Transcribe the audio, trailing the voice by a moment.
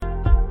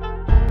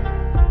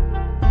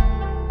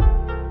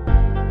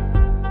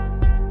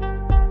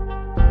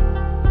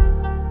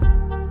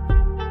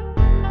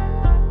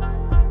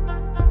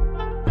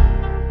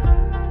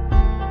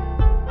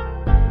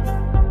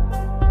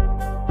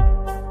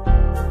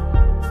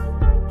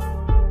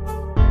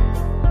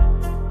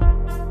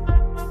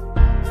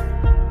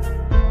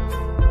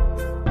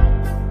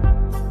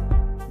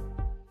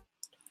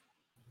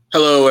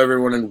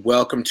everyone, and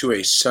welcome to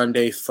a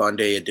Sunday Fun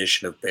Day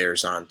edition of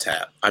Bears on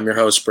Tap. I'm your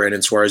host,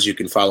 Brandon Suarez. You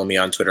can follow me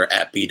on Twitter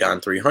at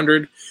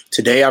BDon300.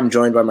 Today, I'm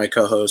joined by my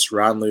co-host,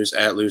 Ron Luce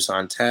at Luce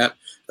on Tap.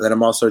 And then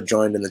I'm also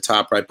joined in the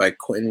top right by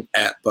Quentin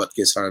at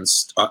Butkus on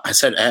I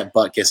said at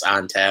Butkus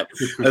on Tap.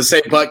 Let's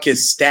say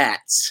Butkus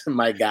Stats,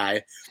 my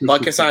guy.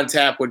 Butkus on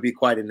Tap would be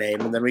quite a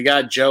name. And then we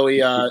got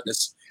Joey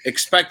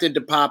expected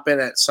to pop in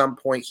at some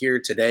point here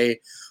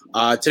today.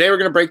 Today we're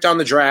going to break down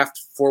the draft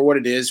for what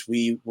it is.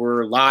 We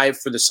were live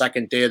for the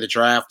second day of the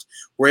draft.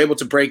 We're able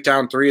to break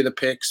down 3 of the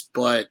picks,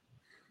 but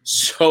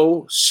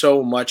so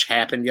much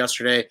happened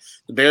yesterday.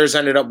 The Bears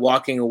ended up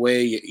walking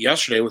away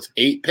yesterday with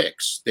 8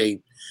 picks.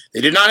 They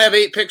did not have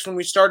 8 picks when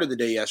we started the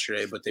day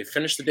yesterday, but they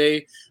finished the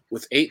day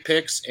with 8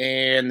 picks,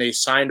 and they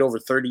signed over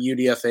 30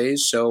 UDFAs.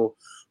 So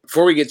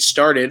before we get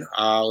started,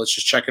 let's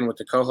just check in with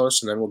the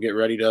co-host, and then we'll get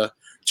ready to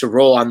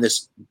roll on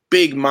this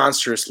big,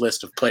 monstrous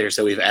list of players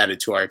that we've added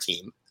to our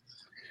team.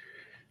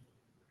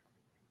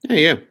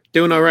 Yeah,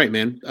 doing all right,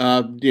 man.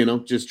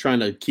 Just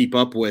trying to keep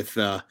up with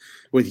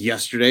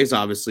yesterday's.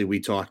 Obviously, we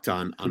talked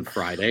on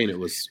Friday, and it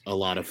was a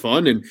lot of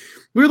fun. And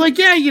we were like,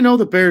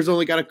 the Bears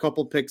only got a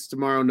couple picks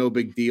tomorrow, no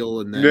big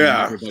deal. And then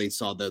everybody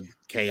saw the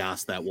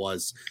chaos that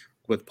was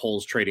with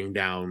polls trading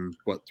down,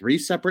 3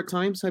 separate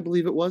times, I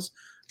believe it was.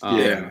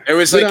 It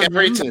was like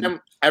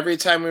every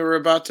time we were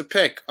about to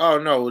pick, oh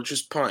no, we'll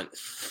just punt.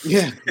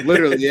 Yeah,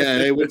 literally.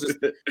 Yeah, we're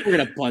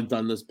gonna punt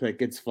on this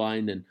pick. It's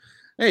fine. And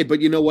hey, but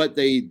you know what?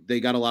 They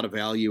got a lot of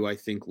value, I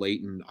think,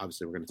 late. And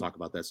obviously, we're going to talk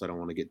about that, so I don't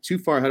want to get too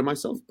far ahead of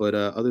myself. But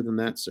other than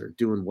that, sir,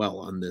 doing well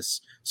on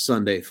this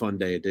Sunday Fun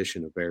Day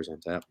edition of Bears on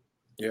Tap.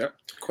 Yeah,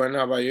 Quentin,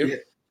 how about you?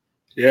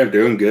 Yeah, I'm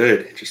doing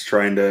good. Just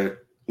trying to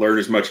learn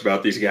as much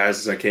about these guys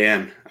as I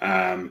can.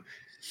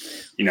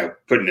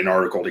 Putting an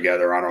article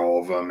together on all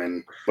of them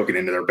and looking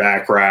into their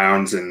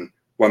backgrounds. And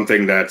one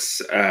thing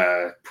that's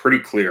pretty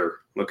clear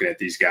looking at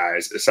these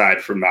guys,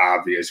 aside from the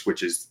obvious,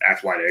 which is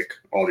athletic,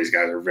 all these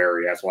guys are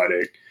very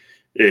athletic,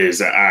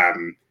 is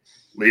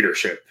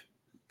leadership.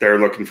 They're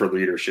looking for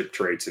leadership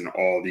traits in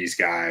all these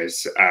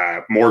guys,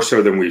 more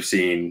so than we've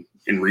seen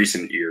in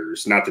recent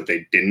years. Not that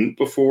they didn't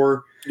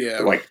before. Yeah.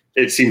 Like,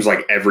 it seems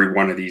like every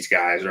one of these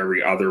guys, or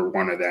every other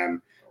one of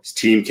them, is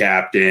team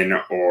captain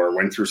or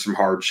went through some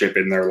hardship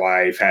in their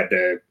life, had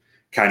to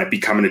kind of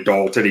become an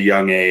adult at a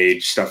young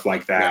age, stuff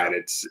like that. Yeah.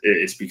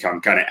 It's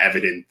become kind of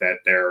evident that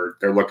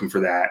they're looking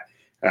for that.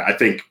 I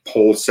think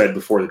polls said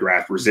before the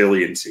draft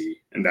resiliency,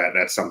 and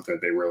that's something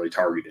that they really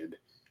targeted.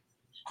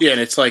 Yeah,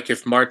 and it's like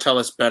if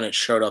Martellus Bennett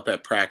showed up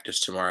at practice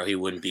tomorrow, he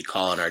wouldn't be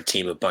calling our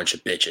team a bunch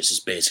of bitches, is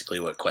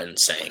basically what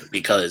Quentin's saying,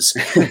 because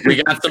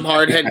we got some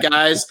hardhead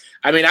guys.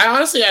 I mean,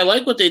 I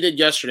like what they did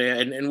yesterday,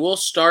 and we'll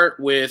start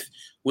with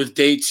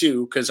day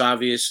 2, because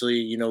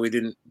obviously, we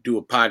didn't do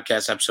a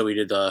podcast episode. We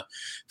did the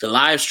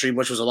live stream,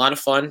 which was a lot of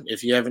fun.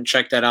 If you haven't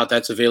checked that out,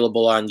 that's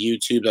available on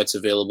YouTube. That's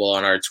available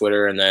on our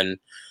Twitter. And then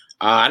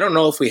I don't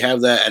know if we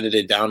have that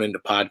edited down into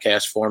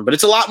podcast form, but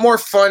it's a lot more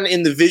fun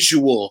in the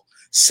visual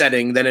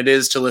setting than it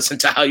is to listen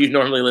to how you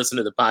normally listen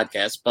to the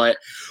podcast. But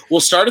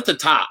we'll start at the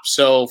top.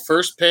 So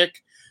first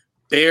pick,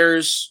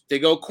 Bears, they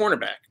go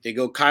cornerback. They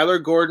go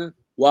Kyler Gordon,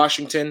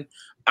 Washington.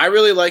 I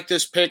really like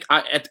this pick.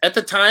 At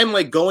the time,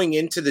 like going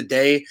into the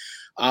day,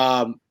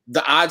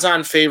 the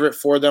odds-on favorite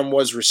for them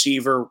was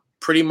receiver.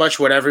 Pretty much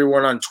what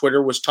everyone on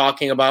Twitter was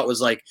talking about was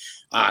like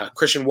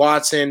Christian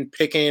Watson,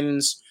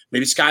 Pickens,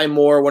 maybe Sky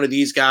Moore, one of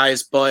these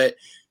guys. But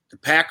the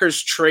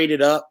Packers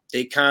traded up.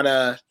 They kind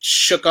of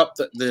shook up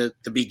the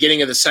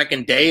beginning of the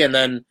second day, and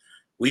then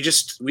we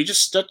just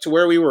stuck to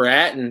where we were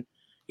at. And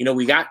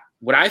we got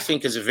what I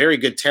think is a very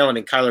good talent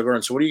in Kyler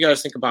Gordon. So what do you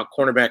guys think about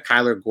cornerback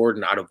Kyler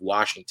Gordon out of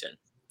Washington?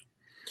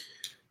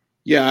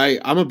 Yeah,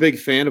 I'm a big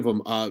fan of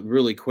him.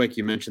 Really quick,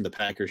 you mentioned the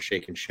Packers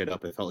shaking shit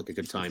up. It felt like a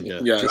good time to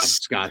drop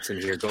Scott's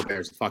in here. Go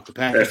Bears and fuck the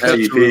Packers.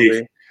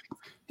 Absolutely.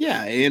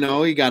 Yeah,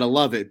 you got to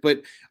love it.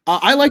 But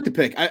I like the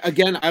pick. I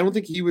don't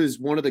think he was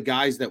one of the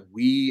guys that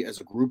we as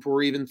a group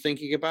were even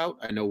thinking about.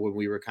 I know when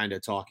we were kind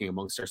of talking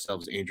amongst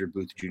ourselves, Andrew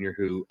Booth Jr.,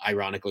 who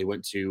ironically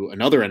went to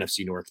another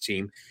NFC North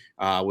team,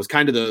 was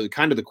kind of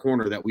the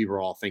corner that we were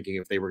all thinking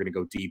if they were going to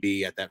go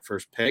DB at that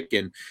first pick.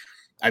 And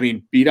I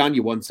mean, BDon,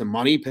 you won some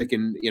money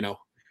picking,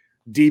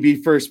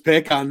 DB first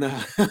pick on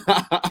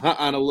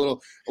on a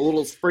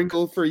little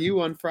sprinkle for you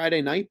on Friday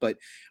night, but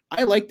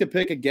I like the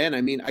pick again.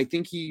 I mean, I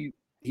think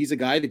he's a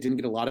guy that didn't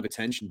get a lot of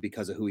attention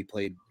because of who he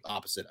played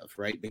opposite of,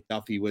 right?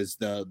 McDuffie was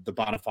the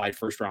bona fide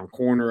first round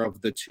corner of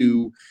the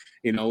two,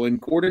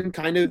 and Gordon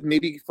kind of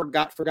maybe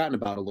forgotten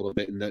about a little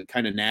bit in the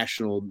kind of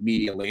national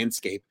media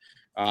landscape.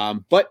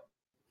 But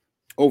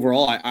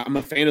overall, I'm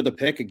a fan of the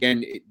pick.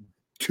 Again,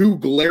 2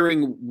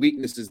 glaring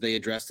weaknesses they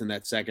addressed in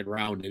that second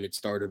round, and it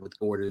started with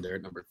Gordon there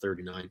at number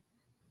 39.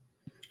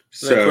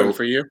 So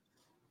for you,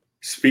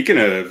 speaking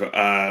of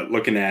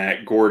looking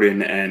at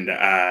Gordon and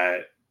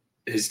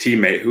his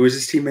teammate, who was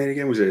his teammate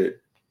again? Was it?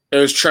 It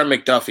was Trent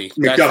McDuffie.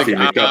 McDuffie.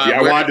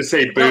 I wanted to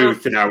say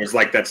Booth, and I was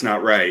like, that's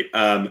not right.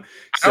 I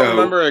don't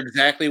remember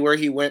exactly where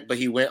he went, but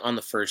he went on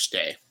the first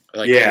day. He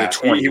went to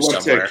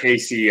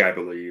KC, I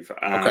believe.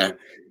 Okay.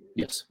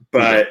 Yes.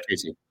 But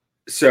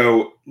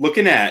So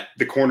looking at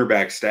the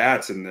cornerback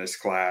stats in this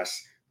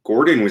class,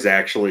 Gordon was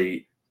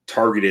actually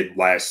targeted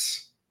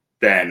less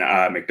than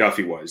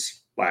McDuffie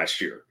was last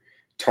year.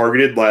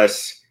 Targeted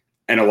less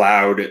and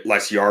allowed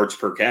less yards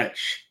per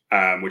catch,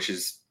 which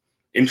is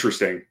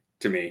interesting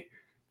to me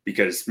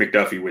because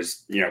McDuffie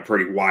was,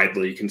 pretty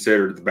widely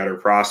considered the better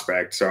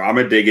prospect. So I'm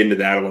going to dig into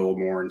that a little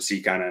more and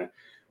see kind of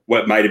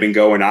what might have been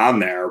going on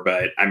there.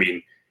 But, I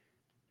mean,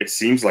 it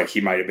seems like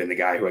he might have been the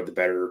guy who had the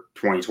better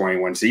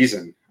 2021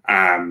 season.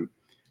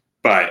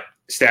 But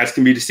stats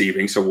can be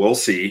deceiving, so we'll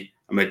see.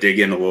 I'm going to dig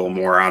in a little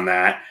more on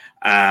that.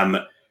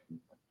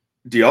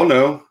 Do y'all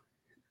know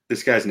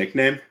this guy's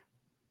nickname?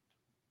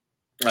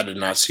 I did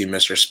not see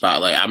Mr.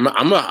 Spotlight.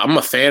 I'm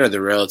a fan of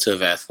the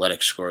relative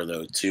athletic score,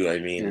 though, too. I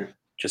mean,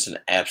 just an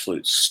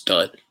absolute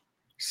stud.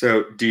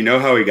 So do you know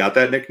how he got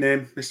that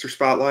nickname, Mr.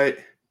 Spotlight?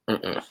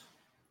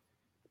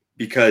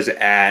 Because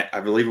at, I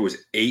believe it was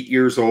 8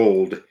 years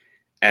old,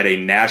 at a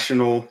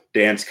national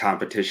dance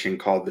competition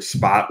called the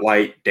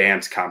Spotlight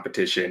Dance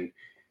Competition,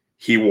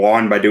 he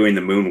won by doing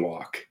the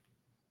moonwalk,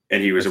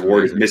 and he was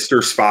awarded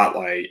Mr.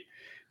 Spotlight.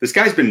 This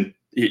guy's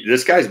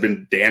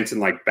been dancing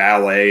like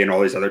ballet and all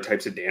these other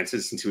types of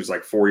dances since he was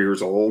like 4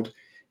 years old.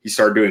 He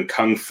started doing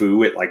kung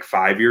fu at like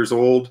 5 years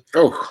old.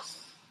 Oh,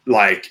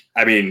 like,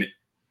 I mean,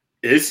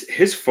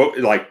 his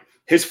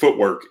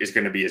footwork is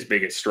going to be his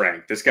biggest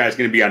strength. This guy's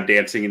going to be on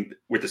Dancing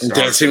with the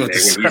Stars when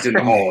he's in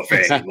the Hall of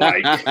Fame.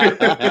 Like,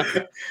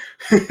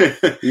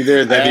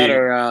 either that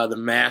or the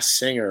Masked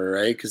Singer,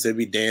 right? Because they'd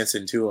be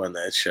dancing too on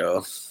that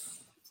show.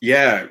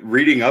 Yeah,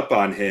 reading up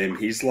on him,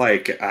 he's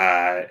like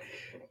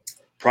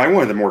probably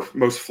one of the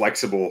most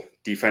flexible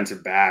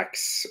defensive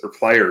backs or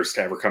players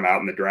to ever come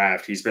out in the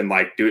draft. He's been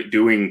like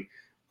doing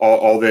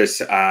all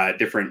this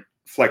different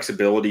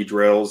flexibility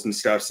drills and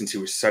stuff since he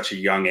was such a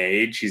young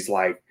age. He's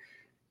like,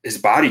 his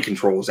body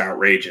control is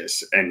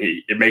outrageous, and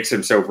it makes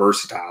him so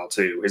versatile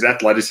too. His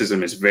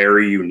athleticism is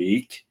very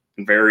unique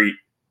and very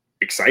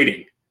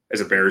exciting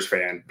as a Bears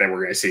fan that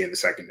we're going to see in the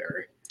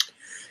secondary.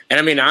 And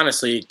I mean,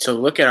 honestly, to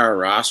look at our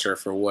roster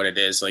for what it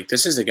is, like,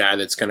 this is a guy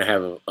that's going to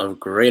have a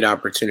great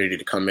opportunity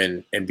to come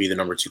in and be the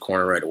number 2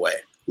 corner right away.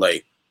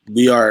 Like,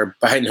 we are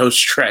by no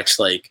stretch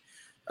like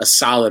a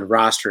solid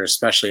roster,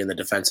 especially in the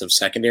defensive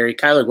secondary.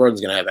 Kyler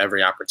Gordon's going to have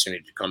every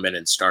opportunity to come in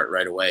and start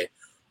right away.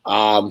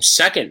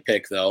 Second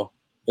pick, though.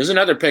 There's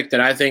another pick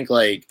that I think,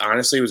 like,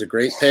 honestly was a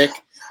great pick.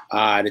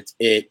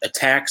 It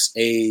attacks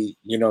a,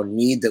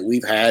 need that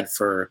we've had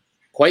for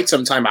quite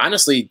some time.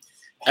 Honestly,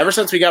 ever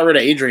since we got rid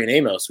of Adrian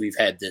Amos, we've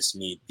had this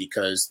need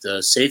because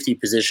the safety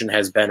position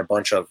has been a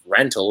bunch of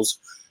rentals,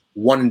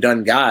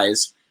 one-and-done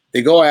guys.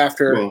 They go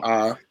after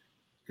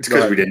it's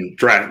because we didn't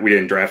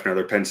draft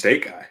another Penn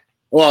State guy.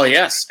 Well,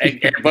 yes,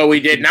 but we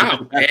did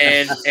now.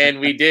 And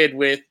we did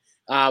with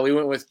we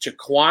went with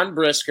Jaquan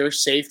Brisker,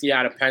 safety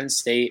out of Penn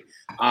State.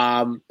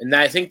 And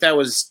I think that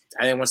was,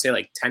 I didn't want to say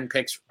like 10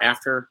 picks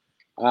after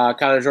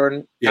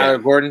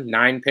Kyler Gordon,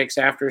 9 picks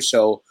after.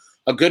 So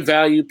a good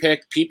value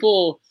pick.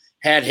 People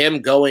had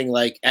him going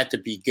like at the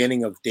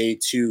beginning of day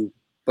 2,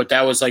 but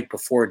that was like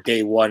before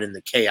day 1 and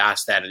the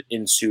chaos that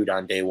ensued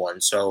on day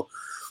 1. So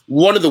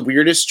one of the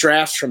weirdest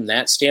drafts from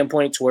that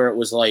standpoint, to where it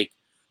was like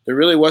there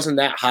really wasn't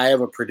that high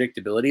of a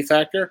predictability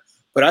factor.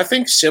 But I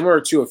think similar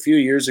to a few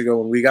years ago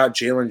when we got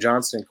Jalen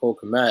Johnson and Cole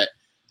Kmet,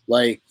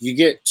 like, you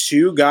get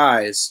 2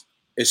 guys,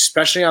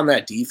 especially on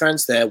that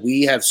defense, that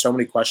we have so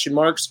many question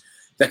marks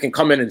that can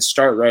come in and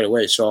start right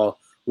away. So,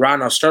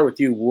 Ron, I'll start with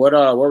you. What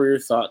were your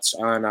thoughts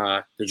on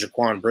the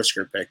Jaquan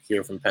Brisker pick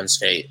here from Penn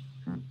State?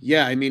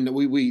 Yeah, I mean,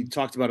 we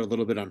talked about it a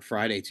little bit on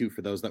Friday too,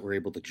 for those that were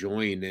able to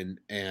join,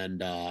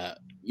 and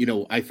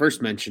I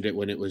first mentioned it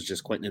when it was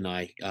just Quentin and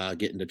I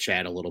getting to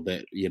chat a little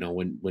bit,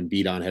 when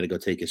B-Don had to go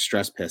take his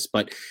stress piss.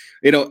 But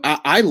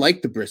I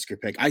like the Brisker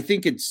pick. I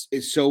think it's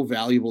so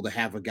valuable to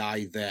have a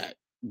guy that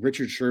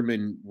Richard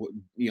Sherman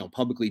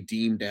publicly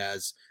deemed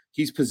as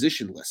he's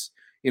positionless.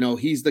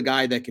 He's the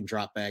guy that can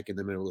drop back in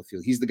the middle of the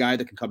field. He's the guy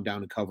that can come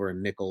down and cover a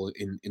nickel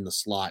in the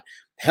slot.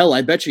 Hell,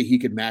 I bet you he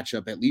could match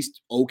up at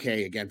least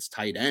okay against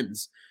tight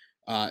ends,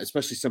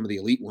 especially some of the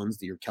elite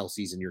ones, your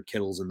Kelce's and your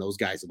Kittles and those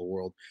guys of the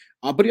world.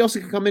 But he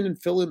also can come in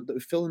and fill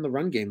in the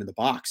run game in the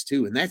box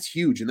too, and that's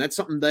huge. And that's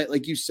something that,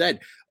 like you said,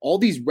 all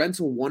these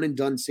rental one and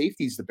done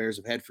safeties the Bears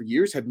have had for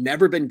years have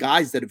never been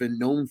guys that have been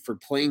known for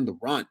playing the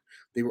run.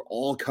 They were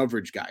all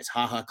coverage guys.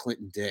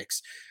 Clinton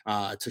Dix,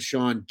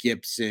 Tashawn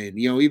Gibson,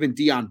 even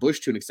Deion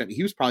Bush to an extent.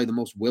 He was probably the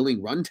most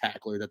willing run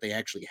tackler that they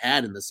actually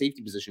had in the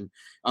safety position,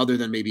 other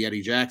than maybe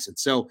Eddie Jackson.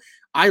 So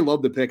I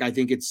love the pick. I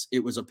think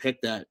it was a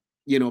pick that,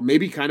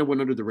 maybe kind of went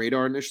under the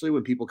radar initially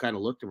when people kind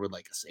of looked and were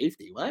like, a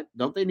safety? What?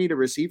 Don't they need a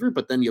receiver?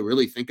 But then you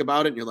really think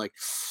about it and you're like,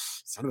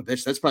 son of a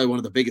bitch, that's probably one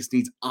of the biggest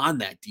needs on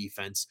that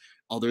defense,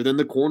 other than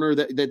the corner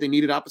that they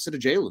needed opposite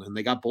of Jalen. And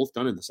they got both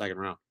done in the second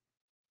round.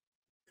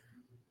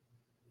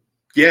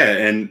 Yeah,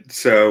 and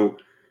so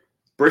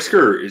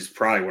Brisker is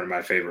probably one of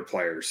my favorite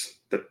players.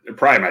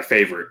 Probably my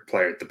favorite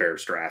player that the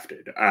Bears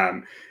drafted.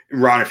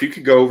 Ron, if you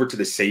could go over to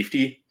the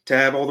safety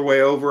tab all the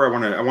way over,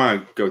 I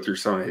want to go through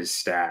some of his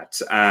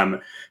stats. But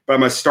I'm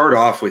going to start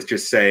off with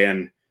just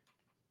saying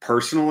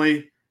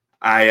personally,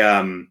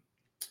 I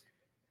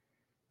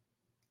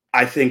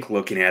think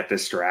looking at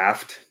this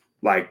draft,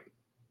 like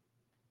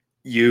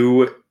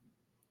you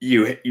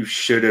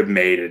should have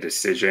made a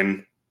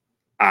decision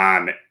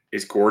on,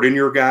 is Gordon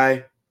your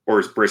guy or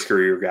is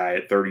Brisker your guy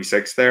at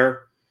 36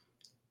 there?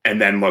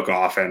 And then look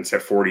offense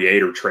at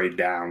 48 or trade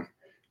down.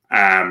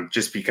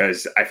 Just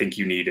because I think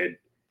you needed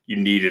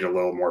a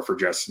little more for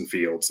Justin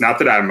Fields. Not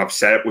that I'm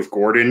upset with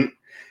Gordon.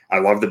 I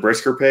love the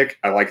Brisker pick.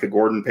 I like the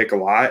Gordon pick a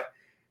lot.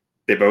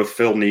 They both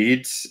fill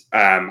needs.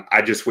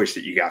 I just wish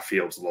that you got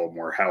Fields a little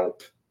more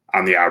help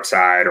on the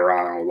outside or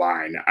on a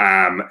line.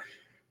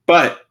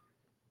 But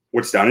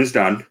what's done is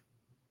done.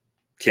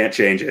 Can't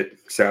change it.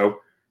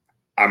 So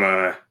I'm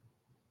gonna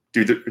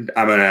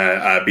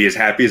be as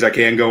happy as I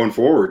can going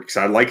forward because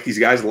I like these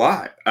guys a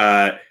lot.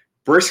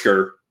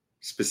 Brisker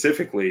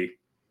specifically,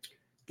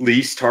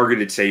 least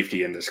targeted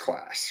safety in this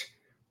class.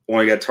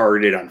 Only got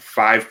targeted on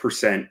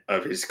 5%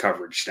 of his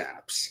coverage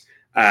snaps.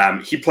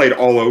 He played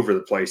all over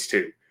the place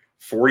too.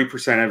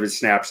 40% of his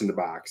snaps in the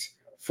box,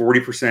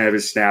 40% of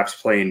his snaps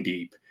playing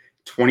deep,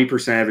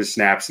 20% of his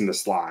snaps in the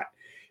slot.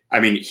 I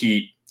mean,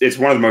 it's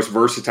one of the most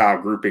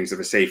versatile groupings of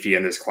a safety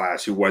in this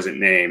class who wasn't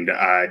named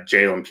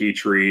Jalen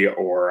Petrie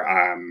or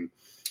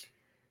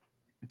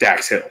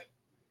Dax Hill.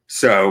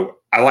 So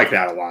I like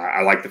that a lot.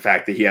 I like the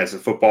fact that he has the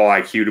football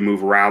IQ to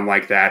move around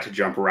like that, to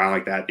jump around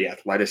like that, the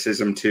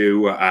athleticism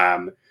too.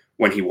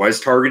 When he was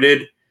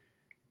targeted,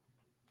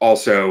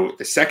 also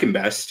the second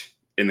best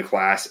in the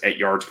class at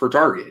yards per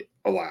target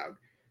allowed.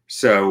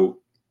 So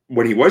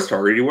when he was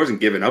targeted, he wasn't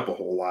giving up a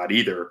whole lot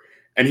either.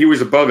 And he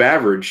was above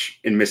average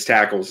in missed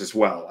tackles as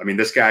well. I mean,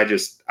 this guy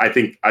I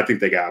think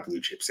they got a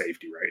blue chip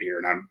safety right here.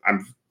 And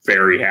I'm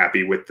very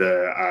happy with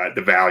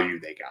the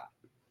value they got.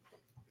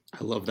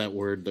 I love that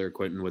word there,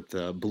 Quentin, with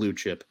the blue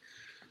chip.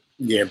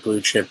 Yeah, blue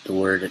chip, the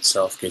word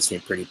itself gets me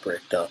pretty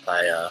bricked up.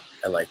 I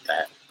like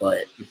that.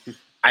 But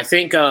I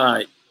think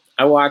I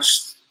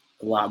watched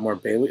a lot more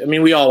big. I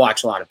mean, we all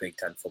watch a lot of Big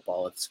Ten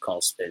football. Let's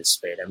call spade a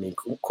spade. I mean,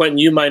 Quentin,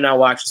 you might not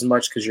watch as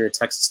much because you're a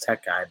Texas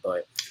Tech guy,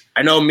 but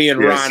I know me and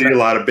Ron. I see a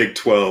lot of Big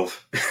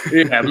 12.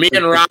 Yeah, me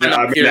and Ron I'm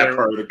up in here, that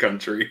part of the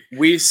country.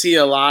 We see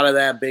a lot of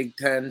that Big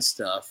Ten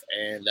stuff.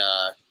 And,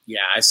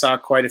 I saw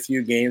quite a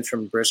few games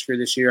from Brisker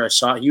this year. I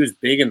saw he was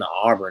big in the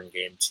Auburn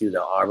game, too,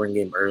 the Auburn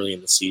game early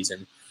in the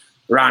season.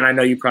 Ron, I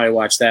know you probably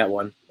watched that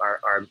one,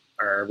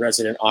 our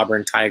resident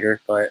Auburn Tiger,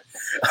 but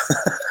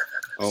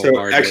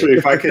actually,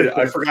 if I could,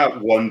 I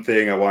forgot one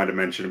thing I wanted to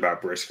mention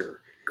about Brisker.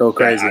 Go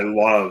crazy. I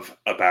love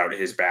about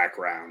his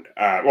background.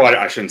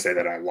 I shouldn't say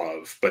that I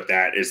love, but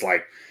that is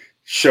like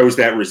shows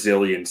that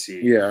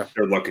resiliency they're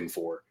looking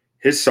for.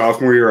 His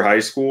sophomore year of high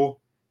school,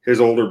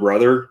 his older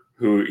brother,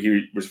 who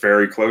he was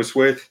very close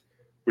with,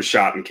 was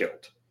shot and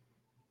killed.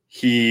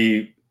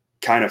 He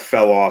kind of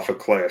fell off a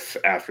cliff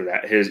after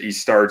that. He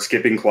started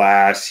skipping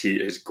class.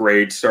 His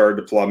grades started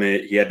to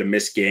plummet. He had to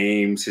miss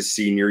games his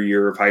senior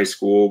year of high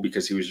school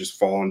because he was just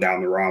falling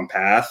down the wrong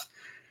path.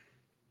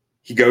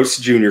 He goes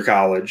to junior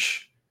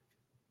college,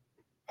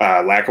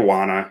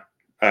 Lackawanna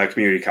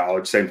Community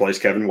College, same place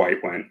Kevin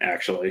White went,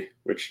 actually,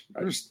 which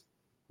I just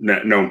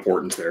no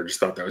importance there. Just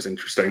thought that was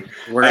interesting.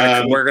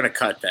 We're gonna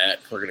cut that.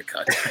 We're gonna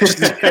cut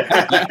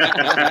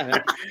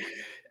that.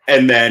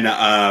 And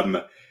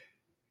then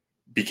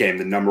became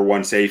the number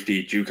one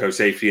safety, JUCO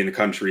safety in the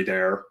country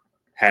there.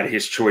 Had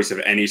his choice of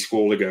any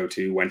school to go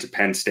to. Went to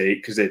Penn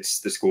State because it's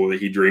the school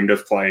that he dreamed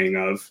of playing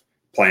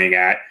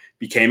at.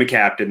 Became a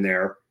captain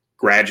there.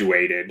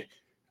 Graduated.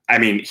 I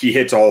mean, he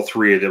hits all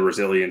three of the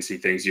resiliency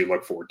things you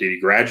look for. Did he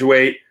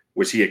graduate?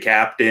 Was he a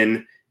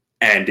captain?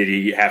 And did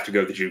he have to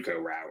go the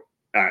JUCO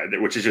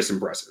route? Which is just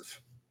impressive.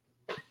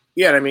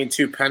 Yeah, I mean,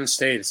 to Penn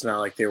State, it's not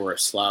like they were a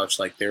slouch.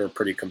 Like, they were a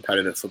pretty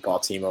competitive football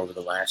team over the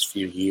last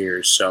few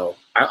years. So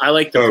I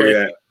like the pick.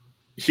 Yeah.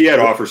 He had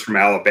offers from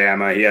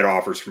Alabama. He had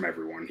offers from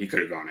everyone. He could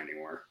have gone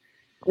anywhere.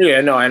 Yeah,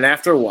 no, and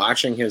after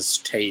watching his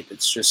tape,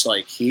 it's just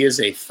like he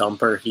is a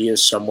thumper. He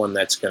is someone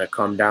that's going to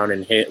come down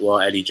and hit while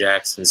Eddie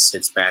Jackson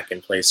sits back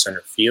and plays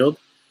center field.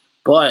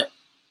 But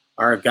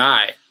our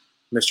guy,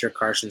 Mr.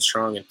 Carson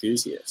Strong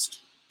enthusiast,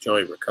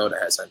 Joey Ricotta,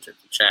 has entered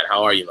the chat.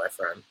 How are you, my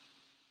friend?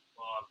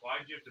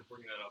 Why'd you have to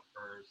bring that up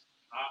first?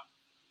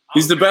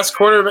 He's the best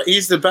quarterback.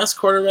 He's the best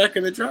quarterback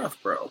in the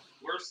draft, bro.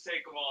 Worst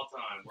take of all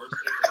time.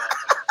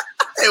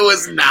 It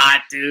was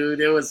not, dude.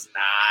 It was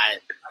not.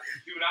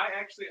 Dude,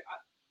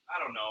 I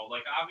don't know.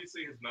 Like,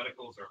 obviously his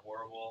medicals are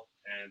horrible,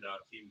 and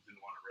teams didn't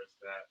want to risk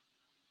that.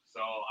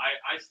 So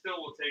I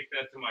still will take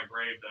that to my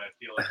grave that I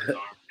feel like his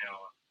arm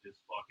talent is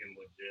fucking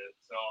legit.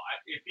 So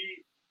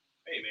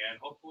hey man,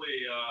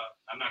 hopefully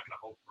I'm not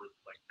gonna hope for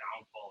like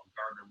downfall of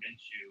Gardner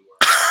Minshew or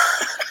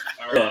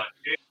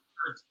Jalen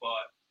Hurts,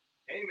 but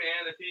hey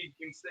man, if he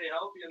can stay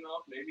healthy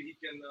enough, maybe he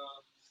can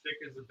stick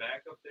as a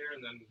backup there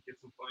and then get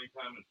some playing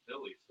time in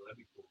Philly. So that'd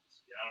be cool.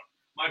 Yeah,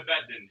 my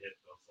bet didn't hit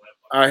though.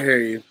 So I hear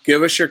you.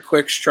 Give us your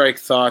quick strike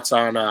thoughts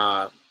on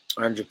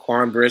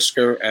Jaquan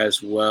Brisker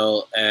as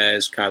well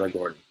as Kyler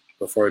Gordon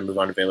before we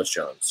move on to Velus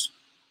Jones.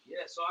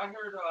 Yeah, so I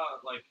heard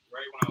like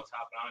right when I was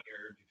hopping on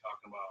here, I heard you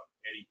talking about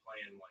Eddie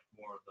playing like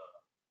more of the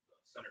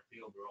center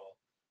field role.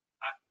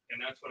 And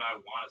that's what I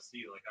want to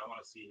see. Like, I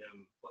want to see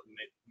him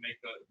make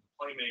the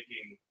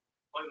playmaking,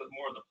 play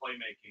more of the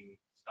playmaking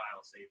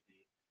style safety,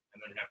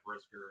 and then have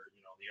Brisker,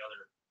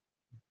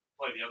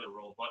 play the other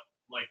role. But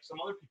like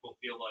some other people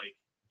feel like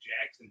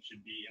Jackson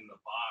should be in the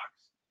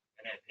box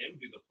and have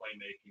him do the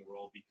playmaking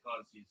role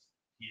because he's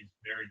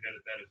very good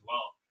at that as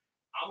well.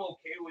 I'm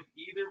okay with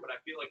either, but I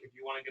feel like if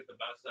you want to get the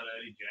best out of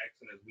Eddie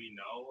Jackson, as we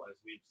know, as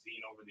we've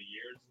seen over the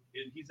years,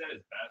 he's at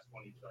his best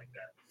when he's like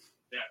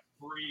that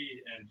free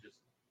and just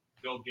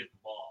go get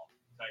the ball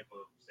type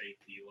of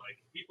safety. Like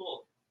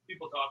people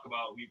talk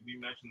about, we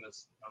mentioned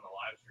this on the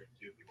live stream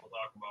too. People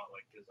talk about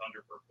like his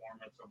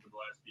underperformance over the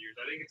last few years.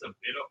 I think it's a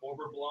bit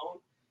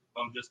overblown. If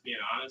I'm just being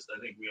honest,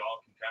 I think we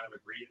all can kind of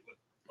agree with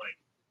like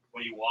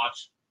when you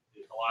watch,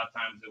 a lot of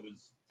times it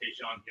was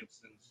Tayshaun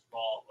Gibson's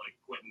fault, like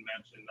Quentin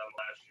mentioned on the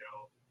last show.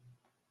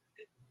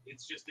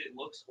 It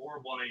looks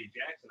horrible on Eddie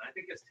Jackson. I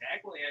think his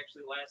tackling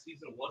actually last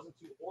season wasn't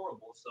too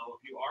horrible. So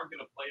if you are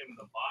going to play him in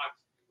the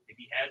box, if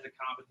he has a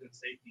competent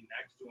safety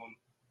next to him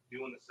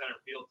doing the center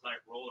field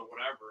type role or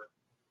whatever,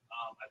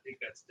 I think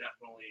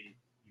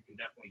you can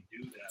definitely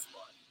do that.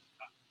 But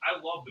I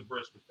love the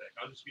Brisker pick.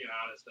 I'm just being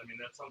honest. I mean,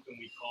 that's something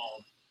we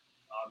called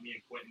me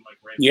and Quentin like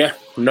right Yeah,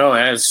 before. no,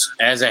 as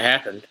it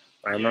happened.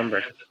 I remember.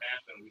 As it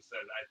happened, we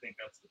said, I think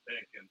that's the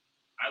pick. And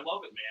I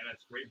love it, man.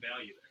 That's great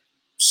value there.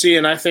 See,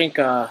 and I think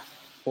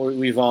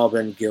we've all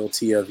been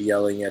guilty of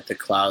yelling at the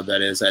cloud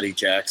that is Eddie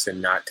Jackson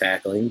not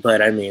tackling.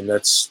 But, I mean,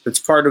 that's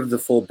part of the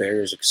full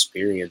Bears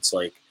experience.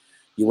 Like,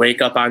 you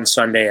wake up on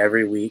Sunday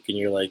every week and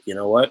you're like, you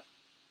know what?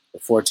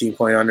 We're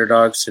 14-point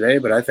underdogs today,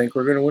 but I think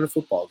we're going to win a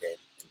football game.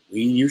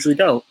 We usually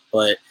don't,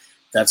 but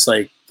that's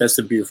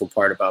the beautiful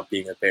part about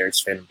being a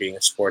Bears fan and being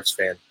a sports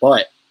fan.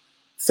 But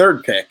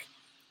third pick.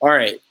 All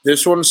right,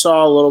 this one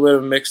saw a little bit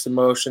of mixed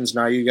emotions.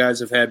 Now you guys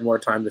have had more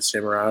time to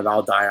simmer on it.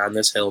 I'll die on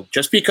this hill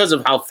just because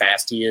of how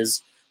fast he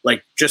is.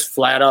 Like, just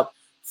flat up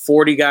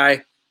 40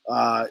 guy.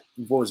 What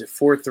was it,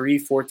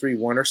 4.3, 4.31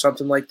 or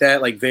something like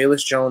that? Like,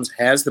 Velus Jones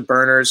has the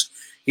burners.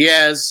 He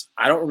has,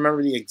 I don't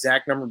remember the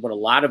exact number, but a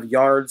lot of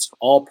yards,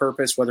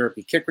 all-purpose, whether it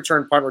be kick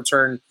return, punt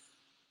return,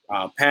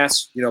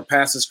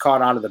 passes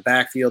caught out of the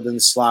backfield, in the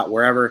slot,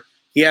 wherever.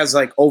 He has,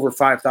 like, over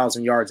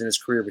 5,000 yards in his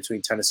career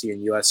between Tennessee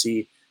and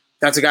USC.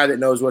 That's a guy that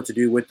knows what to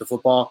do with the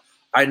football.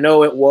 I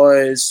know it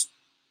was,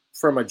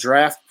 from a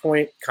draft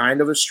point,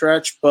 kind of a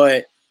stretch,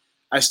 but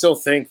I still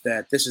think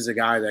that this is a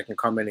guy that can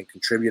come in and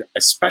contribute,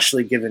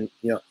 especially given,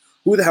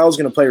 who the hell is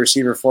going to play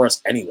receiver for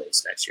us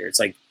anyways next year? It's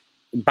like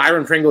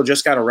Byron Pringle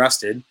just got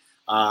arrested.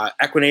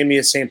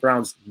 Equanimeous St.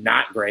 Brown's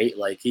not great.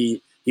 Like,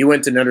 he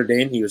went to Notre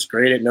Dame. He was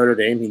great at Notre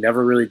Dame. He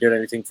never really did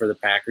anything for the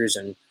Packers.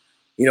 And,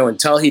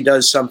 until he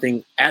does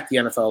something at the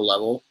NFL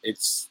level,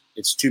 it's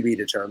to be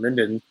determined.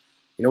 And,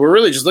 we're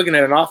really just looking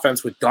at an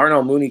offense with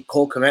Darnell Mooney,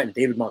 Cole Kmet, and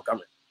David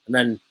Montgomery. And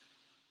then,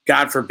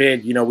 God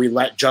forbid, we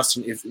let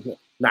Justin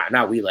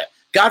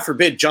 – God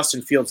forbid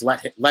Justin Fields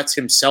lets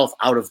himself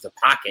out of the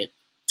pocket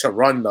to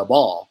run the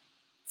ball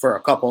for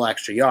a couple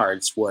extra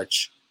yards,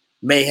 which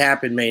may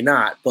happen, may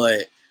not.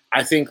 But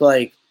I think,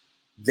 like,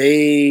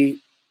 they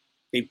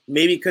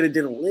maybe could have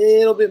done a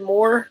little bit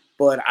more,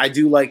 but I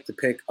do like the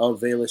pick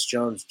of Velus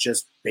Jones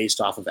just based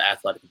off of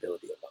athletic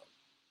ability alone.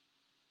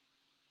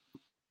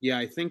 Yeah,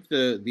 I think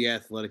the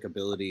athletic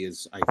ability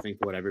is, I think,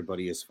 what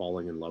everybody is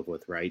falling in love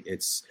with, right?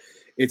 It's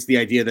the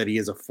idea that he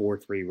is a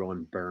 4.3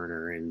 run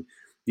burner. And,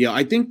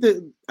 I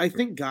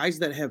think guys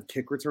that have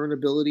kick return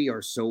ability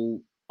are so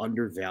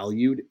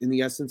undervalued in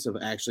the essence of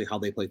actually how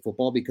they play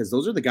football, because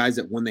those are the guys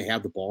that when they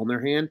have the ball in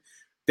their hand,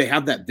 they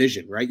have that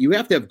vision, right? You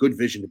have to have good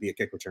vision to be a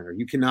kick returner.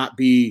 You cannot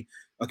be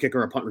a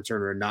kicker or a punt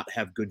returner and not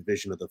have good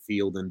vision of the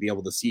field and be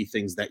able to see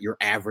things that your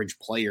average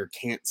player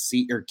can't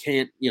see or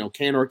can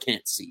or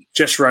can't see.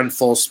 Just run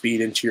full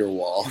speed into your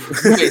wall.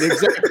 Right,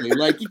 exactly.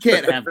 Like, you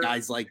can't have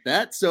guys like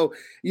that. So,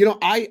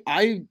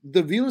 the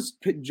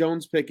Velus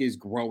Jones pick is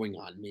growing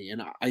on me,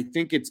 and I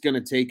think it's going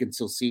to take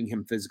until seeing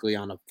him physically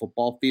on a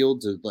football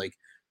field to, like,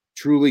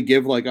 truly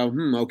give like a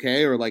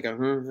okay, or like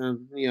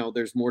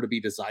there's more to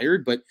be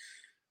desired. But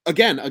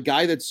again, a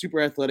guy that's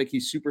super athletic,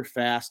 he's super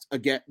fast.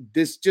 Again,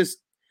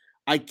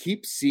 I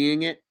keep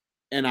seeing it,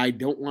 and I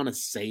don't want to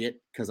say it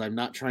because I'm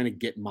not trying to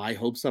get my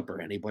hopes up or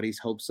anybody's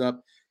hopes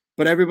up,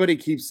 but everybody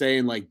keeps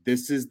saying, like,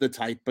 this is the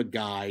type of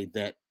guy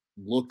that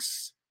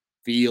looks,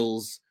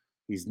 feels,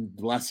 he's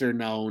lesser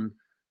known.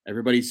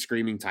 Everybody's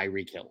screaming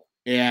Tyreek Hill.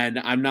 And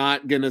I'm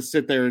not going to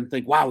sit there and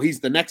think, wow, he's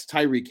the next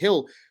Tyreek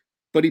Hill,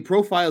 but he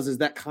profiles as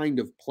that kind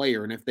of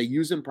player. And if they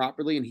use him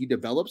properly and he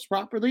develops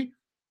properly,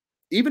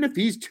 even if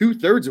he's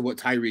 2/3 of what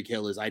Tyreek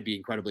Hill is, I'd be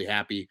incredibly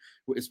happy,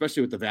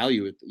 especially with the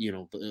value,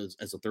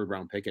 as a third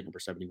round pick at number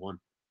 71.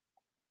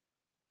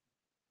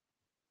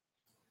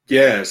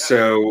 Yeah.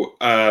 So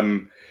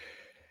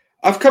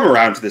I've come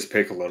around to this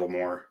pick a little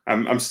more.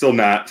 I'm still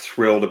not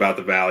thrilled about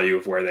the value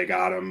of where they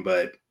got him,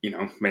 but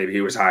maybe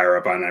he was higher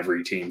up on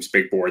every team's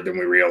big board than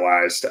we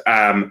realized.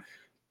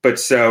 But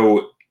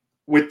so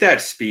with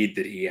that speed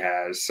that he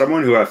has,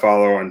 someone who I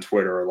follow on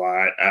Twitter a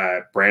lot,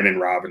 Brandon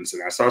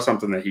Robinson, I saw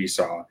something that he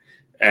saw.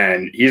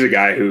 And he's a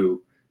guy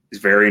who is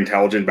very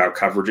intelligent about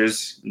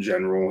coverages in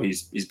general.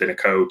 He's been a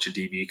coach, a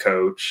DB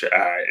coach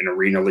in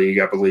Arena League,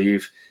 I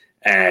believe.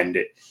 And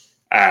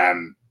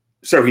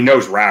so he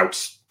knows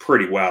routes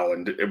pretty well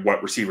and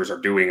what receivers are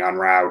doing on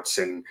routes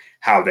and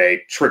how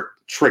they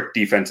trick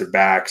defensive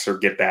backs or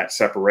get that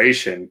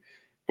separation.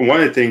 And one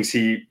of the things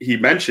he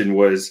mentioned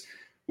was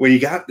when you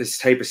got this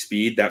type of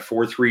speed, that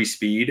 4.3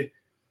 speed,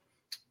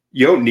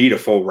 you don't need a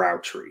full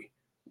route tree.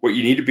 What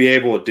you need to be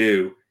able to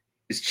do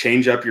is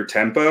change up your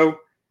tempo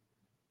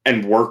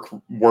and work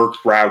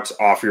routes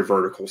off your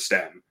vertical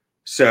stem.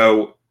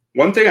 So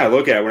one thing I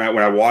look at when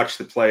I watch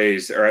the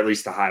plays, or at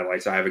least the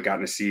highlights, I haven't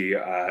gotten to see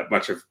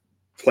much of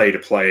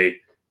play-to-play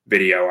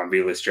video on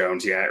Velus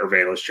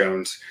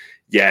Jones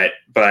yet,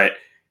 but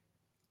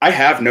I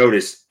have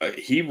noticed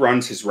he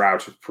runs his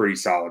routes with pretty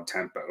solid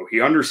tempo. He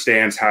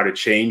understands how to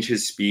change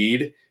his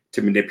speed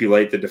to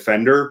manipulate the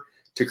defender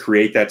to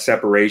create that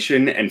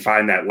separation and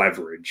find that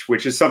leverage,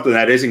 which is something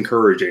that is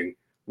encouraging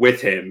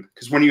with him.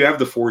 Because when you have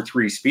the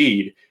 4.3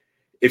 speed,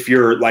 if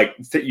you're like,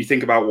 you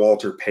think about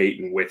Walter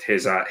Payton with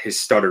his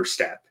stutter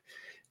step,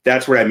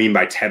 that's what I mean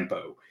by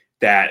tempo.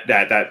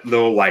 That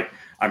little, like,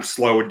 I'm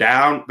slowed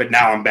down, but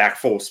now I'm back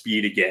full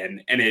speed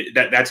again. And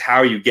that's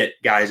how you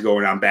get guys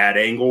going on bad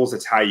angles.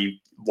 It's how you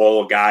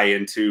lull a guy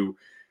into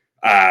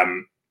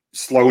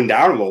slowing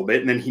down a little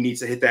bit, and then he needs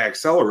to hit that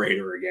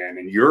accelerator again.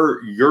 And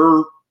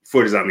your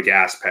foot is on the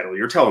gas pedal.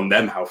 You're telling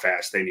them how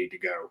fast they need to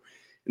go.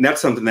 And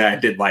that's something that I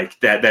did like,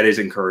 that is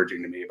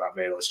encouraging to me about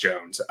Velus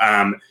Jones.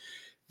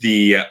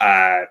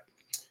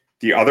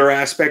 The other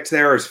aspect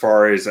there, as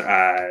far as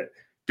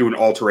doing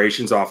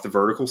alterations off the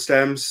vertical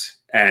stems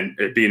and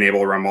being able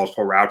to run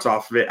multiple routes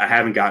off of it, I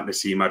haven't gotten to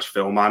see much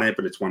film on it,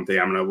 but it's one thing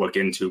I'm going to look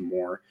into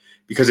more.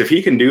 Because if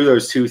he can do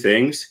those two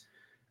things,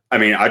 I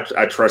mean,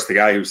 I trust the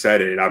guy who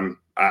said it.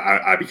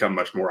 I become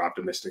much more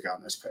optimistic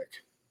on this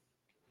pick.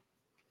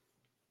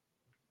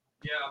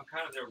 Yeah, I'm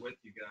kind of there with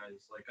you guys.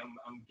 Like, I'm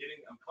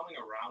coming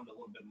around a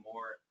little bit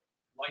more,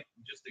 like,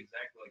 just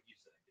exactly like you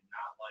said.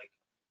 Not like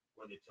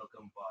where they took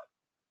him,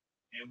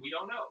 and we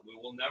don't know. We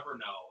will never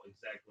know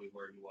exactly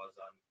where he was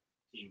on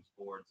teams'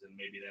 boards, and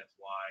maybe that's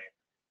why.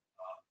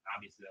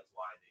 Obviously, that's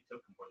why they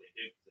took him where they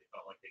did, because they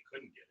felt like they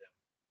couldn't get him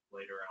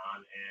later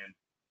on, and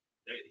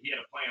he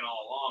had a plan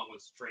all along,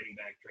 was trading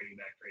back, and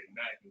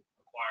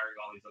acquiring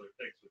all these other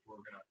picks, which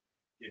we're gonna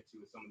get to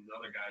with some of these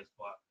other guys.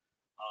 But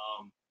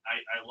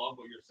I love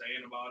what you're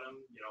saying about him.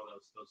 You know,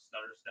 those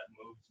stutter step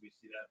moves. We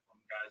see that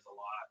from guys a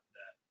lot,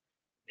 that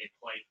they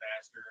play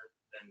faster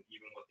than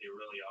even what they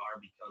really are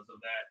because of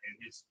that. And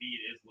his speed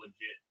is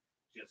legit,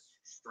 just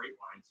straight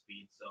line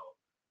speed. So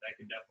that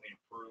could definitely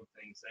improve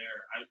things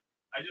there.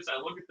 I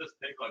look at this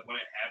pick, like, when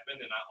it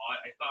happened, and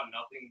I thought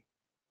nothing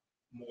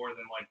more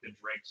than like the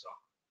Drake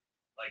song.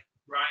 Like,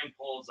 Ryan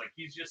Poles, like,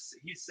 he's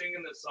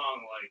singing this song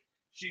like,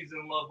 she's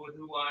in love with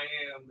who I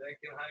am back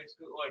in high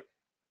school. Like,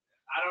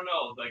 I don't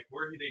know, like,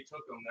 where they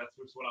took him, that's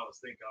just what I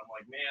was thinking. I'm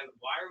like, man,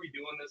 why are we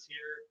doing this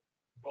here?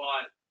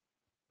 But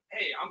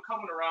hey, I'm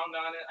coming around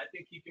on it. I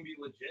think he can be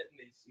legit, and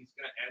he's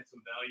going to add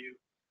some value,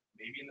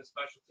 maybe in the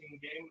special team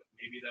game.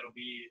 Maybe that'll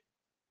be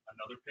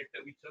another pick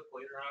that we took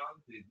later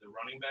on, the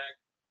running back,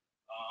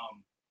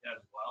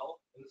 as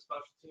well in the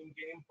special team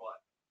game. But,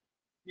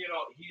 you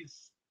know,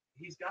 he's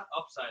got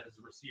upside as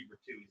a receiver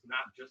too. He's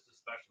not just a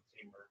special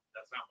teamer.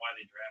 That's not why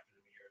they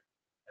drafted him here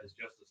as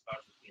just a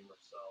special teamer.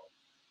 So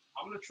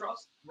I'm going to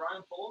trust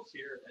Ryan Poles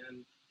here,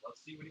 and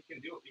let's see what he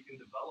can do, if he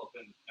can develop.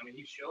 And I mean,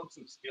 he showed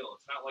some skill.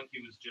 It's not like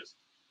he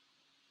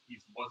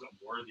wasn't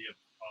worthy of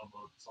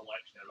a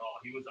selection at all.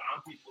 He was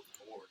on people's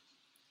boards.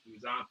 He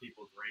was on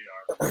people's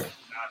radar, but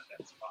not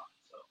that spot.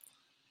 So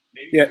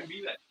maybe he can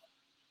be that.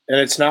 And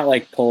it's not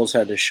like Poles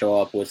had to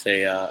show up with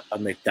a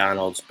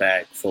McDonald's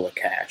bag full of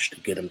cash to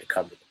get him to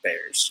come to the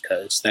Bears,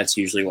 because that's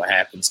usually what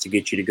happens to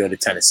get you to go to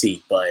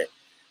Tennessee. But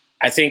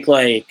I think,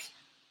 like,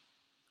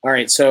 all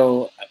right,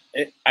 so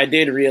I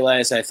did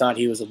realize I thought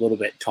he was a little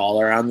bit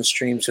taller on the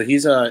stream. So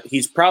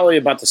he's probably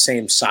about the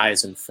same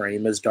size and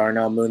frame as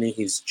Darnell Mooney.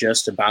 He's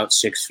just about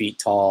 6 feet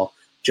tall,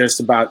 just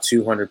about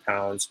 200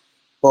 pounds.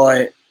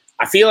 But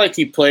I feel like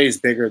he plays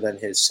bigger than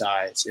his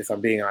size, if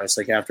I'm being honest.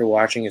 Like, after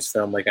watching his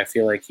film, like, I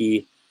feel like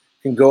he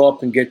can go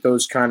up and get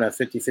those kind of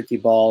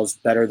 50-50 balls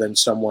better than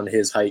someone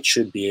his height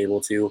should be able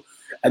to.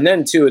 And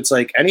then, too, it's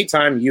like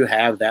anytime you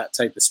have that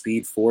type of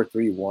speed,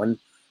 4.31,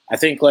 I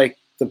think, like,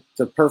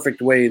 the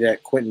perfect way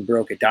that Quentin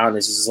broke it down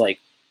is like,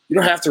 you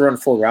don't have to run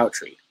full route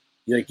tree.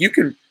 Like, you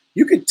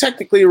could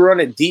technically run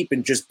it deep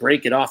and just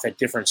break it off at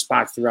different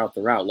spots throughout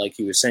the route, like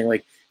he was saying.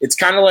 Like, it's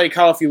kind of like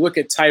how if you look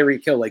at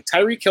Tyreek Hill, like,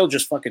 Tyreek Hill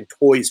just fucking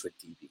toys with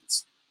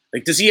DBs.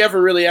 Like, does he ever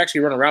really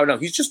actually run a route? No,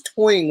 he's just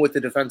toying with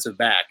the defensive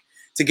back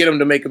to get him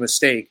to make a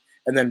mistake,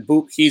 and then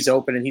boop, he's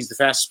open and he's the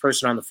fastest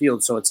person on the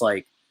field. So it's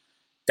like,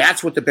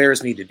 that's what the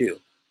Bears need to do.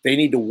 They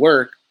need to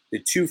work the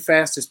two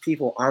fastest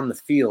people on the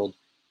field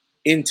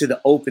into the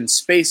open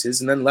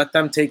spaces and then let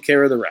them take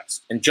care of the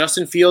rest. And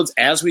Justin Fields,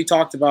 as we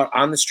talked about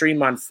on the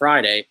stream on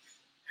Friday,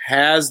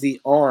 has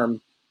the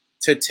arm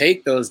to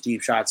take those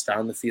deep shots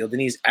down the field, and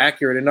he's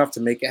accurate enough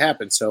to make it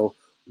happen. So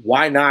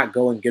why not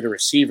go and get a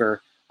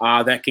receiver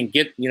that can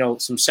get,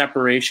 some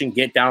separation,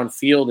 get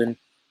downfield, and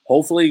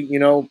hopefully,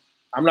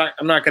 I'm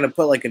not going to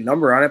put like a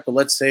number on it, but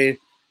let's say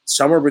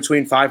somewhere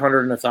between 500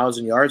 and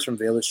 1,000 yards from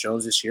Velus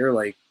Jones this year.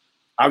 Like,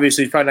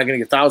 obviously, he's probably not going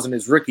to get 1,000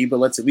 as rookie, but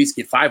let's at least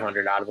get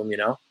 500 out of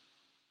him,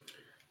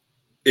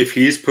 If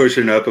he's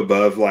pushing up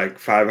above like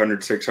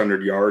 500,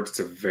 600 yards, it's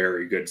a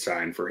very good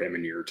sign for him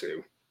in year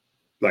 2.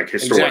 Like,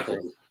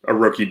 historically, a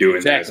rookie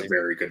doing that is a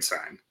very good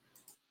sign.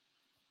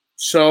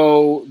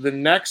 So the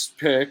next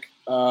pick,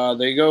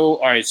 they go.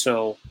 All right,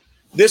 so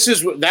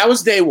that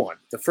was day 1.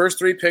 The first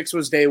 3 picks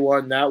was day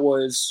 1. That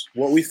was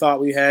what we thought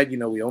we had.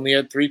 We only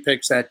had 3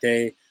 picks that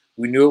day.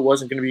 We knew it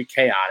wasn't going to be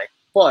chaotic,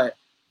 but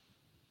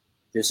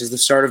this is the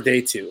start of day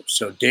 2.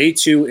 So day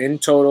 2 in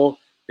total,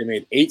 they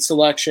made 8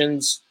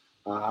 selections.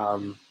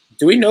 Do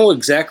we know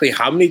exactly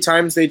how many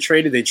times they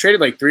traded? They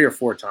traded like 3 or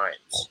 4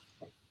 times.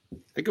 I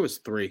think it was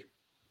 3.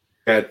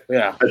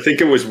 Yeah, I think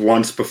it was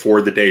once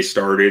before the day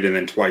started and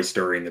then twice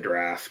during the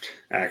draft,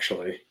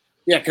 actually.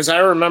 Yeah, because I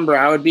remember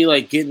I would be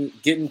like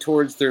getting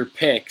towards their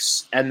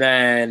picks, and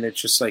then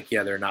it's just like,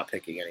 yeah, they're not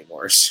picking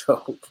anymore.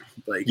 So,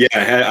 like, yeah,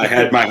 I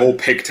had my whole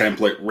pick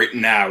template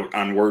written out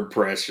on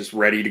WordPress, just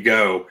ready to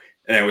go,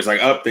 and it was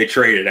like, they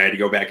traded. I had to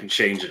go back and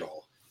change it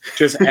all.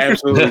 Just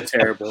absolutely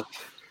terrible.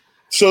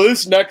 So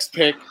this next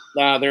pick,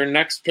 their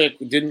next pick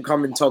didn't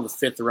come until the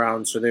 5th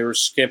round, so they were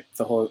skipped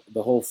the whole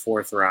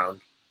 4th round,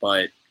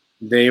 but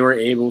they were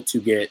able to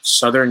get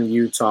Southern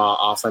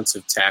Utah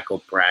offensive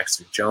tackle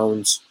Braxton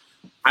Jones.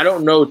 I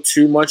don't know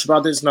too much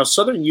about this. Now,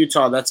 Southern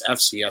Utah, that's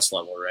FCS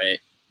level, right?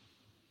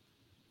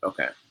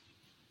 Okay.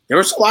 There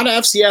was a lot of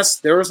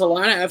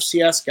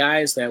FCS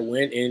guys that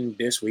went in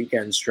this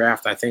weekend's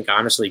draft. I think,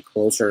 honestly,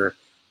 closer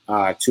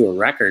to a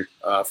record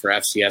for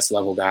FCS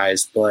level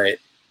guys. But,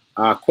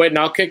 Quentin,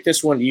 I'll kick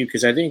this one to you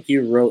because I think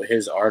you wrote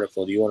his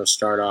article. Do you want to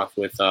start off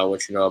with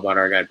what you know about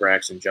our guy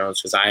Braxton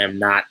Jones? Because I am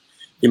not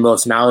the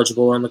most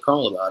knowledgeable on the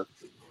call about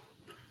it.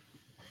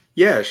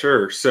 Yeah,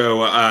 sure. So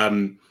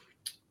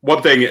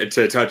one thing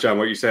to touch on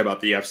what you said about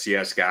the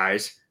FCS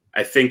guys,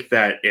 I think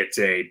that it's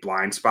a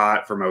blind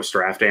spot for most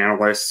draft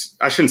analysts.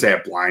 I shouldn't say a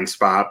blind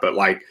spot, but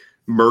like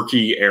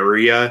murky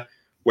area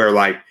where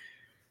like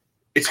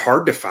it's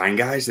hard to find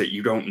guys that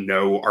you don't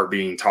know are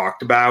being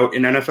talked about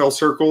in NFL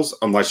circles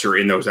unless you're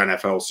in those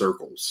NFL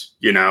circles.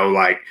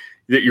 Like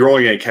you're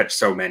only going to catch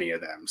so many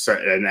of them. So,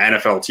 and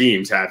NFL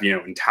teams have,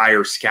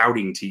 entire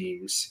scouting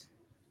teams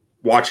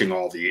watching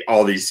all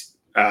these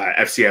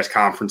FCS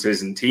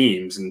conferences and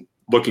teams and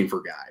looking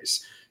for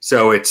guys.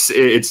 So it's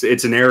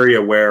an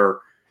area where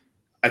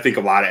I think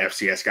a lot of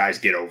FCS guys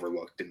get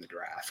overlooked in the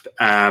draft.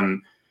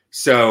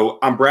 So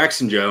on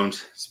Braxton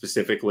Jones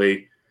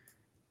specifically,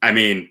 I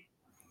mean,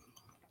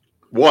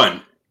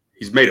 one,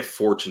 he's made a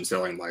fortune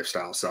selling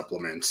lifestyle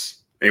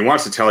supplements, and he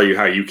wants to tell you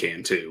how you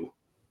can too.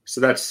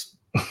 So that's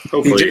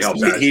hopefully it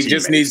helps out. He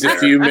just needs a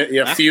few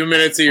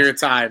minutes of your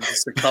time,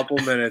 just a couple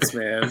minutes,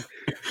 man.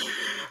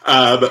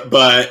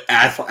 But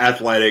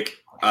athletic,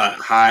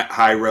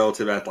 high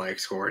relative athletic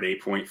score at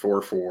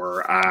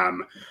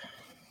 8.44.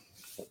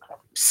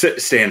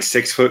 Stands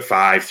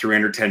 6'5",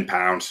 310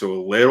 pounds, so a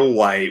little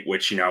light.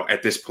 Which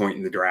at this point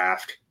in the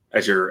draft,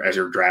 as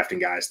you're drafting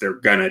guys, they're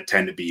gonna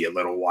tend to be a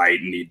little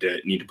light and need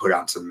to put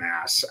on some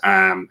mass.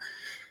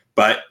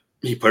 But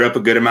he put up a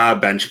good amount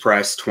of bench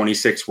press,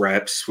 26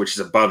 reps, which is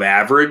above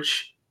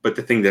average. But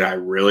the thing that I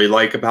really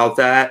like about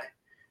that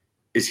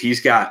is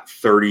he's got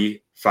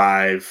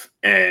 35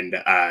 and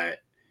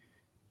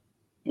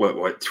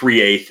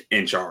 3/8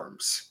 inch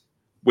arms,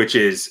 which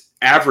is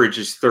average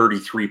is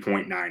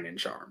 33.9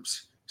 inch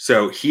arms.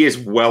 So he is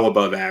well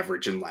above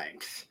average in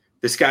length.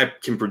 This guy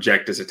can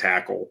project as a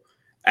tackle.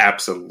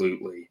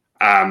 Absolutely.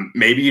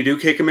 Maybe you do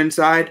kick him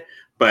inside,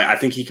 but I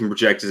think he can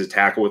project as a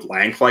tackle with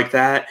length like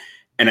that.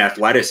 And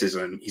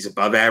athleticism, he's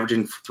above average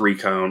in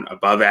 3-cone,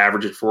 above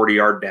average at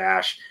 40-yard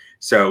dash.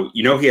 So,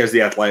 he has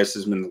the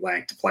athleticism and the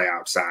length to play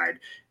outside.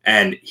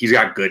 And he's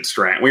got good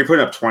strength. When you're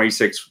putting up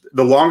 26,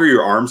 the longer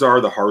your arms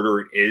are, the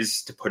harder it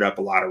is to put up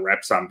a lot of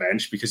reps on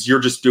bench because you're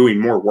just doing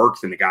more work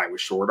than the guy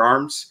with short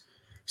arms.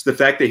 So the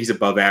fact that he's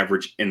above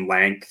average in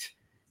length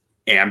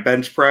and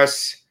bench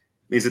press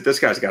means that this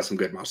guy's got some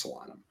good muscle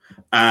on him.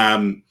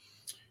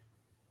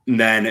 And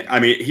then,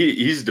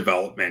 he's a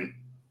development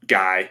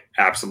guy,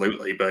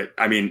 absolutely. But,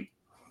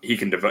 he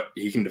can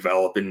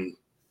develop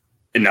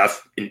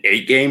enough in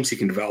 8 games. He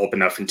can develop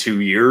enough in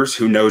 2 years.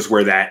 Who knows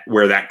where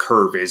that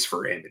curve is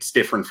for him? It's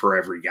different for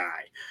every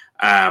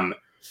guy.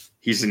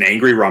 He's an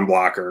angry run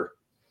blocker.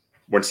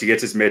 Once he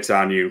gets his mitts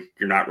on you,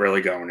 you're not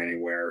really going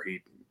anywhere.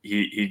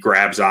 He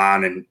grabs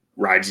on and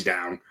rides you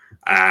down.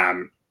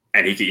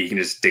 And he can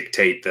just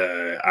dictate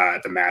the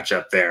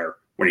matchup there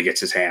when he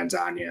gets his hands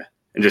on you,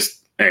 and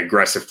just an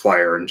aggressive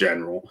player in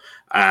general.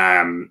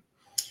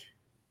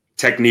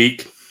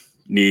 Technique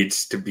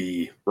needs to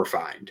be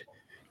refined,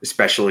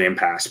 especially in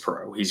pass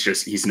pro.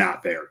 He's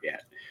not there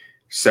yet.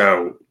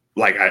 So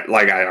like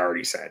I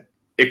already said,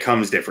 it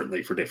comes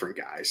differently for different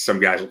guys. Some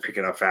guys will pick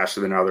it up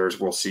faster than others.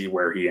 We'll see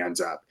where he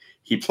ends up.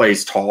 He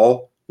plays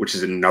tall, which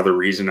is another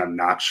reason I'm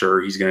not sure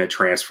he's going to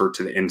transfer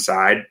to the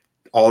inside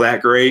all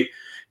that great,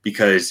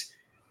 because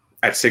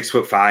at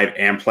 6'5"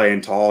 and playing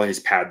tall, his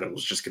pad level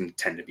is just going to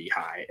tend to be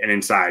high. And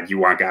inside, you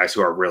want guys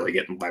who are really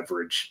getting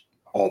leverage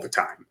all the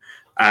time.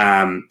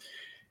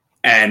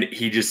 And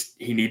he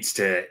needs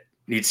to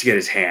get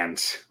his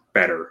hands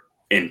better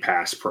in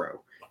pass pro.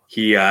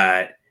 He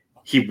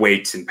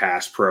waits in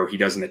pass pro. He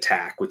doesn't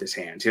attack with his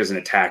hands. He doesn't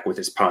attack with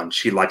his punch.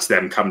 He lets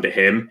them come to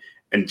him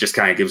and just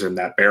kind of gives them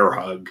that bear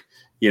hug,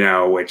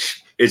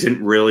 which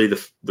isn't really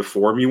the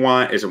form you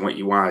want, isn't what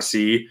you want to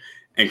see,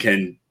 and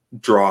can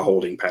draw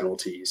holding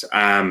penalties.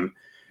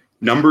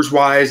 Numbers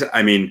wise,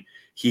 I mean,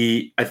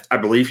 I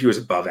believe he was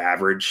above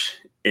average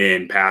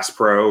in pass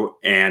pro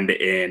and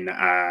in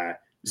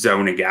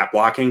zone and gap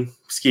blocking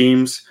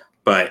schemes,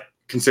 but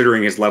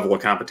considering his level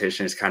of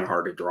competition, it's kind of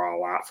hard to draw a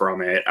lot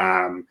from it.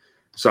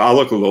 So I'll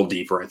look a little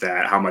deeper at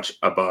that, how much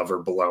above or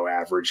below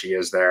average he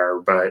is there.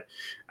 But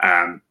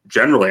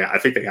generally, I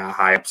think they got a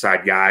high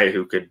upside guy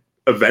who could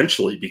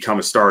eventually become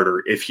a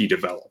starter if he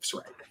develops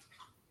right.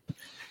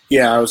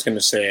 Yeah, I was going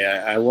to say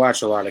I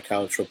watch a lot of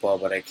college football,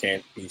 but I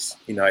can't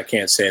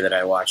say that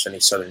I watched any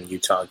Southern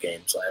Utah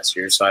games last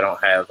year, so I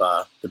don't have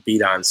the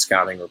beat-on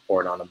scouting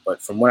report on him.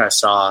 But from what I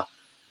saw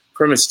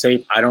from his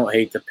tape, I don't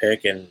hate the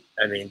pick. And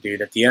I mean,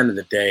 dude, at the end of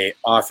the day,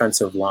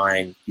 offensive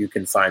line, you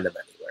can find them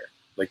anywhere.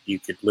 Like, you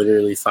could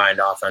literally find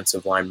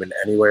offensive linemen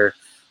anywhere.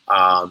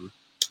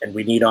 And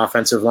we need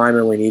offensive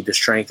linemen. We need the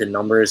strength in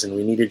numbers, and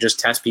we need to just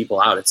test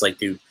people out. It's like,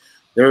 dude,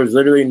 there is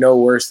literally no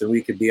worse than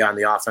we could be on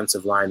the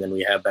offensive line than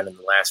we have been in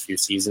the last few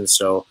seasons.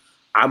 So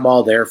I'm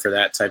all there for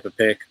that type of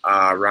pick.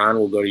 Ron,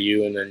 we'll go to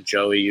you, and then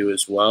Joey, you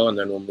as well. And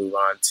then we'll move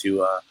on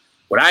to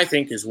what I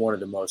think is one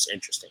of the most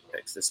interesting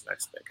picks, this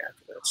next pick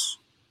after this.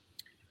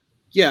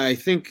 Yeah, I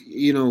think,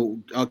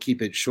 I'll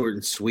keep it short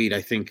and sweet.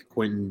 I think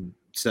Quentin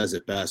says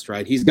it best,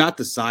 right? He's got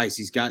the size.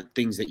 He's got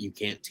things that you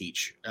can't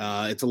teach.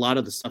 It's a lot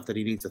of the stuff that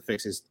he needs to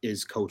fix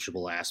is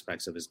coachable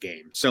aspects of his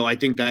game. So I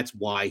think that's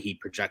why he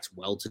projects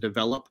well to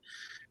develop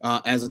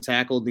as a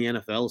tackle in the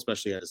NFL,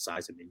 especially at his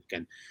size. I mean,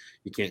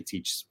 you can't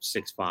teach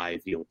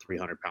 6'5",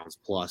 300 pounds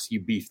plus. You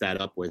beef that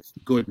up with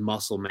good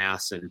muscle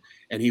mass, and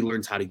he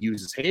learns how to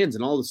use his hands,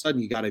 and all of a sudden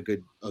you got a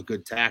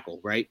good tackle,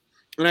 right?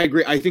 And I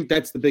agree. I think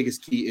that's the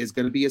biggest key is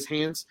going to be his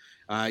hands.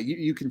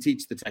 You can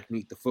teach the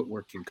technique. The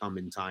footwork can come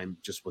in time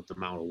just with the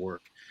amount of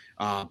work.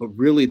 But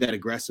really that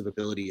aggressive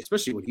ability,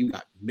 especially when you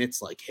got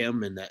mitts like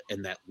him and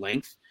that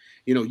length,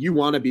 you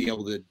want to be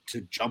able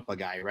to jump a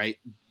guy, right?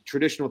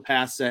 Traditional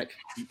pass set,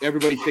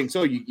 everybody thinks,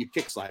 you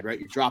kick slide, right?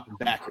 You're dropping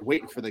back, you're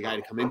waiting for the guy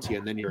to come into you,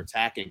 and then you're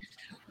attacking.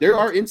 There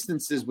are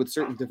instances with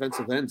certain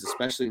defensive ends,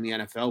 especially in the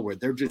NFL, where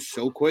they're just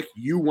so quick,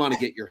 you want to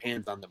get your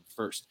hands on them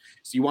first.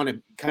 So you want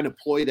to kind of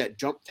ploy that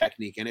jump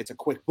technique, and it's a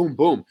quick boom,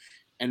 boom.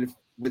 And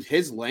with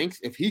his length,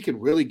 if he can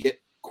really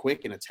get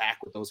quick and attack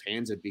with those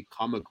hands and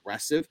become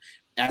aggressive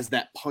as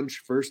that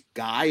punch first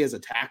guy as a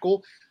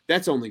tackle,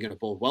 that's only going to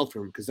bode well for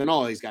him, because then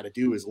all he's got to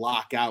do is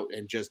lock out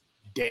and just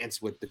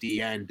dance with the D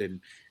end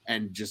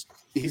and just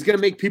he's going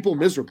to make people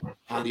miserable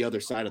on the other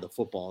side of the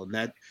football,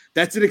 and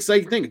that's an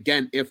exciting thing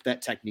again if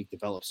that technique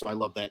develops. So I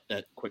love that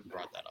Quentin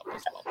brought that up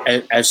as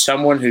well. As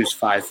someone who's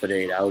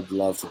 5'8", I would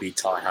love to be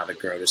taught how to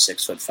grow to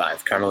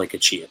 6'5", kind of like a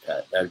chia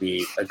pet. That'd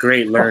be a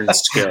great learned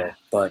skill,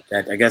 but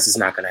I guess it's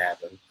not going to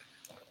happen.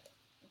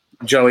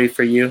 Joey,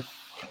 for you?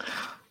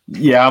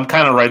 Yeah, I'm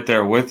kind of right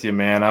there with you,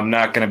 man. I'm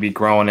not going to be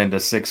growing into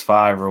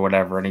 6'5" or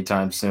whatever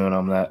anytime soon.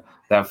 I'm that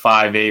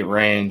 5'8"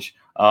 range.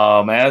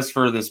 As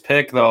for this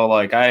pick, though,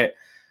 like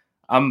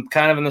I'm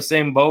kind of in the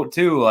same boat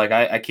too. Like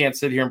I can't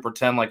sit here and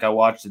pretend like I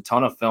watched a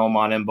ton of film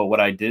on him, but what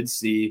I did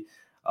see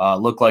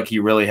looked like he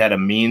really had a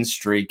mean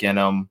streak in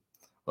him.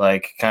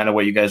 Like kind of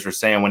what you guys were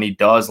saying, when he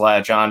does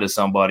latch on to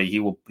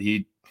somebody,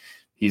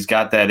 he's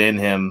got that in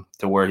him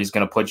to where he's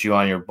going to put you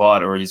on your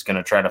butt, or he's going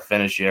to try to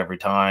finish you every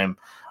time.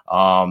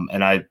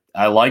 And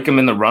I like him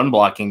in the run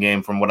blocking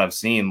game from what I've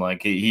seen.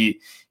 Like he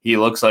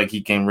looks like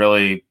he can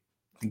really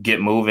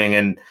get moving.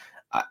 And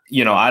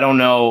I don't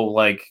know,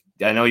 like,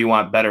 I know you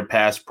want better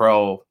pass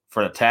pro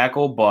for a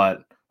tackle,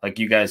 but like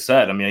you guys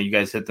said, I mean, you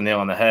guys hit the nail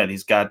on the head.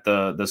 He's got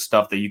the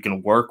stuff that you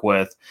can work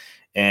with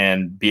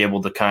and be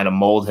able to kind of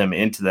mold him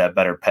into that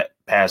better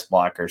pass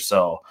blocker.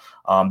 So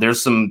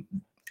there's some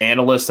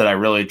analysts that I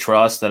really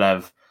trust that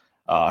I've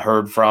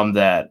heard from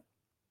that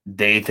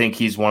they think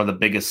he's one of the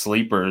biggest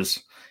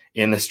sleepers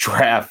in this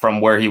draft from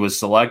where he was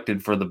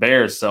selected for the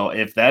Bears. So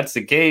if that's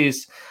the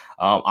case,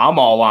 I'm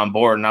all on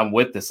board and I'm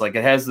with this. Like,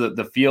 it has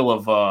the feel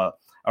of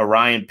a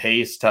Ryan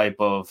Pace type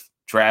of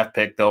draft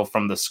pick, though,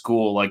 from the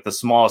school, like the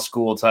small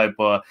school type.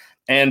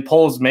 And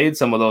Poles made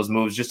some of those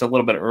moves just a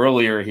little bit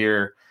earlier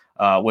here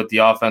with the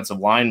offensive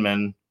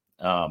linemen.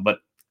 But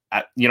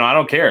I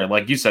don't care.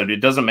 Like you said, it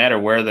doesn't matter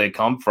where they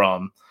come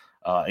from.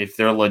 If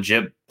they're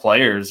legit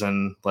players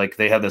and like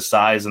they have the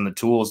size and the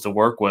tools to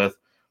work with,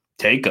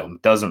 take them.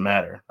 Doesn't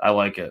matter. I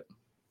like it.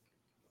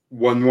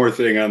 One more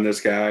thing on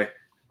this guy.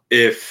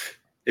 If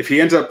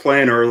he ends up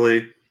playing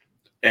early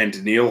and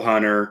Danielle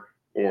Hunter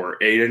or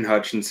Aiden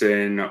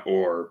Hutchinson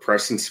or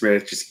Preston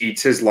Smith just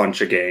eats his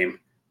lunch a game,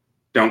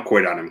 don't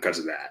quit on him because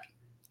of that.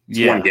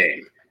 It's one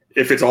game.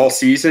 If it's all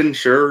season,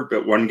 sure,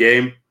 but one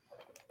game,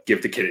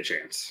 give the kid a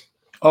chance.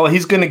 Oh,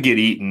 he's going to get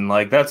eaten.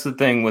 Like, that's the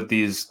thing with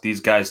these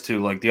guys,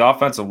 too. Like, the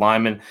offensive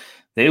linemen,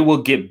 they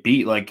will get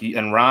beat. Like,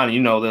 and Ron,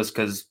 you know this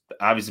because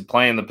obviously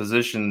playing the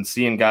position and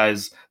seeing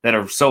guys that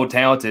are so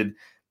talented,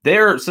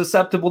 they're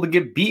susceptible to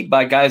get beat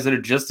by guys that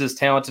are just as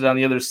talented on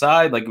the other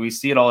side. Like, we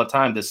see it all the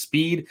time. The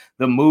speed,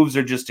 the moves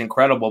are just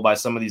incredible by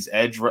some of these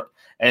edge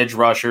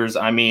rushers.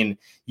 I mean,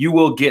 you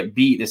will get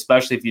beat,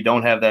 especially if you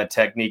don't have that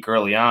technique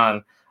early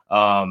on,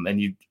 and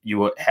you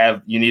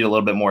need a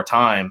little bit more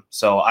time.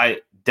 So I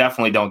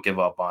definitely don't give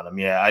up on him.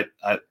 Yeah,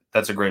 I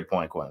that's a great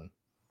point, Quentin.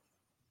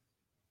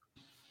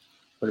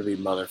 I'm going to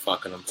be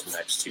motherfucking him to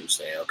next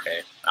Tuesday,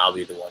 okay? I'll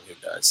be the one who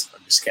does.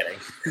 I'm just kidding.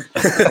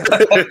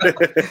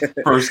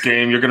 First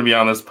game, you're going to be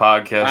on this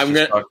podcast. I'm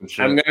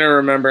going to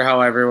remember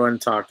how everyone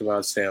talked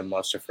about Sam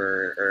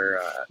Mustipher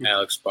or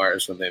Alex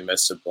Bars when they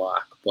missed a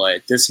block.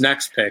 But this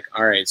next pick,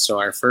 all right, so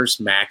our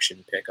first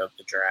Maction pick of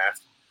the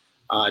draft,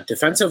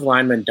 defensive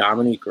lineman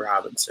Dominique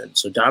Robinson.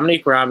 So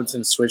Dominique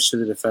Robinson switched to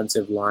the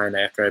defensive line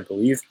after, I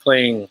believe,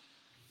 playing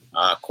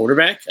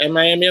quarterback at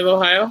Miami of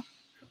Ohio.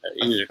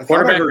 Either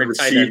quarterback or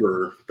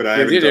receiver, but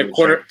I either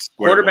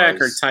quarterback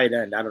or tight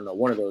end. I don't know.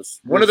 One of those.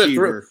 One of the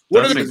three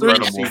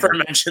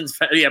aforementioned.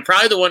 Yeah,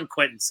 probably the one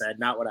Quentin said,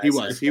 not what I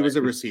said. He was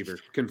a receiver.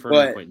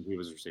 Confirmed Quentin. He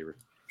was a receiver.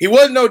 He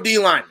was no D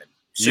lineman.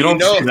 So you don't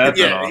see that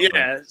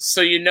yeah.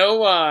 So he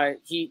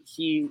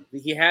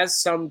has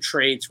some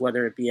traits,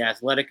 whether it be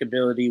athletic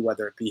ability,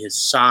 whether it be his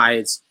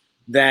size,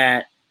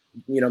 that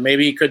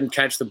maybe he couldn't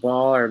catch the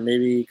ball or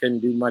maybe he couldn't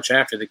do much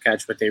after the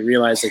catch, but they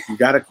realized that you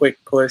got a quick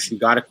push, you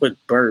got a quick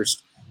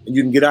burst, and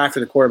you can get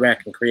after the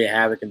quarterback and create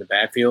havoc in the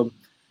backfield.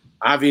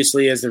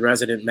 Obviously, as the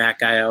resident MAC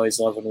guy, I always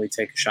love when we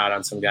take a shot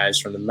on some guys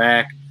from the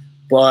MAC.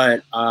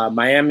 But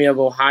Miami of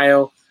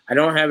Ohio, I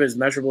don't have his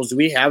measurables. Do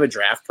we have a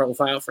draft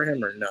profile for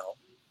him or no?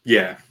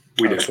 Yeah,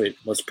 we do. Sweet.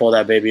 Let's pull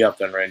that baby up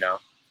then right now.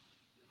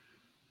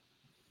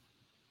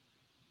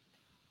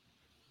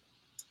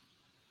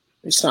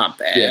 It's not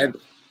bad.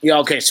 Yeah,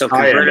 okay, so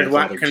converted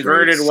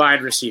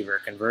wide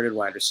receiver.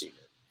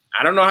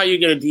 I don't know how you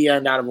get a D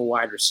end out of a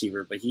wide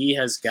receiver, but he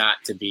has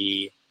got to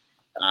be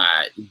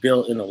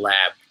built in a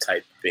lab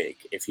type big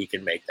if he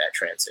can make that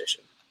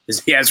transition.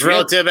 He has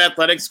relative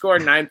athletic score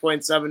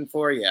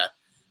 9.74. Yeah,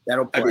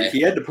 that'll play. I mean,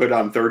 he had to put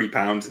on 30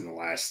 pounds in the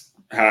last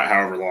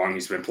however long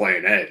he's been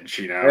playing edge.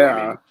 Yeah.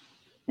 I mean,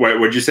 what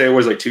would you say it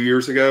was like 2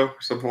 years ago,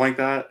 something like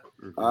that?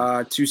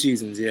 2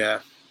 seasons. Yeah.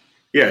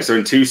 Yeah, so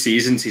in 2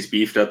 seasons, he's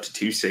beefed up to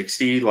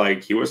 260.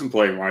 Like, he wasn't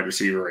playing wide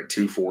receiver at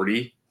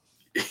 240,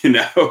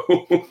 like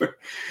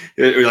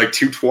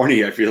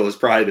 220, I feel, is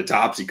probably the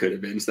tops he could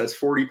have been. So that's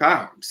 40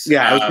 pounds.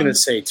 Yeah, I was going to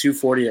say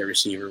 240 at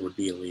receiver would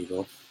be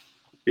illegal.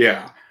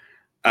 Yeah.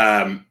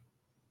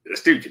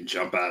 This dude can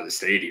jump out of the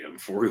stadium,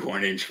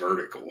 41-inch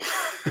vertical.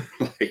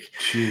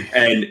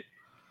 And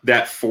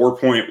that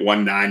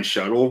 4.19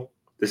 shuttle,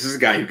 this is a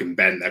guy who can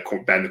bend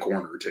the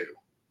corner too.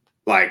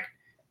 Like,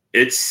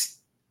 this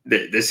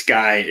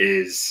guy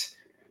is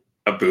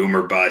a boom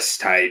or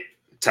bust type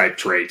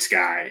traits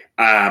guy.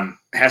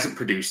 Hasn't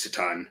produced a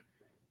ton.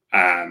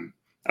 I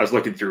was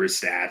looking through his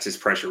stats. His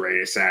pressure rate,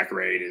 his sack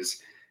rate is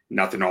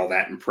nothing all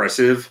that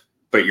impressive,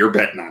 but you're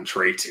betting on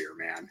traits here,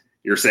 man.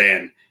 You're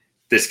saying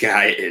this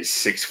guy is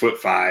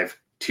 6'5",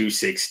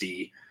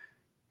 260,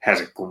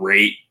 has a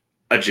great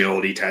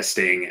agility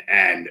testing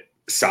and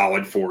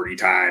solid 40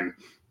 time,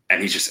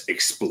 and he's just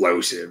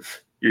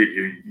explosive.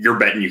 You're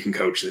betting you can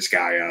coach this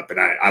guy up, and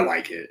I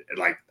like it.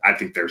 Like, I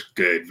think there's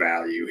good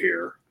value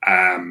here.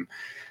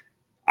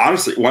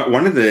 Honestly,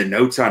 one of the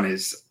notes on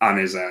his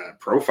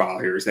profile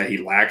here is that he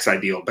lacks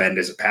ideal bend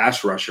as a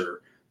pass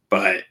rusher,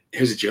 but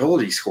his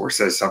agility score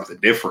says something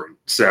different.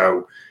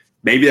 So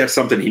maybe that's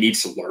something he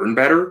needs to learn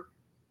better.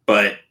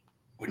 But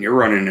when you're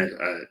running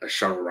a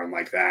shuttle run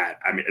like that,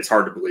 I mean, it's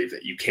hard to believe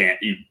that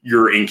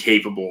you're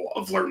incapable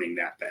of learning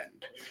that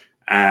bend.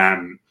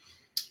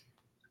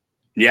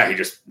 Yeah, he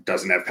just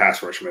doesn't have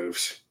pass rush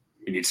moves.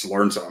 He needs to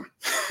learn some.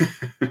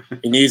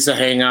 He needs to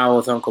hang out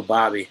with Uncle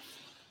Bobby.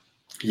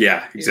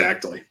 Yeah,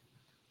 exactly.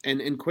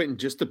 And Quentin,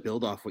 just to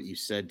build off what you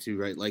said too,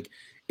 right? Like,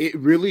 it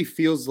really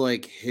feels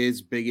like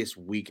his biggest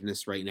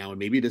weakness right now, and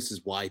maybe this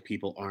is why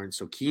people aren't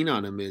so keen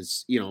on him,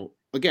 is,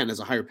 again, as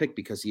a higher pick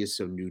because he is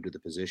so new to the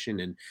position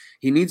and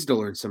he needs to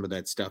learn some of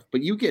that stuff.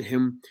 But you get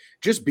him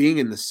just being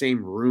in the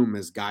same room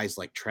as guys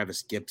like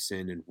Travis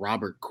Gibson and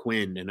Robert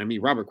Quinn. And I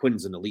mean, Robert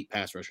Quinn's an elite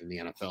pass rusher in the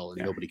NFL,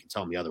 and nobody can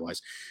tell me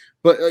otherwise.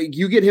 But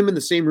you get him in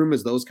the same room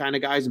as those kind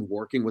of guys and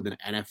working with an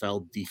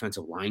NFL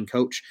defensive line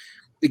coach.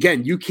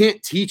 Again, you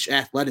can't teach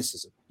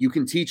athleticism. You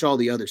can teach all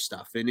the other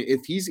stuff. And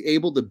if he's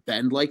able to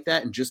bend like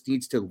that and just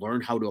needs to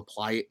learn how to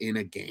apply it in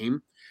a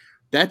game,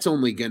 that's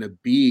only going to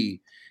be,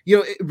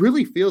 it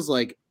really feels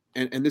like,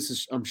 and this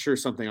is, I'm sure,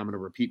 something I'm going to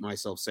repeat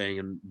myself saying,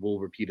 and we'll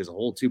repeat as a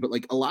whole too, but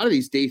like a lot of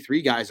these day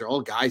 3 guys are all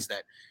guys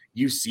that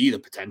you see the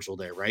potential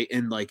there, right?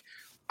 And like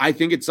I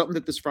think it's something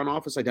that this front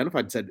office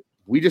identified and said,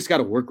 we just got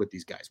to work with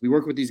these guys. We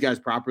work with these guys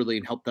properly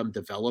and help them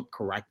develop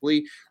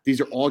correctly.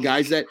 These are all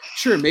guys that,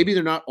 sure, maybe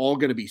they're not all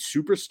going to be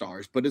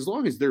superstars, but as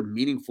long as they're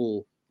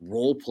meaningful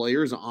role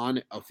players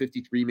on a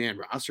 53-man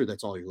roster,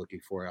 that's all you're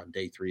looking for on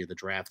day 3 of the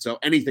draft. So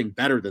anything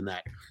better than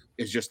that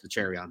is just the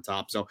cherry on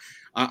top. So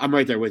I'm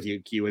right there with you,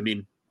 Q. I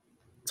mean,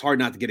 it's hard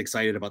not to get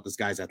excited about this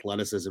guy's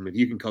athleticism. If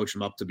you can coach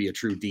him up to be a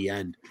true D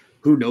end,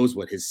 who knows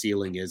what his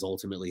ceiling is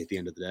ultimately at the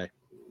end of the day.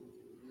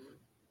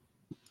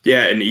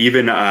 Yeah, and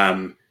even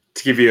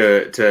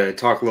to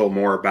talk a little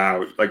more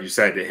about, like you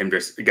said, him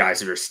just the guys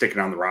that are sticking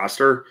on the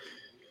roster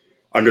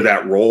under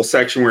that role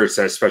section where it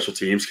says special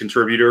teams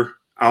contributor.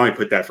 I only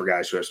put that for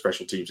guys who have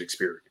special teams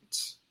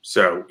experience.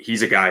 So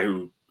he's a guy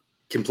who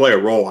can play a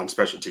role on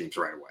special teams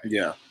right away.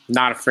 Yeah,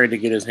 not afraid to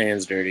get his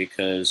hands dirty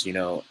because,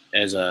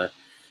 as a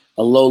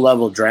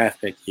low-level draft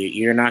pick,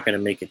 you're not going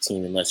to make a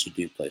team unless you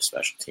do play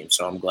special teams.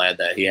 So I'm glad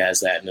that he has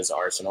that in his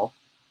arsenal.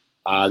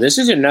 This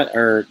is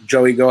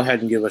Joey, go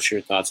ahead and give us your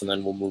thoughts, and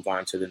then we'll move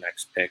on to the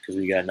next pick because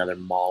we got another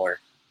mauler.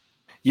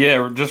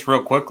 Yeah, just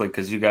real quickly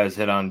because you guys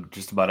hit on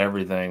just about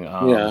everything.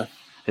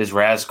 His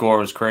RAS score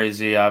was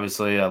crazy.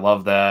 Obviously, I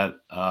love that.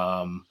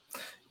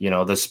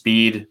 The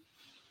speed,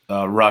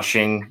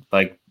 rushing,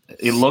 like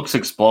it looks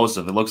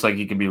explosive. It looks like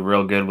he can be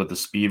real good with the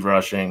speed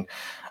rushing.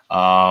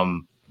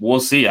 We'll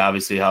see,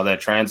 obviously, how that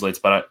translates.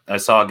 But I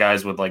saw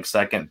guys with like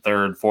 2nd,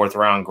 3rd, 4th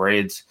round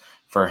grades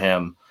for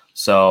him.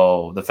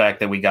 So the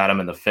fact that we got him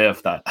in the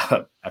 5th,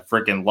 I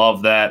freaking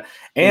love that.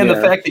 And the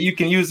fact that you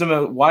can use him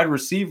as wide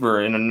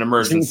receiver in an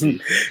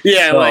emergency.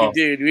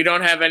 Dude, we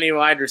don't have any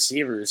wide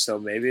receivers, so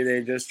maybe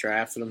they just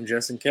drafted him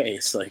just in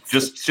case. Like,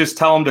 just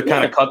tell him to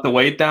kind of cut the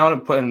weight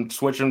down and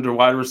switch him to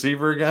wide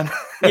receiver again.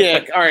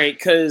 All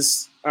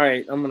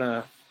right, I'm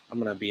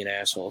gonna be an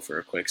asshole for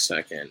a quick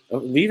second.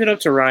 Leave it up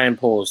to Ryan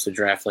Poles to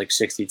draft like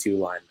 62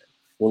 linemen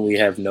when we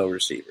have no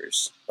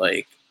receivers.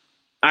 Like,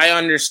 I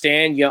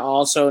understand you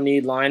also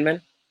need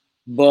linemen,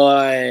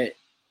 but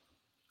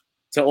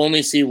to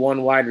only see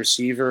 1 wide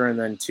receiver and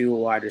then 2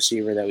 wide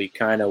receiver that we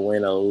kind of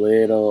went a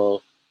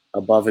little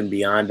above and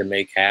beyond to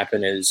make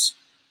happen is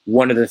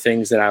one of the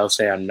things that I'll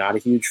say I'm not a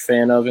huge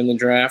fan of in the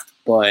draft.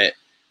 But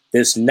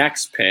this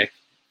next pick,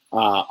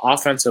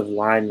 offensive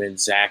lineman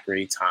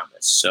Zachary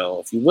Thomas. So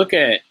if you look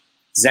at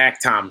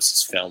Zach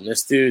Thomas's film,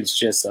 this dude's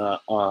just a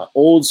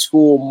old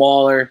school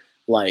mauler,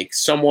 like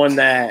someone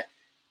that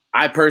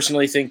I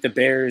personally think the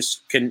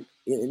Bears can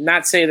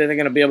not say that they're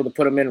going to be able to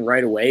put him in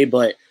right away,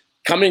 but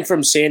coming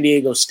from San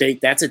Diego State,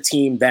 that's a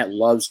team that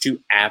loves to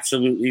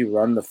absolutely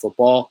run the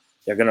football.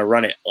 They're going to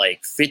run it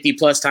like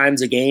 50-plus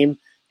times a game.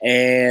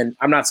 And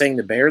I'm not saying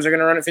the Bears are going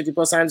to run it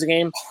 50-plus times a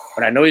game,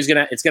 but I know it's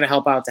going to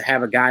help out to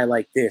have a guy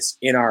like this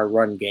in our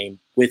run game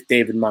with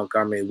David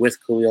Montgomery,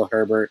 with Khalil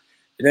Herbert.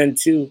 And then,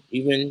 too,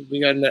 even we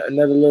got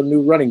another little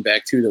new running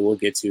back, too, that we'll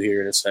get to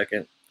here in a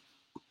second.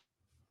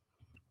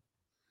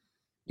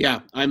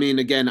 Yeah, I mean,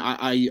 again,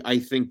 I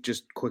think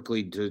just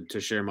quickly to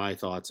share my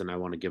thoughts, and I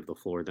want to give the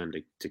floor then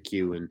to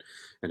Q and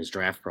his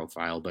draft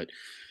profile, but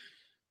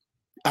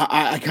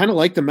I kind of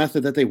like the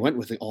method that they went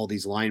with all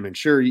these linemen.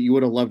 Sure, you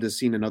would have loved to have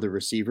seen another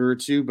receiver or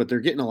two, but they're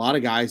getting a lot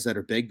of guys that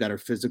are big, that are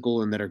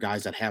physical, and that are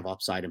guys that have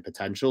upside and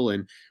potential.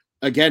 And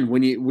again,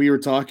 when we were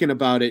talking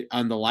about it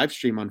on the live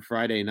stream on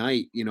Friday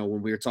night,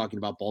 when we were talking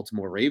about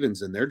Baltimore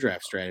Ravens and their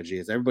draft strategy,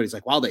 is everybody's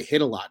like, wow, they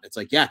hit a lot. It's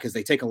like, yeah, because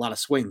they take a lot of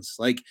swings.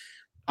 Like,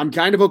 I'm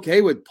kind of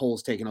okay with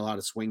Poles taking a lot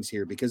of swings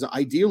here because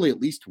ideally at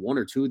least 1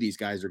 or 2 of these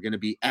guys are going to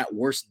be at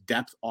worst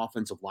depth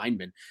offensive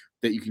linemen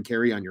that you can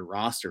carry on your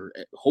roster,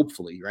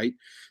 hopefully, right?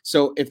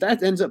 So if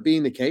that ends up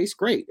being the case,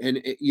 great.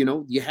 And,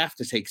 you have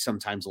to take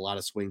sometimes a lot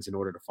of swings in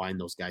order to find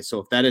those guys. So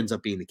if that ends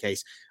up being the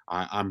case,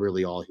 I'm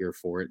really all here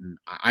for it. And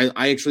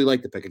I actually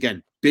like the pick.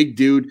 Again, big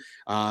dude.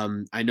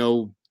 I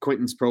know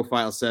Quentin's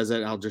profile says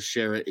it. I'll just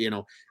share it,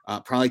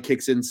 probably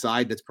kicks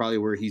inside. That's probably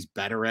where he's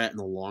better at in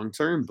the long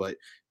term. But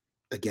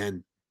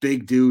again,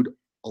 big dude,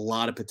 a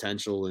lot of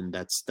potential, and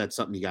that's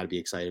something you got to be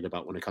excited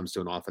about when it comes to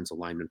an offensive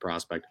lineman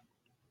prospect.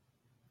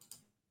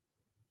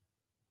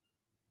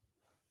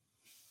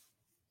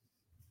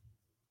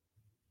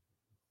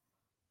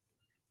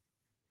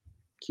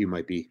 Q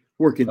might be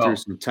working through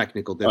some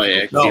technical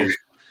difficulties.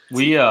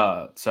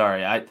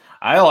 Sorry.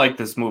 I like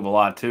this move a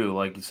lot too.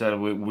 Like you said,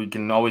 we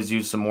can always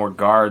use some more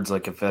guards,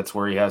 like if that's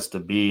where he has to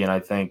be, and I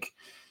think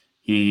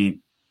he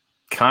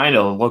kind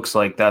of looks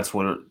like that's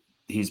what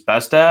he's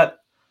best at.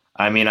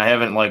 I mean, I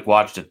haven't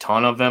watched a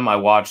ton of him. I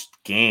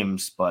watched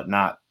games, but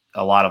not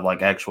a lot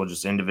of actual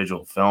just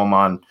individual film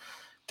on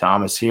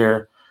Thomas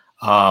here.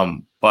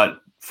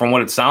 But from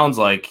what it sounds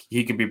like,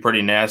 he could be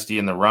pretty nasty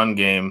in the run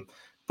game.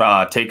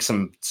 Take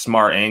some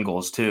smart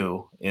angles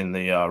too in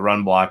the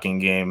run blocking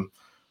game,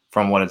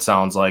 from what it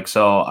sounds like.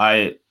 So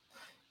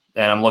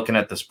I'm looking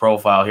at this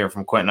profile here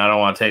from Quentin. I don't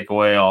want to take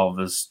away all of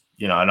his.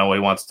 I know he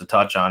wants to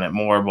touch on it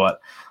more,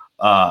 but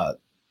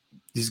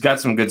he's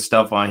got some good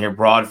stuff on here.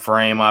 Broad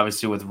frame,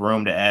 obviously, with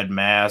room to add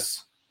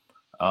mass,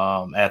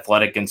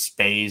 athletic in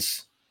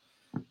space.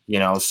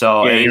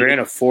 So he ran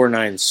a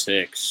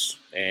 4.96.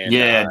 And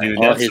dude,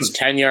 his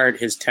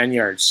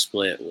 10-yard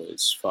split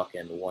was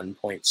fucking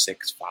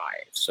 1.65.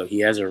 So he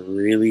has a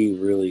really,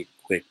 really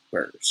quick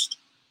burst.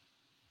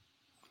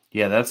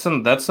 Yeah, that's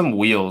some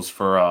wheels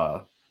for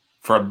a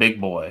big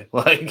boy.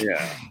 Like,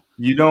 yeah.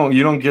 You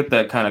don't get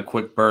that kind of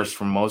quick burst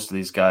from most of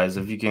these guys.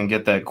 If you can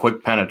get that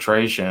quick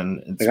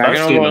penetration,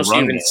 especially I can almost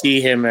even game. see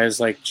him as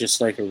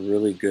just a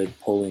really good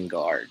pulling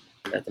guard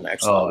at the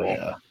next level.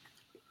 Yeah.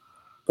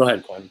 Go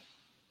ahead, Quinn.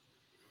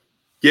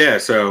 Yeah,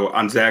 so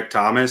on Zach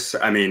Thomas,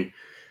 I mean,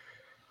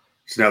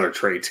 he's another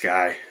traits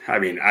guy. I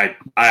mean,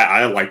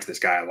 I liked this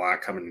guy a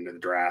lot coming into the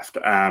draft.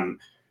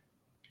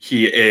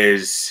 He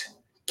is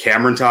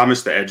Cameron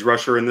Thomas, the edge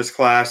rusher in this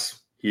class.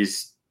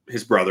 He's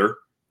his brother.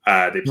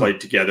 They played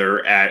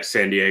together at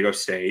San Diego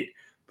State,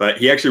 but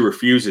he actually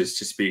refuses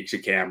to speak to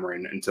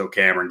Cameron until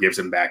Cameron gives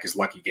him back his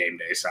lucky game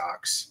day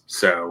socks.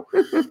 So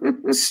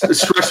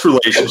stress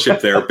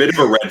relationship there, a bit of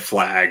a red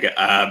flag.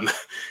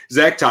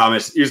 Zach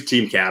Thomas, he's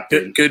team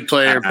captain. Good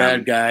player,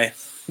 bad guy.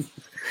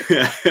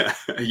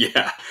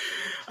 Yeah.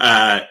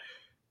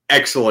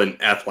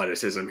 Excellent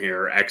athleticism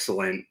here,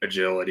 excellent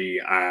agility,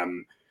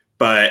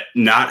 but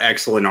not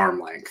excellent arm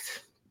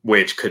length,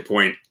 which could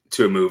point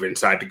to a move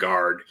inside the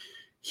guard.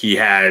 He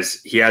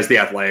has the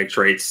athletic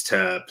traits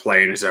to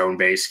play in his own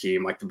base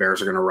scheme, like the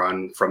Bears are going to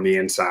run from the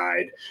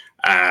inside.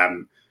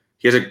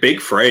 He has a big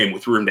frame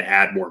with room to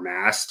add more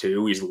mass,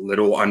 too. He's a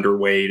little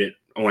underweight at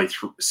only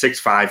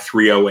 6'5",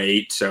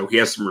 308, so he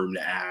has some room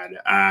to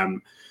add.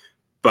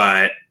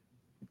 But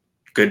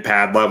good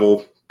pad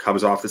level,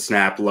 comes off the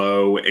snap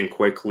low and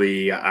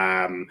quickly,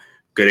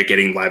 good at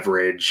getting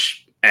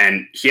leverage.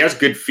 And he has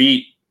good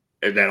feet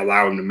that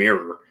allow him to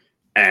mirror.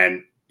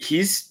 And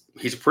he's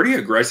a pretty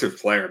aggressive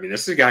player. I mean,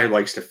 this is a guy who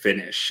likes to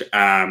finish,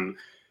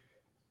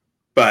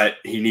 but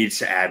he needs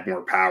to add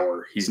more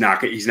power. He's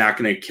not going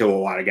to kill a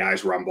lot of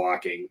guys run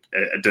blocking,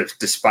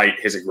 despite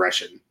his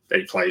aggression that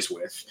he plays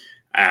with.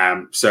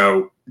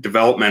 So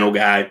developmental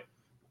guy.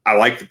 I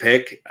like the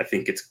pick. I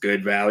think it's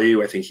good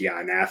value. I think he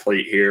got an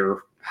athlete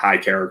here, high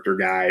character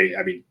guy.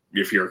 I mean,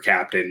 if you're a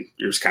captain,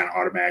 you're just kind of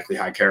automatically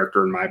high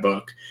character in my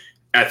book.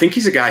 I think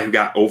he's a guy who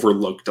got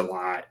overlooked a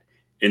lot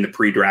in the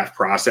pre-draft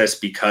process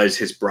because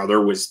his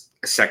brother was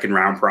a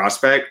second-round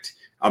prospect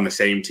on the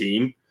same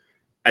team.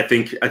 I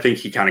think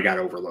he kind of got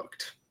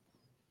overlooked.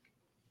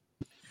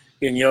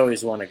 And you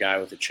always want a guy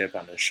with a chip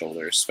on his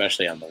shoulder,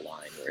 especially on the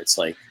line, where it's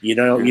like, you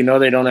know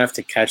they don't have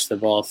to catch the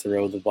ball,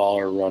 throw the ball,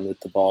 or run with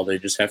the ball. They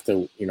just have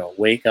to,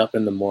 wake up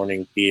in the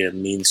morning, be a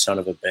mean son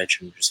of a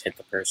bitch, and just hit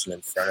the person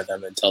in front of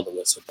them until the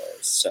whistle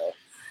blows. So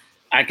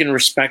I can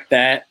respect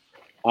that.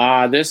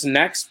 This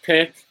next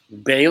pick,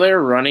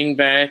 Baylor running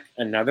back,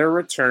 another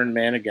return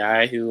man, a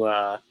guy who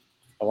I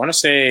want to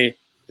say,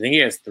 I think he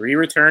has 3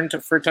 returns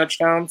for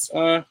touchdowns.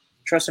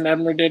 Treston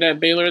Ebner did at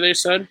Baylor, they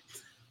said.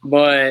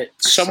 But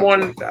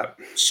someone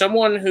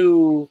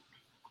who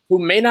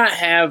may not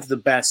have the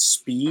best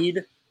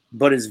speed,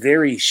 but is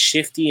very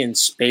shifty in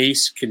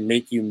space, can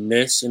make you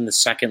miss in the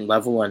second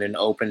level and in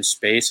open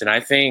space. And I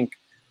think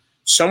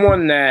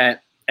someone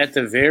that at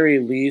the very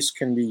least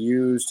can be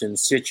used in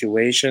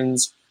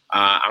situations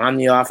on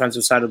the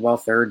offensive side of the ball,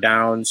 third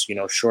downs,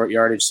 short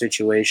yardage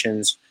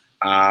situations.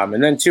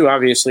 And then too,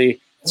 obviously,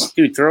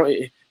 dude, throw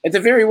at the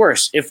very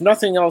worst, if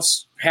nothing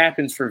else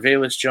happens for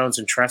Velus Jones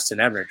and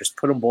Treston Ebner, just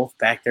put them both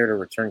back there to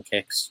return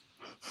kicks.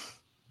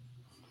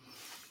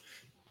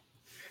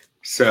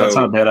 So that's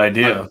not a bad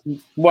idea.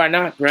 Why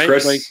not, right?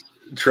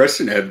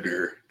 Treston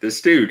Ebner, this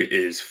dude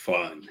is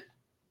fun.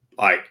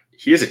 Like,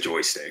 he has a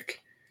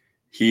joystick.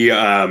 He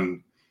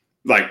Tariq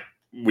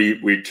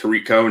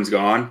Cohen's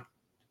gone.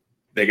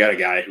 They got a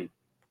guy who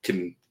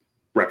can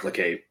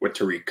replicate what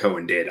Tariq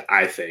Cohen did,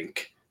 I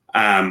think.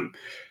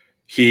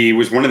 He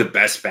was one of the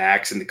best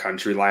backs in the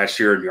country last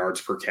year in yards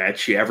per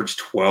catch. He averaged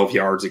 12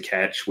 yards a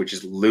catch, which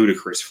is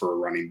ludicrous for a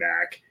running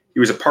back. He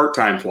was a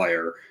part-time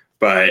player,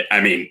 but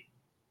I mean,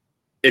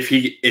 if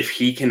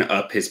he can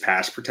up his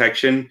pass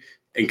protection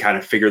and kind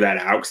of figure that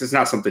out, because it's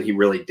not something he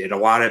really did a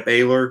lot at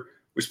Baylor,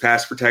 was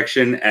pass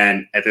protection.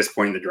 And at this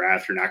point in the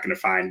draft, you're not going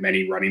to find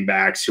many running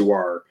backs who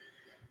are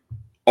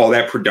all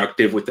that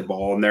productive with the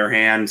ball in their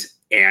hands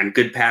and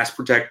good pass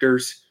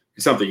protectors.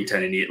 It's something you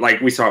tend to need.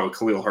 Like we saw with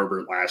Khalil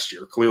Herbert last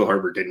year. Khalil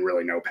Herbert didn't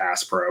really know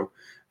pass pro,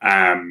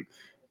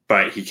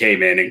 but he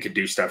came in and could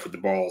do stuff with the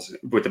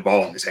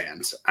ball in his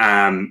hands.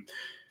 I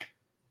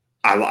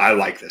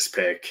like this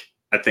pick.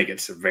 I think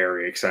it's a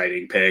very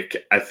exciting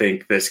pick. I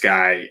think this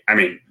guy,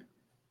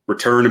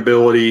 return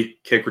ability,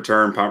 kick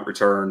return, punt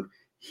return.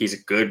 He's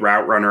a good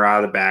route runner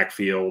out of the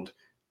backfield.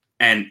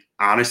 And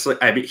honestly,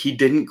 he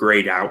didn't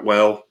grade out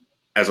well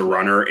as a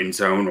runner in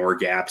zone or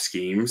gap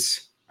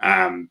schemes.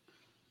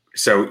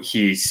 So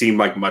he seemed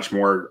like much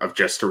more of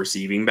just a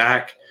receiving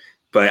back.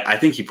 But I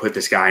think he put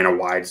this guy in a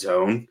wide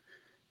zone,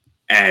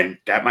 and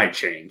that might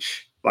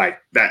change. Like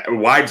that a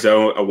wide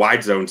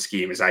zone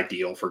scheme is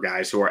ideal for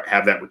guys who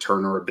have that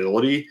returner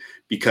ability,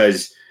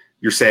 because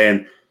you're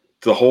saying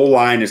the whole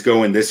line is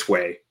going this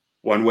way,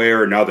 one way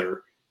or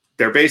another.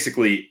 They're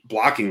basically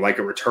blocking like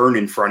a return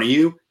in front of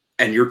you,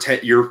 and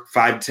you're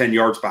 5 to 10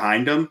 yards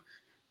behind them.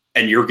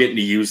 and you're getting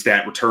to use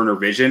that returner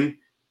vision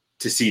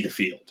to see the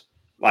field.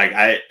 Like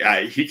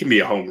he can be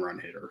a home run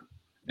hitter.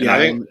 And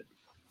yeah,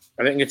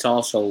 I think it's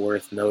also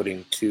worth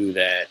noting too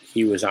that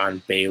he was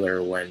on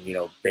Baylor when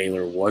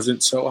Baylor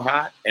wasn't so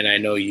hot, and I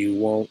know you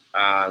won't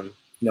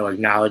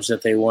acknowledge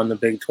that they won the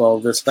Big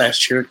 12 this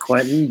last year,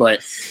 Quentin,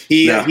 but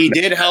he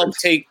did help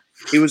take.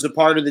 He was a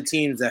part of the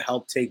teams that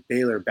helped take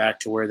Baylor back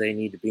to where they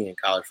need to be in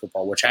college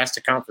football, which has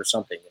to count for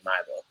something in my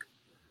book.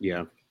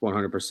 Yeah,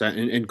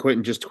 100%. And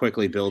Quentin, just to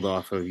quickly build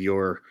off of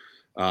your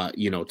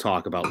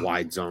talk about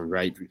wide zone,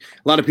 right?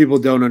 A lot of people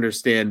don't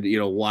understand,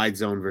 wide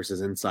zone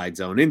versus inside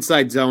zone.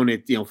 Inside zone,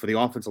 for the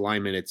offensive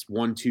lineman, it's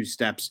 1-2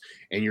 steps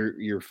and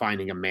you're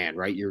finding a man,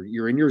 right?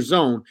 You're in your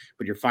zone,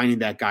 but you're finding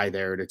that guy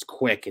there and it's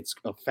quick. It's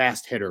a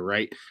fast hitter,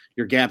 right?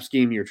 Your gap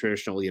scheme, your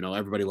traditional,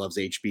 everybody loves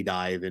HB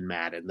dive and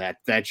Madden.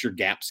 That's your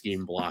gap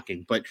scheme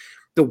blocking. But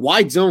the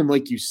wide zone,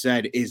 like you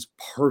said, is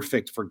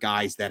perfect for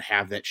guys that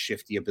have that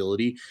shifty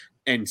ability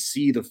and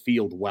see the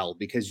field well,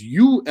 because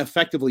you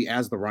effectively,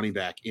 as the running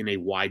back in a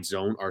wide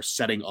zone, are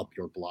setting up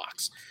your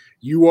blocks.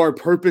 You are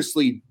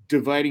purposely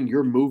dividing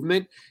your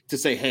movement to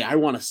say, hey, I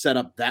want to set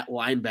up that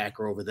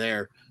linebacker over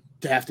there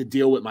to have to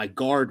deal with my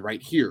guard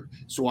right here.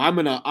 So I'm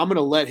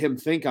gonna let him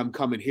think I'm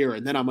coming here,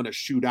 and then I'm gonna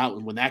shoot out.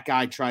 And when that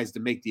guy tries to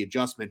make the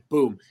adjustment,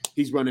 boom,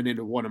 he's running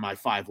into one of my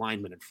 5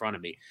 linemen in front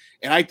of me.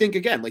 And I think,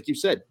 again, like you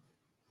said,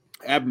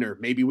 Ebner,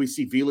 maybe we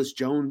see Velus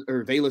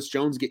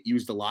Jones get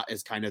used a lot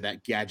as kind of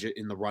that gadget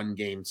in the run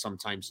game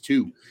sometimes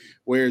too,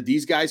 where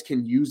these guys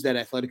can use that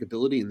athletic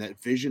ability and that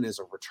vision as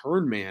a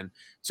return man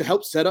to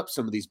help set up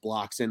some of these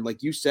blocks. And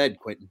like you said,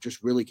 Quentin,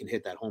 just really can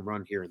hit that home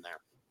run here and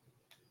there.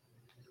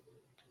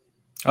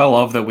 I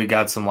love that we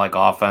got some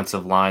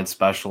offensive line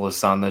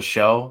specialists on this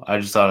show. I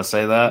just ought to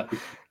say that.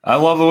 I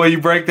love the way you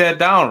break that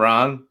down,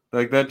 Ron.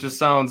 That just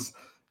sounds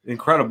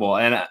incredible.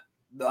 And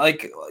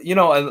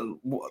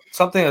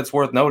something that's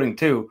worth noting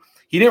too,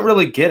 he didn't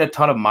really get a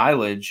ton of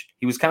mileage.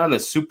 He was kind of the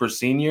super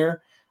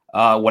senior,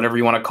 whatever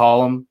you want to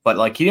call him, but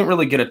he didn't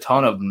really get a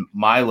ton of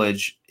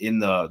mileage in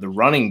the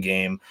running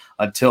game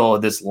until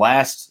this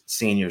last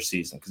senior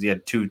season, because he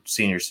had 2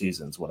 senior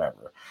seasons,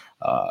 whatever.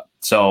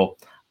 So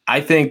I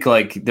think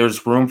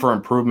there's room for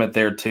improvement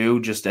there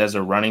too, just as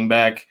a running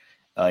back,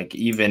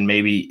 even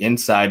maybe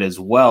inside as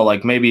well.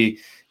 Maybe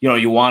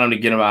you want him to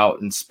get him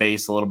out in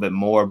space a little bit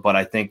more, but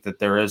I think that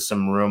there is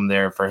some room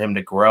there for him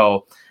to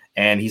grow.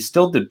 And he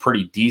still did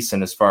pretty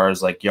decent as far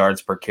as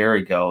yards per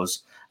carry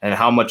goes. And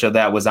how much of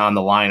that was on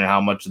the line and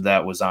how much of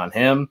that was on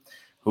him,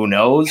 who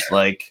knows?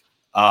 But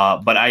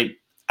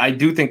I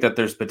do think that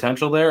there's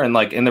potential there. And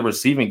in the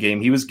receiving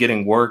game, he was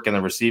getting work in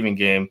the receiving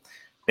game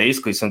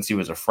basically since he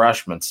was a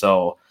freshman.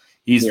 So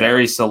he's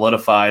very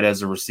solidified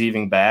as a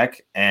receiving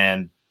back.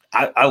 And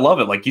I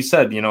love it. Like you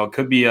said, it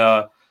could be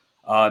a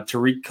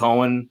Tariq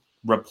Cohen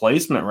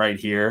replacement right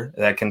here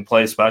that can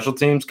play special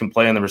teams, can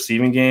play in the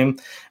receiving game.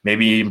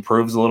 Maybe he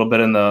improves a little bit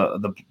in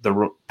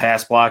the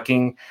pass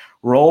blocking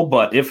role,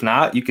 but if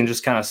not, you can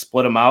just kind of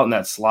split him out in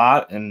that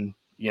slot and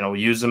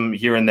use him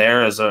here and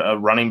there as a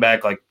running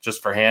back,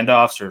 just for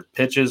handoffs or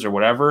pitches or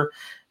whatever,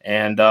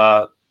 and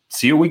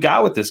see what we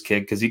got with this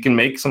kid, because he can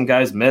make some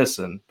guys miss,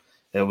 and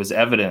it was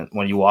evident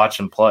when you watch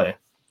him play.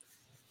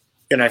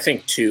 And I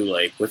think too,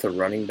 with a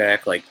running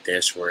back like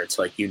this, where it's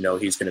he's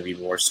going to be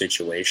more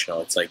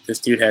situational. It's this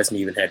dude hasn't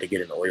even had to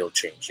get an oil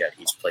change yet.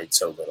 He's played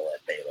so little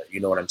at Baylor. You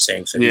know what I'm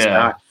saying? So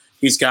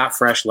he's got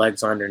fresh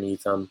legs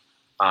underneath him.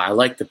 I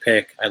like the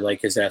pick. I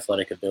like his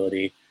athletic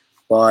ability.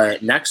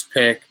 But next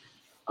pick,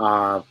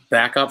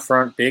 back up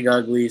front, big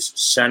uglies,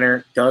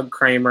 center, Doug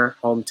Kramer,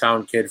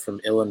 hometown kid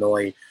from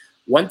Illinois.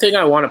 One thing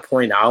I want to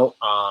point out,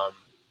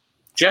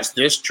 just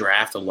this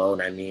draft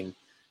alone,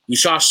 you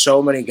saw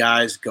so many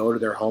guys go to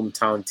their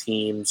hometown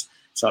teams.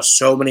 Saw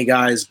so many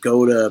guys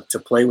go to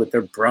play with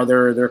their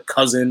brother or their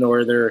cousin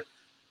or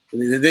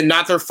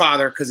not their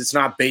father, because it's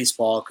not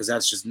baseball, because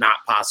that's just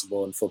not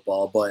possible in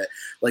football, but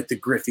the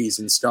Griffeys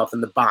and stuff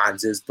and the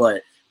Bonds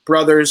but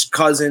brothers,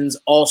 cousins,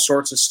 all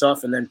sorts of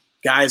stuff. And then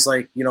guys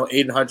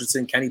Aiden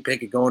Hutchinson, Kenny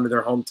Pickett going to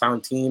their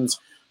hometown teams.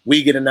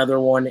 We get another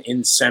one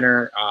in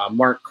center,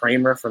 Mark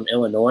Kramer from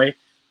Illinois.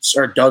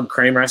 Or Doug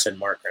Kramer. I said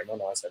Mark Kramer.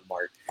 No, I said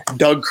Mark.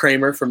 Doug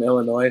Kramer from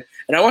Illinois.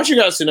 And I want you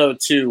guys to know,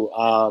 too,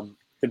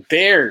 the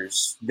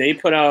Bears, they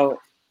put out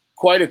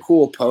quite a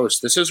cool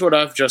post. This is what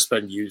I've just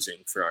been using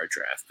for our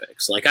draft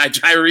picks. I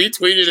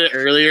retweeted it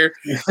earlier,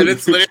 and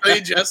it's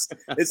literally just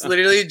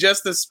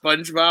the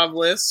SpongeBob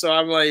list. So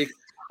I'm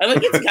I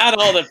think it's got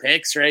all the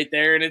picks right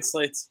there, and it's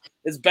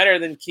better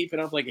than keeping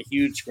up a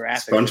huge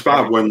graphic.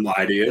 SpongeBob wouldn't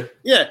lie to you.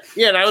 Yeah.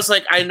 And I was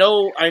I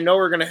know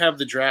we're gonna have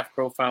the draft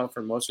profile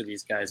for most of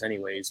these guys,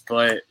 anyways.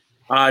 But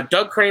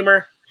Doug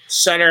Kramer,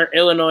 center,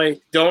 Illinois.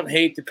 Don't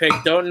hate the pick.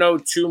 Don't know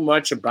too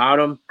much about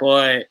him,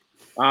 but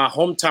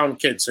hometown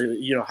kid. So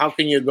how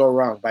can you go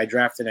wrong by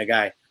drafting a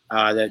guy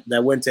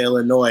that went to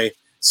Illinois,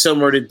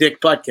 similar to Dick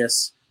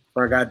Butkus,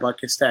 for our guy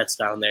Butkus Stats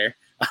down there.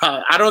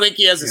 I don't think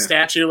he has a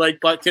statue like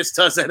Butkus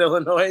does at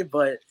Illinois,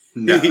 but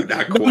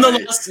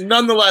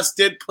nonetheless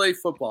did play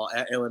football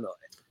at Illinois.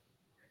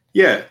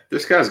 Yeah,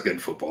 this guy's a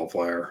good football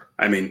player.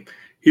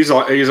 He's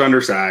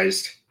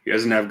undersized. He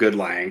doesn't have good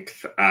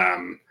length.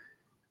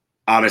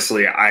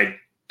 Honestly, I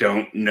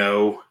don't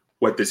know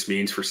what this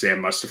means for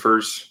Sam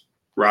Mustipher's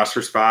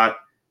roster spot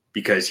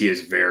because he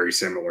is very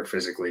similar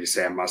physically to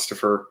Sam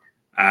Mustipher.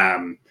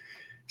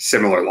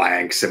 Similar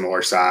length,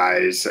 similar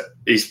size.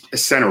 He's a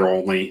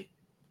center-only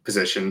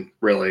position,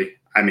 really.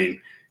 I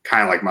mean,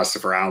 kind of like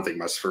Mustipher. I don't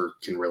think Mustipher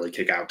can really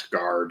kick out to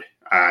guard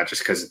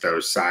just because of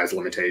those size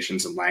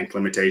limitations and length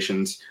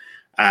limitations.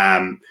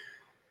 But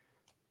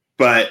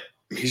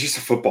he's just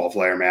a football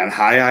player, man.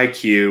 High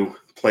IQ,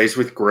 plays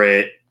with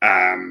grit.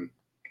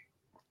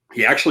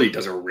 He actually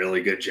does a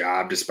really good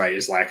job, despite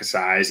his lack of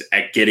size,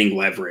 at getting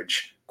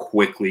leverage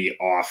quickly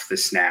off the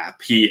snap.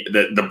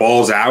 The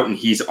ball's out, and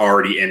he's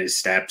already in his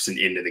steps and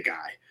into the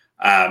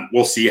guy.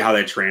 We'll see how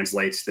that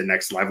translates to the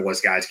next level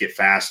as guys get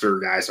faster.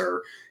 Guys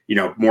are,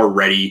 more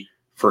ready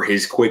for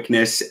his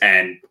quickness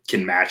and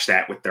can match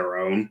that with their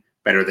own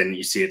better than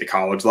you see at the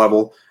college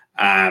level.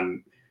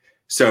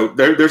 So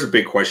there's a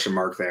big question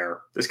mark there.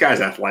 This guy's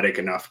athletic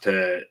enough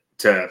to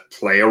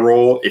play a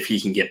role if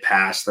he can get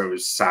past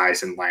those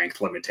size and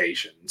length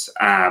limitations.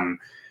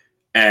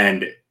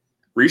 And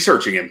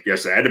researching him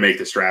yesterday, I had to make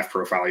this draft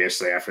profile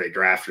yesterday after they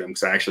drafted him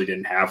because I actually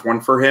didn't have one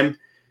for him.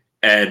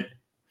 And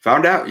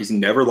found out he's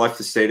never left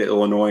the state of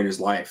Illinois in his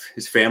life.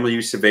 His family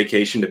used to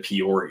vacation to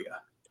Peoria.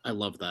 I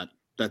love that.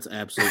 That's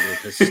absolutely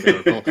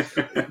hysterical.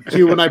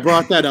 Q, when I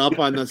brought that up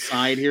on the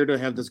side here to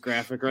have this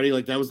graphic ready,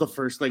 that was the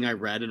first thing I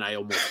read, and I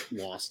almost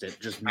lost it.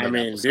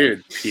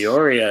 Dude,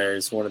 Peoria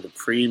is one of the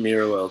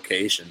premier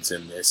locations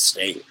in this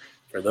state.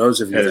 For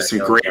those of you, there's some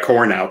great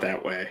corn out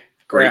that way.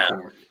 Great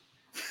corn.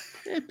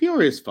 Yeah,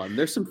 Peoria's fun.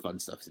 There's some fun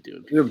stuff to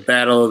do. The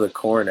battle of the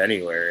corn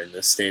anywhere in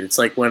this state. It's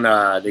like when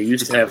they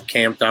used to have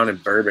camp down in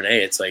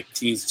Bourbonnais. It's like,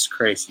 Jesus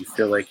Christ, you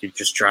feel like you're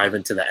just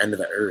driving to the end of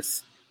the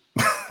earth.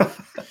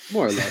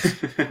 More or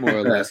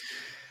less.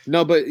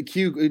 No, but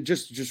Q,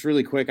 just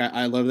really quick,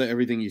 I love that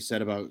everything you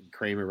said about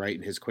Kramer, right,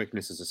 and his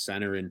quickness as a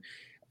center. And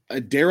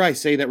dare I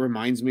say that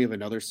reminds me of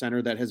another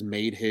center that has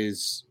made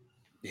his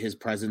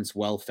presence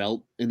well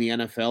felt in the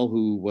NFL,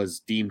 who was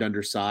deemed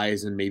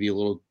undersized and maybe a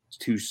little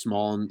too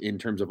small in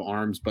terms of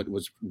arms, but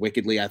was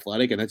wickedly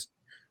athletic, and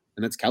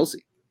that's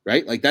Kelsey.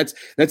 Right?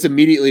 That's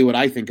immediately what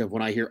I think of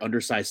when I hear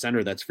undersized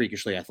center that's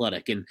freakishly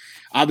athletic. And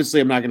obviously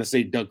I'm not going to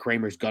say Doug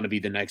Kramer's going to be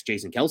the next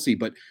Jason Kelsey,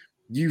 but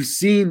you've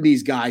seen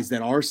these guys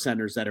that are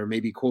centers that are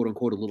maybe quote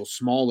unquote a little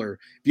smaller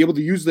be able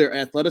to use their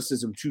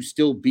athleticism to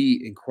still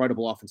be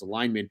incredible offensive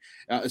linemen,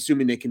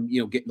 assuming they can,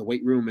 get in the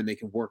weight room and they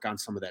can work on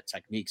some of that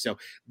technique. So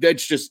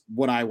that's just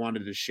what I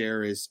wanted to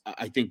share is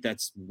I think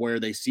that's where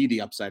they see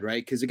the upside,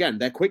 right? Because again,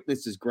 that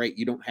quickness is great.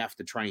 You don't have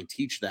to try and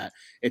teach that.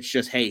 It's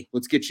just, hey,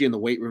 let's get you in the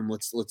weight room.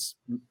 Let's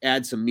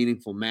add some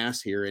meaningful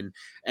mass here.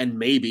 And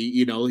maybe,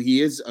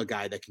 he is a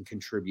guy that can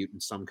contribute in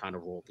some kind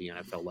of role at the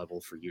NFL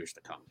level for years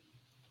to come.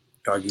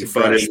 To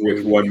butt in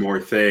with one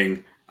more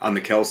thing on the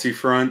Kelsey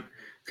front,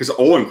 because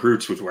Olin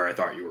Kreutz was where I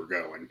thought you were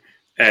going.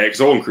 Because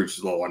Olin Kreutz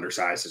was a little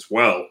undersized as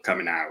well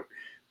coming out.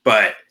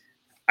 But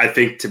I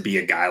think to be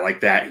a guy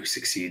like that who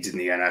succeeds in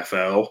the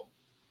NFL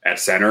at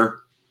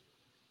center,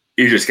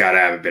 you just got to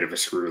have a bit of a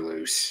screw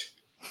loose.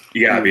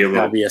 You got to be a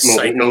little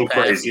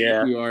crazy.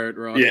 Yeah, you are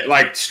wrong.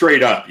 Yeah,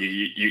 straight up,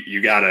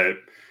 you got to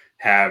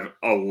have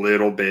a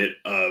little bit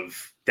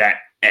of that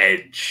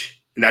edge.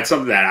 And that's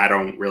something that I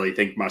don't really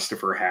think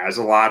Mustipher has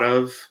a lot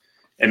of.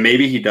 And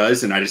maybe he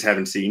does, and I just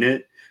haven't seen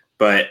it.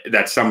 But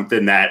that's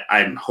something that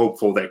I'm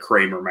hopeful that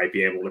Kramer might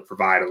be able to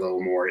provide a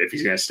little more if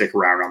he's going to stick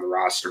around on the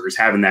roster, is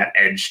having that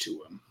edge to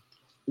him.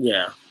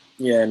 Yeah.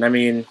 Yeah. And I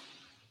mean,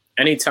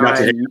 anytime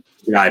you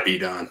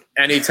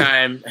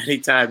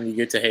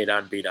get to hate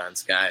on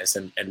beat-ons guys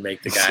and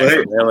make the guy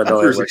from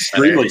Illinois look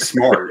extremely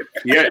smart.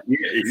 Yeah,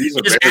 he's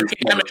a very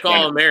academic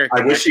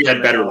All-American. I wish he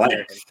had better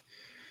length.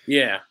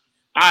 Yeah.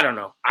 I don't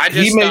know.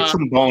 He made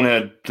some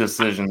bonehead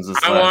decisions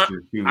this last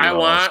year too. I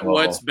want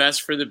what's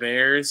best for the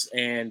Bears,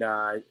 and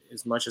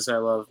as much as I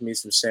love me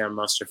some Sam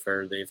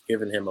Mustipher, they've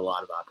given him a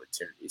lot of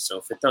opportunities. So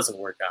if it doesn't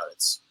work out,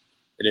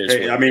 it is.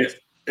 Hey, I mean,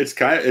 it's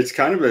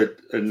kind of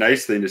a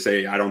nice thing to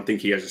say. I don't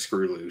think he has a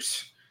screw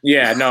loose.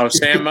 Yeah, no,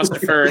 Sam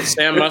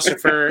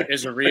Mustipher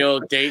is a real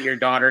date your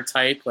daughter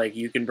type. Like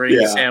you can bring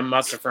Sam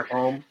Mustipher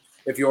home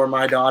if you're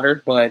my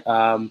daughter, but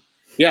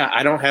yeah,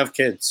 I don't have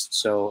kids,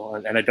 so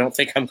and I don't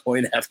think I'm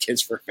going to have kids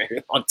for a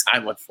very long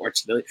time,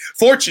 unfortunately.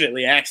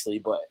 Fortunately, actually,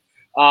 but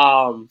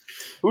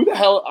who the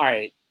hell? All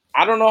right,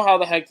 I don't know how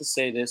the heck to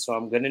say this, so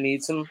I'm going to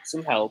need some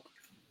help.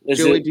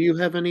 Joey, do you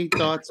have any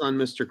thoughts on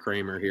Mr.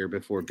 Kramer here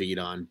before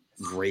Beat-On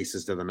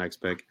races to the next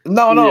pick?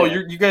 No,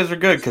 you guys are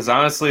good because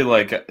honestly,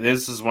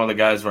 this is one of the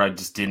guys where I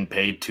just didn't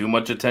pay too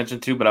much attention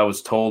to, but I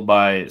was told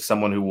by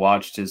someone who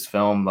watched his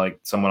film,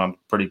 someone I'm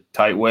pretty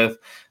tight with.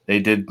 They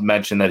did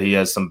mention that he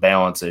has some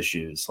balance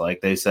issues.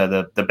 They said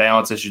that the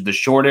balance issues, the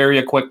short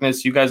area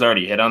quickness, you guys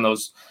already hit on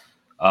those,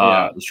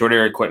 the short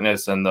area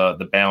quickness and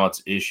the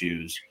balance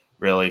issues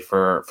really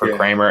for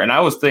Kramer. And I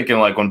was thinking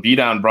when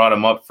B-Don brought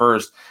him up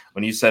first,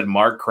 when you said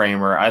Mark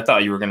Kramer, I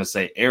thought you were going to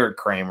say Eric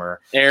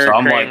Kramer.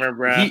 Kramer,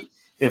 bro.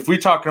 if we're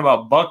talking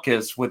about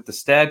Butkus with the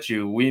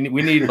statue, we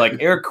need like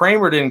Eric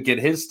Kramer didn't get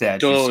his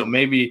statue, so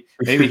maybe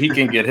he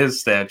can get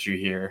his statue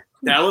here.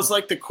 That was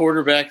like the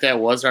quarterback that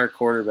was our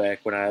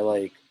quarterback when I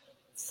like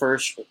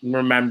first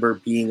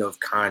remember being of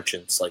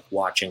conscience, like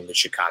watching the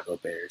Chicago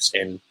Bears,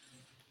 and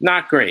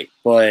not great,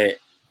 but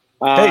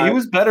hey, he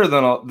was better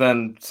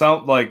than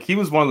some. Like he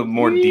was one of the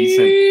more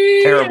decent,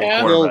 terrible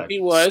quarterbacks. He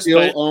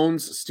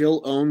was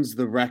still owns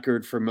the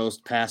record for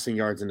most passing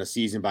yards in a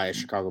season by a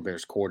Chicago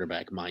Bears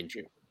quarterback, mind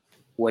you,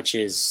 which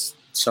is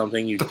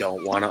something you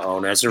don't want to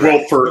own as a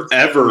will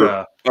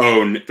forever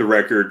own the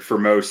record for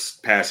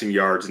most passing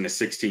yards in a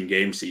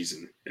 16-game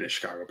season in a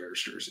Chicago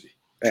Bears jersey.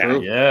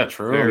 True. Yeah,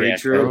 true. Very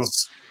true.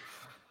 Because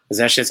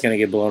that shit's going to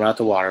get blown out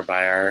the water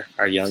by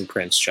our young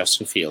prince,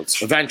 Justin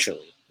Fields,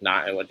 eventually.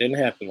 Not what didn't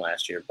happen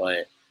last year,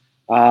 but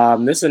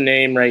this is a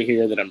name right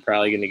here that I'm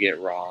probably going to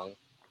get wrong,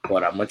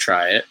 but I'm going to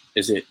try it.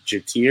 Is it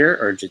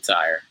Jatir or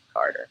Jatire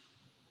Carter?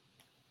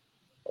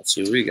 Let's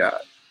see what we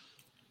got.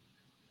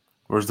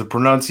 Where's the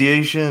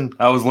pronunciation?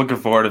 I was looking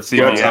for it to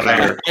see. I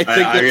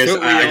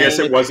guess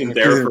it wasn't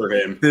there for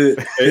him.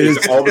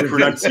 All the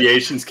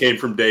pronunciations came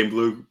from Dane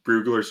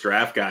Brugler's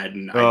draft guide,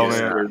 and I guess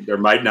there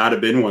might not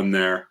have been one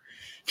there.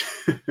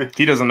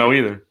 He doesn't know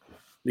either.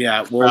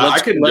 Yeah, well, I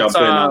can jump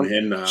in on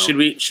him now. Should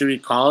we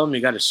call him? You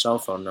got his cell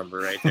phone number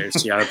right there.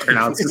 See how to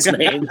pronounce his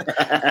name.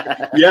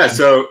 Yeah,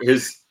 so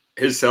his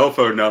cell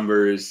phone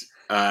number is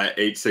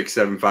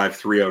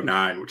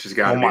 8675309, which has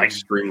got to be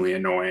extremely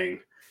annoying.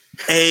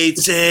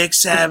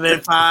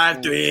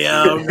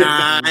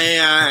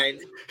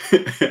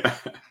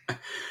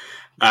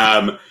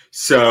 8675309.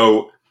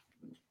 So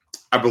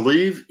I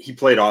believe he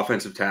played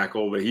offensive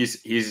tackle, but he's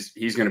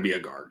going to be a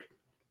guard.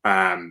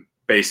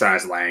 Based on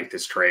his length,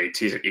 his traits,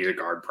 he's a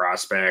guard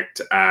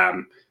prospect.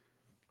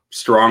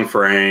 Strong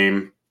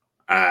frame,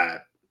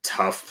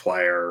 tough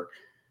player,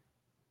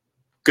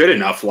 good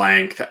enough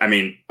length. I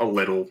mean, a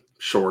little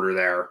shorter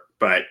there,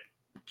 but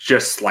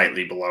just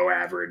slightly below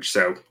average.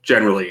 So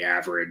generally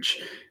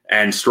average,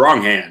 and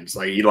strong hands.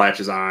 Like he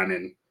latches on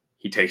and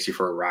he takes you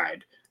for a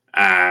ride.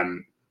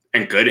 And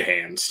good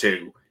hands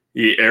too.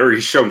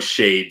 He's shown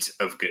shades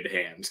of good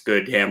hands,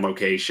 good hand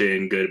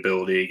location, good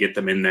ability, get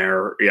them in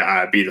there,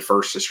 be the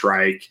first to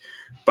strike,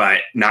 but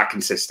not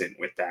consistent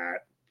with that.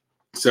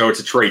 So it's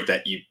a trait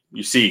that you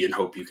see and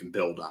hope you can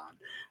build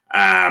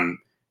on.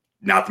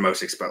 Not the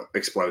most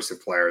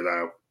explosive player,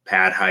 though.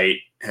 Pad height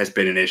has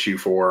been an issue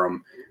for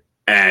him,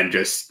 and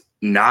just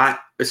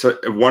not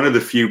one of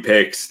the few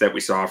picks that we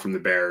saw from the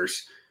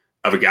Bears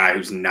of a guy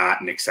who's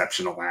not an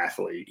exceptional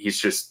athlete. He's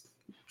just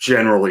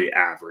generally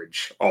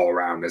average all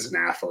around as an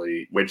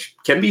athlete, which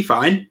can be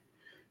fine.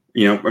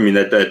 I mean,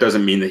 that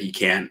doesn't mean that he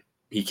can't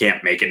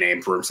make a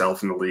name for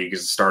himself in the league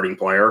as a starting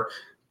player,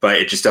 but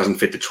it just doesn't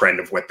fit the trend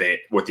of what the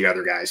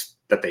other guys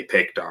that they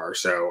picked are.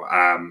 So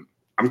I'm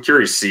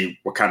curious to see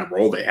what kind of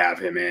role they have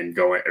him in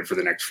going for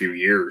the next few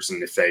years.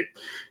 And if they,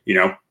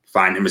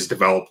 find him as a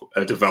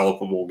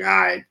developable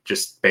guy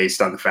just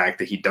based on the fact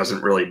that he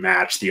doesn't really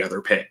match the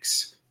other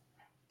picks.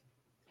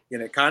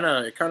 And it kind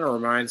of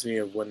reminds me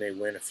of when they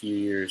went a few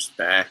years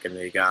back and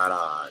they got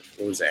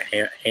what was that,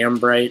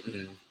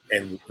 Hambright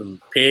and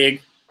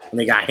Pig, and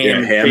they got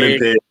Ham and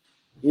Pig.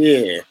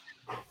 Yeah,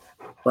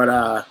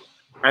 but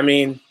I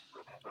mean,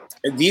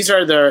 these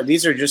are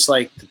just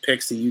like the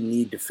picks that you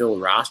need to fill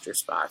roster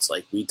spots.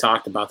 Like we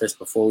talked about this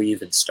before we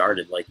even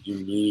started. Like you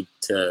need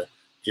to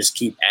just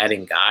keep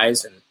adding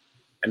guys, and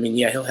I mean,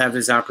 yeah, he'll have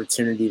his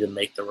opportunity to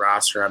make the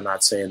roster. I'm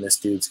not saying this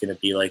dude's going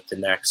to be like the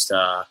next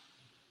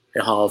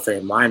Hall of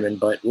Fame lineman,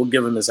 but we'll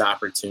give him his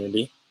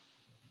opportunity.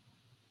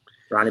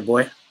 Ronnie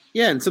boy?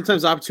 Yeah, and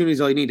sometimes opportunity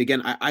is all you need.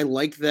 Again, I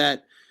like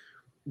that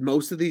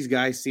most of these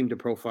guys seem to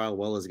profile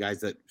well as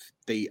guys that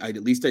they at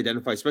least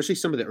identify, especially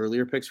some of the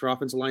earlier picks for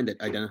offensive line that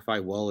identify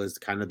well as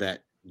kind of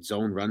that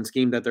zone run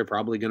scheme that they're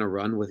probably going to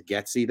run with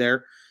Getsy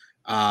there.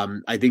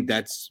 I think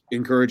that's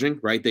encouraging,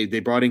 right? They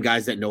brought in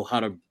guys that know how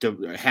to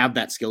have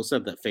that skill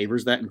set that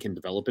favors that and can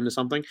develop into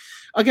something.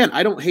 Again,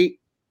 I don't hate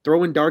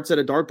throwing darts at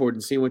a dartboard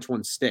and seeing which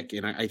ones stick.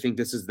 And I think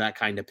this is that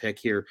kind of pick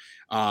here.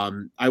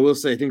 I will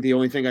say, I think the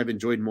only thing I've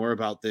enjoyed more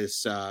about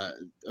this, the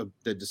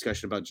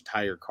discussion about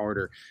Jatire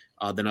Carter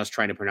than us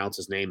trying to pronounce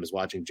his name is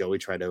watching Joey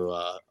try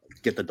to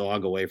get the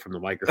dog away from the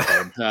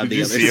microphone.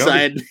 The other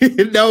side.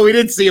 No, we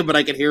didn't see him, but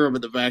I could hear him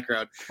in the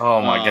background.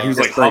 Oh my God. He was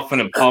like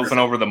huffing and puffing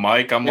over the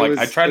mic.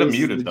 I tried to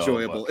mute it though.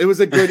 Enjoyable. It was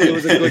a good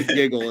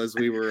giggle as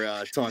we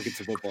were talking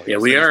to football. Yeah,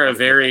 we are a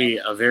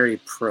very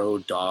pro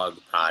dog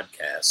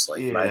podcast.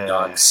 Like my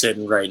dog's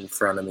sitting right in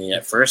front of me.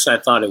 At first I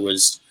thought it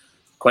was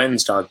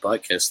Quentin's dog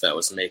Butkus that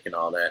was making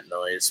all that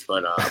noise,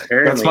 but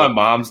apparently that's my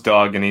mom's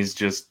dog, and he's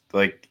just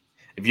like,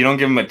 if you don't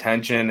give him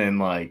attention in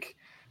like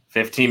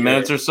 15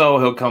 minutes or so,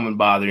 he'll come and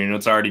bother you. And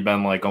it's already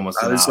been like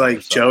almost an hour. It's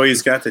like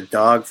Joey's got the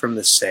dog from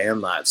the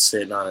Sandlot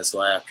sitting on his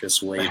lap,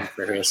 just waiting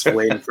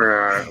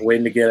for us,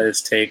 waiting to get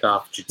his take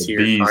off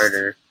Jatire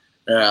Carter.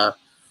 Yeah.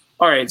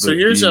 All right, so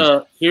here's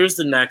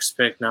the next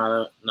pick.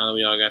 Now that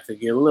we all got to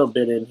get a little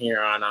bit in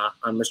here on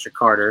Mr.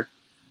 Carter.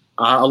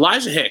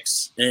 Elijah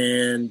Hicks,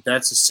 and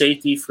that's a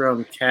safety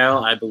from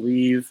Cal, I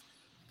believe,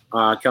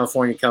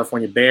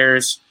 California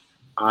Bears.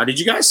 Did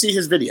you guys see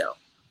his video?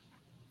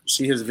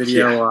 See his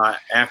video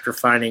after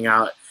finding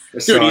out?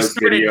 Dude, he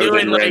started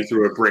doing ran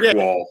through a brick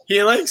wall. He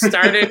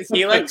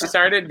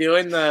started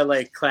doing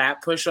the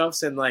clap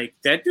push-ups, and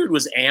that dude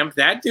was amped.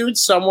 That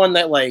dude's someone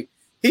that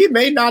he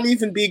may not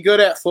even be good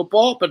at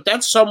football, but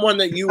that's someone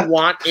that you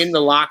want in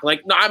the lock.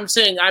 No,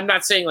 I'm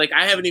not saying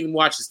I haven't even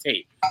watched his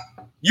tape.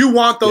 You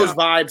want those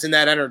vibes and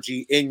that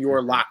energy in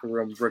your locker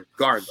room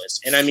regardless.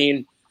 And I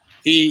mean,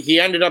 he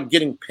ended up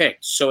getting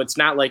picked, so it's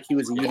not like he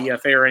was a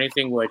UDFA or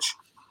anything, which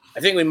I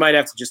think we might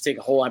have to just take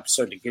a whole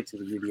episode to get to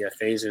the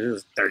UDFAs.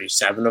 There's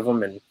 37 of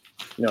them, and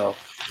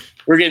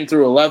we're getting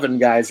through 11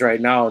 guys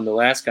right now, and the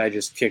last guy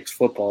just kicks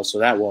football, so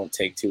that won't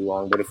take too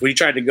long. But if we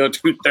tried to go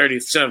through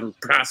 37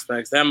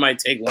 prospects, that might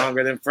take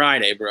longer than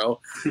Friday, bro.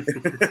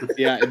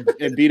 Yeah,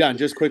 and Beat-On,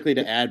 just quickly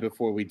to add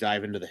before we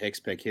dive into the Hicks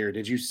pick here,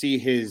 did you see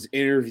his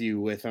interview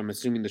with, I'm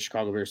assuming, the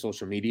Chicago Bears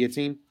social media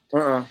team?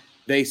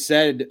 They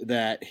said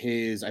that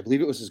I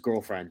believe it was his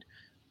girlfriend,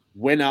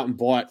 went out and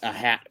bought a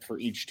hat for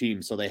each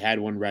team, so they had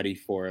one ready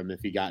for him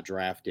if he got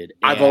drafted.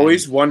 I've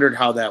always wondered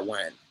how that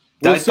went.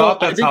 Well,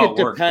 I think it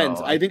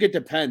depends. I think it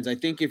depends. I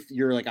think if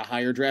you're a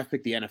higher draft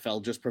pick, the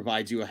NFL just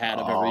provides you a hat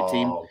of every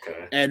team,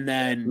 and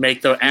then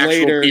make the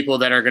actual people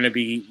that are going to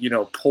be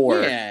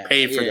poor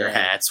pay for their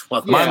hats.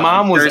 Well, my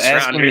mom was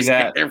asking me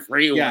that. They're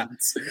free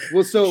ones.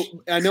 Well, so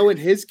I know in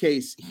his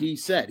case, he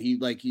said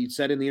he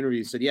said in the interview,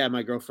 he said, "Yeah,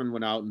 my girlfriend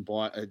went out and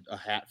bought a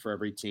hat for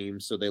every team,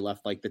 so they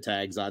left the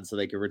tags on so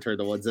they could return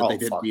the ones that they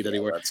didn't need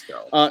anywhere." Let's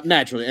go.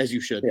 Naturally, as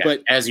you should. Yeah,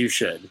 but as you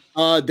should.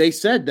 They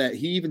said that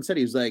he even said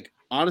he was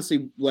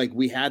honestly,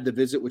 we had the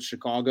visit with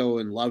Chicago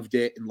and loved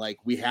it. And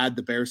we had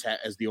the Bears hat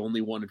as the only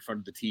one in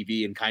front of the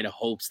TV and kind of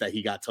hopes that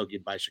he got taken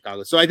by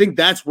Chicago. So I think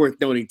that's worth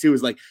noting too,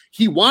 is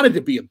he wanted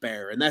to be a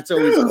Bear. And that's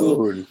always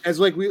cool. As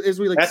we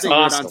that's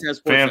awesome. On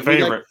Test fan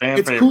favorite.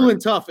 It's cool and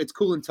tough. It's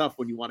cool and tough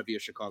when you want to be a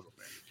Chicago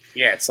Bear.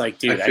 Yeah, it's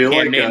dude, I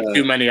can't name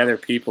too many other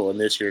people in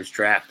this year's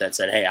draft that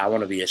said, "Hey, I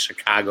want to be a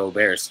Chicago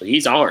Bear." So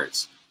he's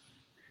ours.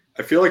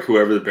 I feel like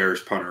whoever the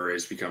Bears punter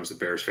is becomes the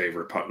Bears'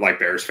 favorite,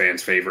 Bears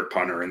fans' favorite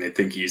punter, and they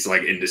think he's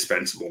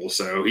indispensable.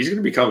 So he's going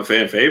to become a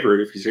fan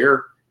favorite if he's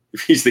here,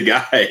 if he's the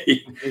guy.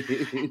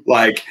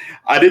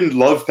 I didn't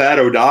love Pat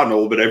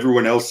O'Donnell, but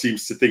everyone else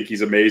seems to think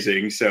he's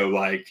amazing. So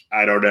I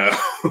don't know.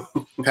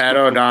 Pat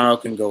O'Donnell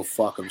can go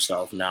fuck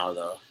himself now,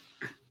 though.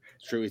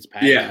 True, it's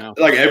Pat. Yeah,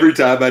 every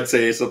time I'd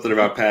say something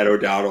about Pat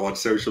O'Donnell on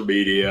social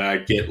media,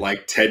 I'd get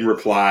 10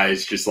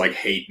 replies just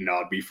hating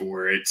on me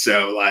for it.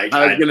 So I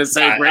was gonna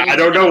say, I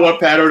don't know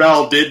what Pat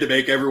O'Donnell did to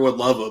make everyone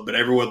love him, but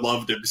everyone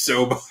loved him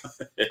so much.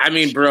 I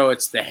mean, bro,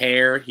 it's the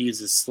hair. He's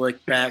a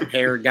slick back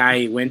hair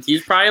guy.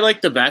 He's probably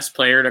the best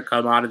player to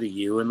come out of the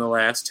U in the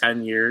last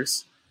 10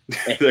 years.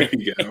 There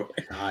you go.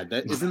 God,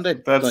 isn't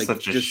that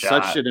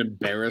such an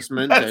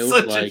embarrassment? That's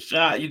such a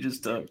shot you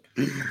just took.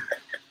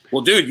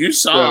 Well, dude, you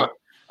saw.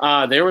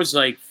 There was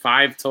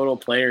 5 total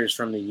players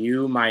from the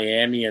U,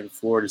 Miami, and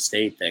Florida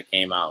State that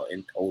came out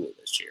in total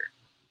this year.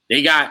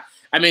 They got,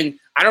 I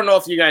don't know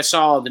if you guys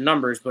saw the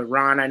numbers, but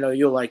Ron, I know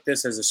you'll like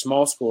this as a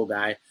small school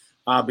guy.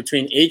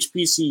 Between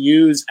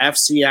HBCUs,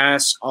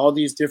 FCS, all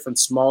these different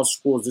small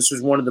schools, this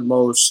was one of the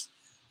most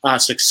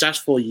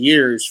successful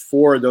years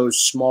for those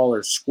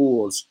smaller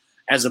schools,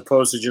 as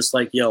opposed to just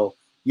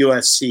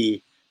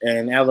USC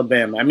and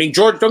Alabama.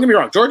 Georgia, don't get me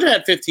wrong, Georgia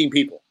had 15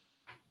 people.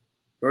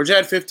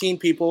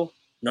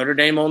 Notre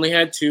Dame only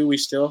had 2. We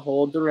still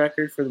hold the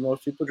record for the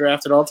most people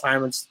drafted all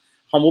time. It's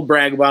humble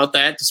brag about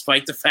that,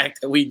 despite the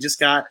fact that we just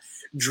got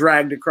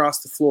dragged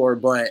across the floor.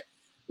 But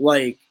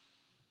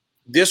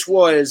this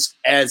was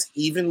as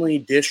evenly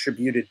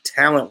distributed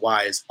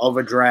talent-wise of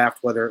a draft,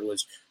 whether it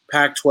was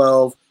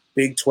Pac-12,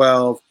 Big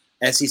 12,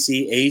 SEC,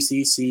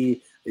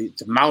 ACC. The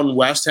Mountain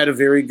West had a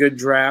very good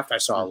draft. I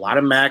saw a lot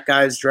of MAC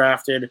guys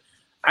drafted.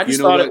 I just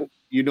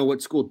you know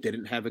what school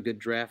didn't have a good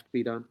draft,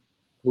 Beat-On?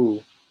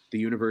 Who? The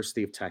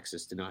University of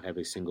Texas did not have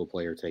a single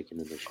player taken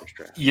in this year's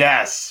draft.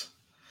 Yes.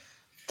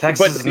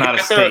 Texas is not a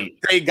state.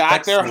 They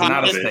got their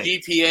highest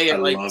GPA at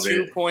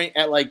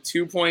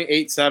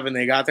 2.87.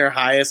 They got their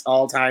highest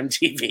all-time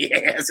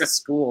GPA as a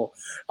school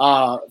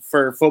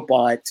for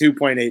football at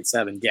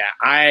 2.87. Yeah,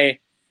 I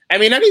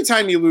mean,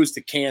 anytime you lose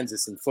to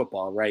Kansas in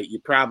football, right? You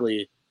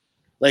probably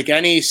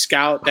any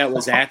scout that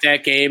was at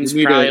that game is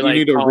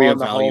probably calling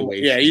the whole.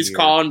 Yeah, he's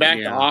calling back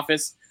the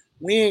office.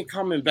 We ain't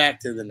coming back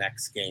to the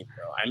next game,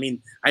 bro.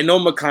 I know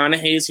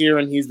McConaughey's here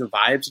and he's the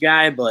vibes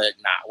guy, but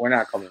we're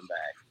not coming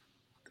back.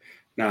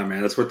 Nah,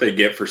 man, that's what they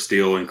get for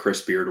stealing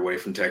Chris Beard away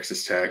from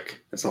Texas Tech.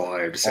 That's all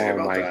I have to say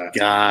about that. Oh, my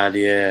God,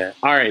 yeah.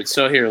 All right,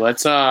 so here,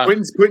 let's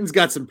Quentin's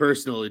got some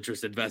personal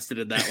interest invested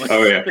in that one.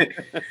 Oh, yeah.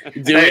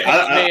 Dude,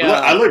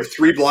 I live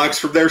 3 blocks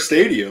from their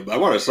stadium. I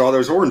want to saw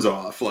those horns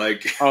off. Oh,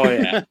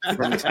 yeah,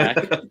 from Tech.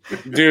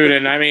 Dude,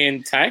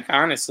 and Tech,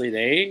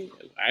 honestly,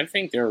 I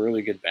think they're a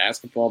really good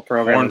basketball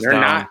program.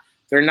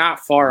 They're not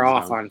far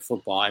off on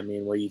football.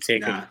 Where you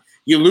take them,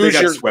 you lose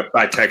they got swept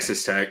by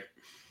Texas Tech.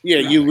 Yeah,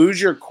 you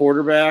lose your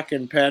quarterback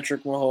and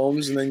Patrick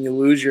Mahomes, and then you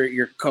lose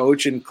your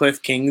coach and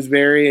Cliff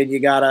Kingsbury, and you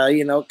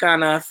gotta,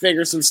 kind of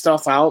figure some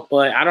stuff out.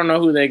 But I don't know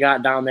who they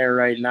got down there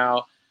right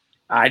now.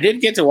 I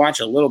did get to watch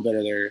a little bit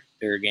of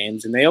their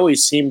games, and they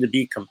always seem to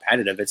be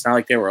competitive. It's not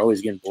like they were always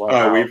getting blown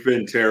out. We've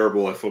been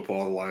terrible at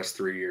football the last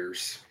 3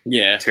 years.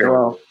 Yeah,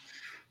 terrible.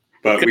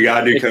 But we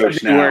got a new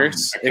coach now.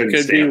 Worse. It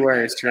could be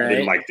worse, right? I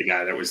didn't like the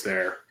guy that was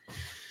there.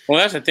 Well,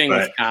 that's the thing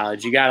with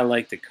college. You got to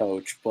like the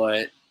coach.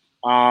 But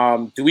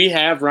do we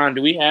have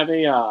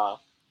a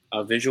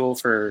visual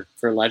for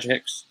Elijah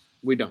Hicks?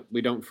 We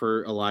don't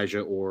for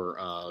Elijah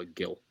or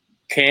Gil.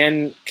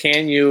 Can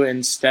you,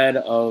 instead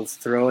of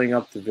throwing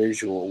up the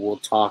visual, we'll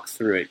talk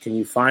through it. Can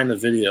you find the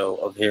video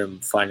of him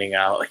finding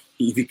out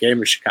he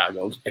became a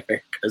Chicago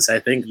Bear? Because I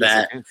think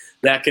that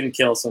can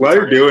kill some. While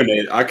you're doing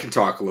it, I can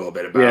talk a little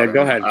bit about it. Yeah,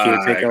 go ahead,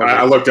 Q. Take over.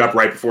 I looked up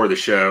right before the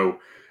show.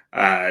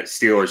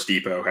 Steelers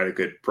Depot had a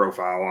good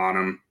profile on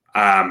him.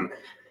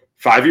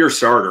 5-year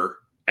starter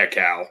at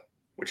Cal,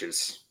 which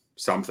is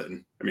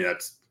something. I mean,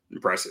 that's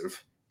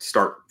impressive.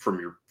 Start from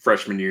your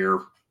freshman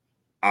year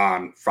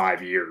on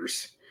 5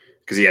 years,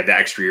 because he had the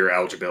extra year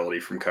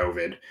eligibility from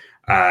COVID.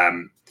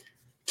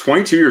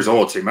 22 years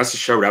old, so he must have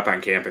showed up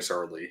on campus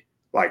early,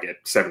 like at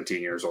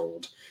 17 years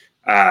old.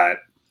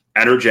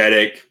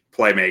 Energetic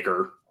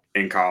playmaker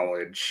in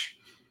college,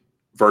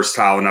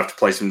 versatile enough to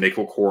play some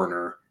nickel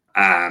corner,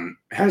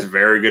 has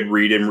very good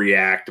read and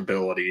react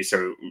ability,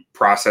 so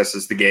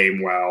processes the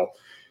game well.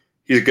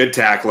 He's a good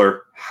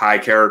tackler, high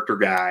character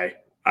guy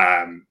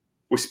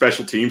with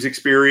special teams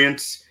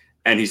experience,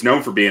 and he's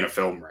known for being a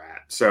film rat.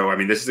 So, I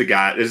mean, this is a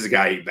guy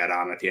you bet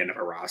on at the end of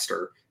a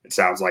roster, it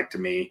sounds like to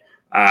me.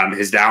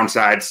 His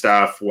downside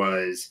stuff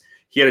was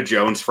he had a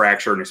Jones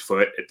fracture in his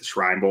foot at the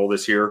Shrine Bowl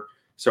this year.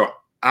 So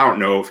I don't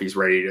know if he's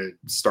ready to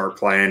start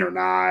playing or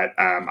not.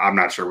 I'm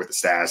not sure what the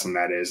status on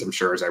that is. I'm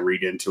sure as I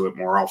read into it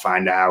more, I'll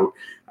find out.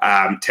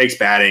 Takes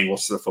bad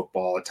angles to the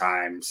football at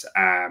times,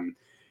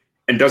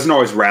 and doesn't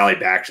always rally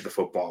back to the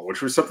football,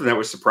 which was something that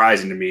was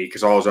surprising to me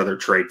because all his other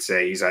traits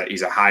say he's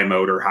a high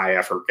motor, high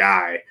effort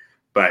guy,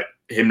 but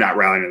him not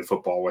rallying to the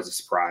football was a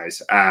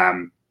surprise.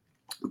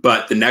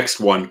 But the next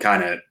one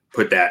kind of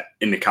put that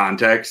into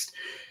context.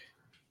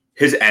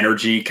 His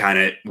energy kind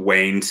of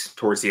waned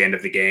towards the end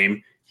of the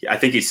game. I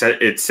think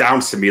it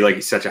sounds to me like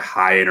he's such a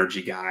high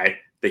energy guy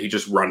that he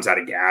just runs out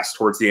of gas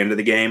towards the end of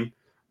the game.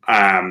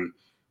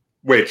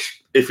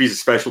 Which, if he's a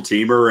special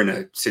teamer and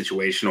a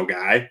situational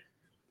guy,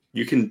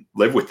 you can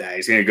live with that.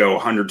 He's going to go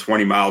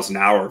 120 miles an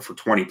hour for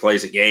 20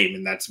 plays a game,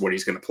 and that's what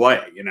he's going to play.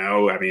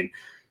 I mean,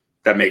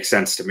 that makes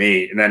sense to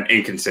me. And then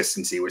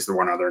inconsistency was the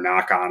one other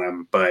knock on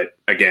him. But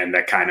again,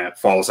 that kind of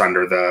falls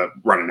under the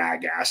running out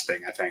of gas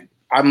thing, I think.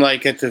 I'm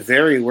like, at the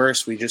very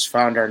worst, we just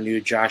found our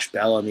new Josh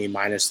Bellamy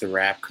minus the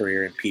rap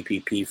career and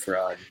PPP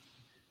fraud.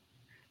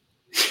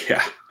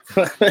 Yeah.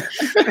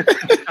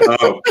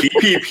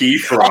 PPP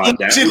fraud.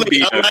 That would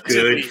be a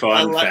good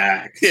fun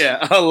fact.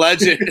 Yeah,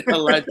 alleged.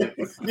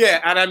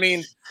 Yeah, and I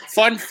mean,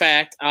 fun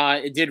fact,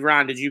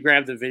 Ron, did you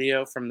grab the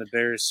video from the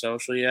Bears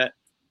social yet?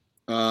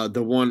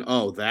 That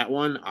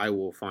one, I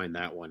will find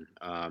that one.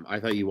 I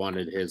thought you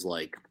wanted his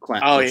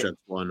clap push-ups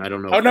one. I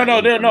don't know. Oh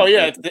no.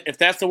 Yeah, if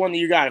that's the one that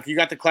you got, if you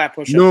got the clap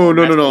push-ups.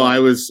 No. I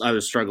was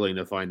struggling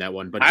to find that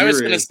one, but I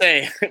was gonna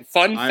say,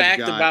 fun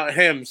fact about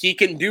him: he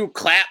can do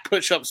clap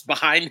push-ups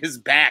behind his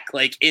back,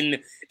 like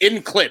in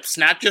clips,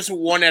 not just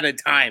one at a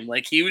time.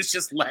 Like he was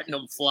just letting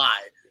them fly.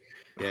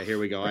 Yeah, here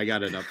we go. I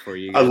got it up for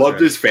you. I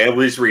loved his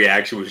family's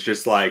reaction. Was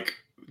just like,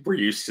 we're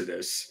used to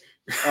this.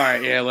 All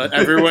right, yeah. Let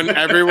everyone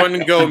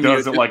go. He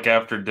does it like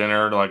after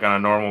dinner, like on a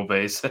normal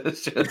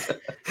basis.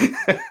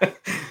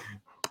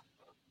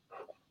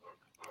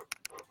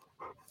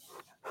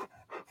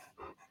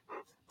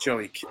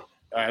 Joey,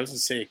 I was gonna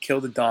say,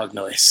 kill the dog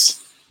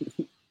noise.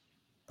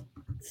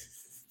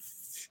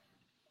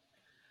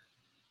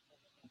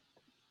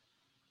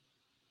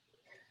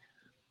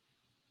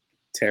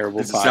 Terrible.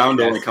 Is the sound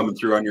only coming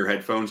through on your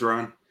headphones,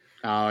 Ron?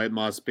 Oh, it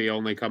must be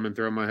only coming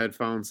through on my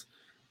headphones.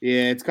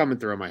 Yeah, it's coming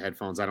through on my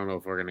headphones. I don't know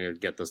if we're going to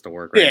get this to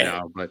work right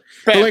now. But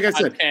like I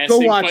said, go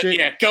watch it.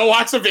 Yeah, go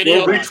watch the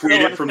video. We'll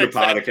retweet it from the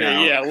pod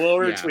account. Yeah, we'll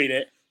retweet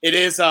it. It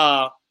is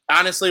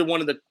honestly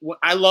one of the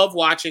 – I love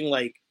watching,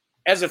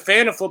 as a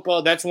fan of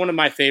football, that's one of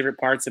my favorite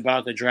parts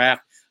about the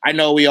draft. I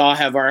know we all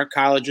have our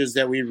colleges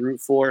that we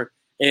root for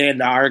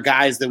and our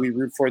guys that we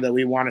root for that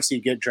we want to see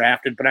get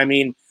drafted. But, I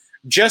mean,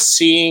 just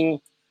seeing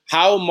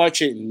how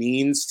much it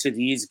means to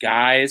these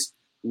guys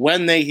 –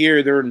 when they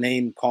hear their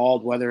name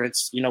called, whether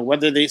it's,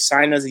 whether they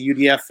sign as a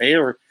UDFA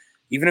or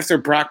even if they're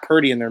Brock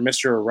Purdy and they're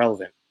Mr.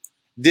 Irrelevant,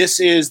 this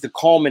is the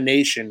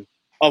culmination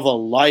of a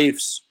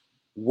life's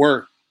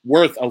worth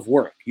of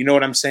work. You know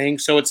what I'm saying?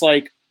 So it's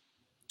like,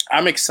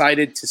 I'm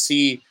excited to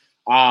see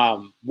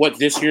what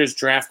this year's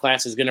draft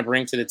class is going to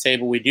bring to the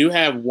table. We do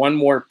have one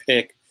more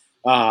pick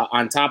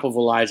on top of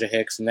Elijah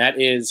Hicks, and that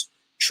is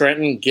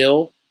Trenton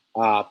Gill,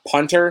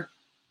 punter.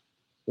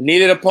 We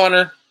needed a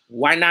punter.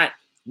 Why not?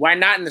 Why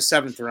not in the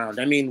 7th round?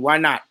 I mean, why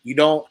not? You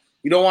don't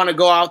want to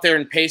go out there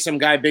and pay some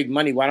guy big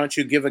money. Why don't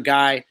you give a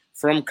guy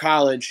from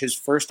college, his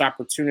first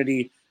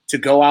opportunity to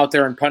go out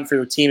there and punt for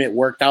your team. It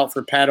worked out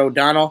for Pat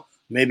O'Donnell.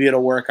 Maybe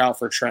it'll work out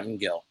for Trenton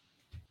Gill.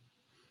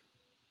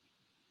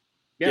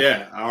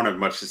 Yeah, I don't have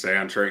much to say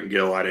on Trenton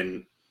Gill. I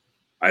didn't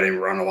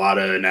run a lot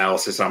of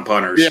analysis on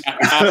punters. Yeah,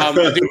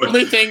 the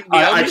only thing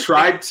I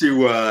tried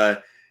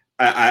to.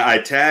 I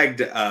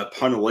tagged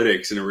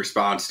Puntalytics in a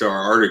response to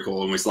our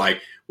article and was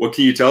like, "What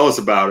can you tell us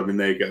about him?" And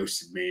they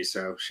ghosted me.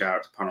 So shout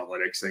out to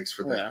Puntalytics. Thanks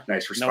for the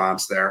nice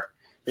response there.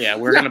 Yeah,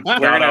 we're gonna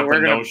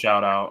no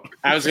shout out.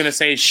 I was gonna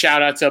say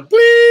shout out to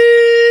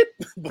Bleep,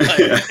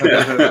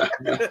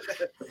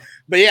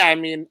 but yeah, I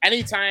mean,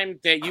 anytime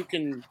that you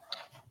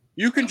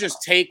can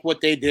just take what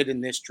they did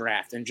in this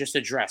draft and just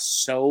address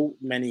so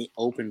many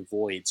open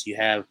voids. You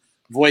have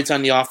voids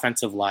on the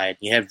offensive line.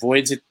 You have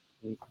voids at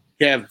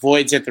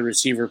the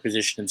receiver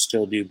position and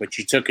still do, but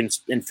you took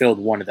and filled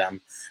one of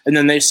them. And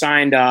then they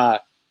signed,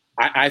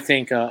 I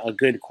think, a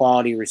good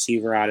quality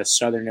receiver out of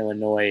Southern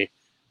Illinois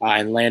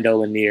and Lando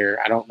Lanier.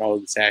 I don't know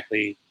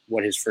exactly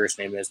what his first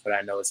name is, but I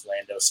know it's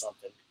Lando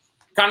something.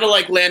 Kind of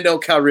like Lando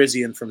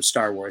Calrissian from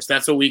Star Wars.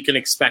 That's what we can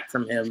expect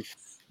from him.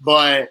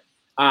 But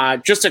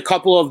just a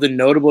couple of the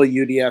notable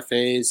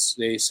UDFAs.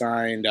 They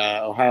signed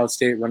Ohio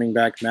State running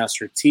back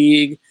Master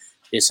Teague.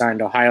 They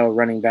signed Ohio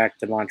running back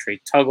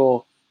Demontre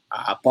Tuggle.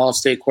 Ball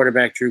State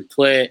quarterback Drew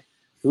Plitt.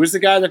 Who was the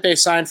guy that they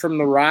signed from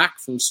the Rock,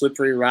 from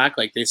Slippery Rock?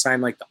 Like, they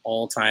signed like the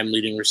all-time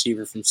leading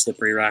receiver from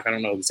Slippery Rock. I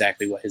don't know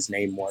exactly what his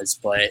name was,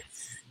 but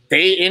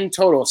they in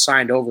total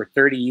signed over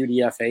 30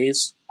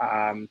 UDFAs.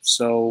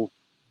 So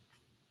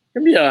it's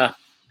going to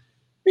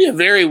be a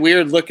very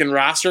weird-looking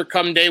roster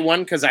come day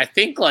one, because I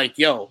think, like,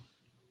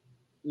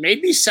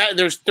 maybe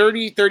there's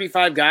 30,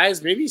 35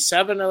 guys. Maybe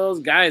 7 of those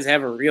guys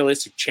have a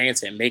realistic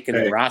chance at making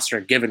the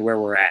roster given where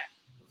we're at.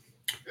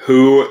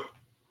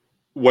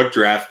 What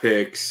draft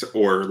picks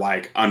or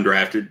like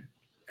undrafted,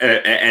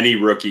 any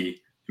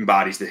rookie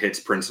embodies the hits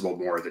principle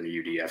more than a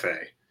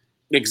UDFA?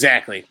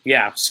 Exactly.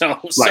 Yeah. So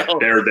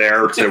they're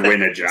there to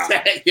win a job.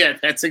 Yeah,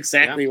 that's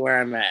exactly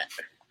where I'm at.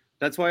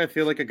 That's why I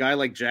feel like a guy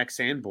like Jack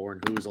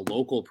Sanborn, who's a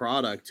local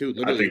product too.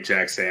 I think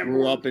Jack Sanborn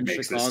grew up in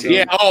Chicago.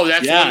 Yeah. Oh,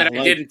 that's one that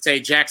I didn't say.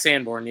 Jack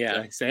Sanborn. Yeah.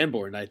 Jack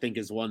Sanborn, I think,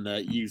 is one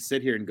that you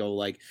sit here and go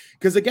like,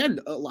 because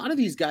again, a lot of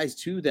these guys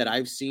too that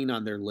I've seen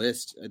on their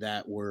list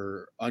that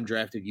were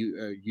undrafted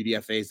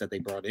UDFAs that they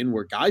brought in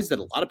were guys that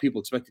a lot of people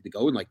expected to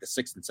go in like the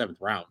 6th and 7th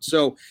round.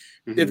 So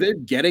if they're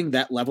getting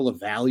that level of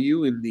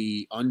value in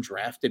the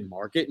undrafted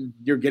market, and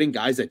you're getting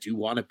guys that do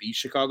want to be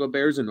Chicago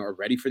Bears and are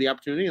ready for the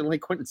opportunity, and like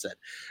Quentin said,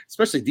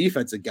 especially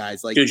defensive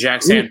guys like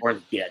Jack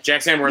Sanborn.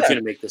 Jack Sanborn's going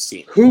to make this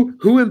team.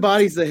 Who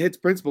embodies the hits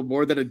principle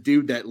more than a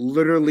dude that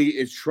literally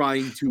is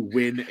trying to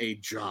win a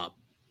job?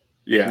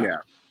 Yeah.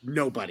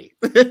 Nobody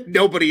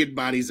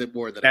embodies it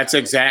more than that's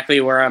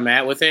exactly where I'm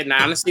at with it. And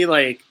honestly,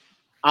 like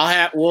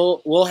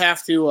we'll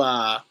have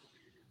to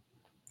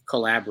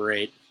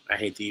collaborate. I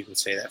hate to even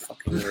say that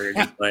fucking word,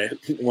 but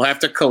we'll have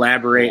to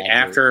collaborate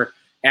after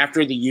the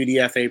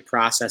UDFA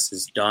process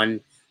is done.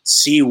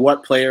 See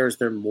what players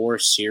they're more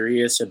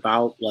serious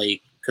about,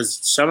 like, because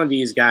some of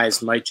these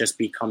guys might just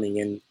be coming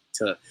in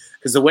to.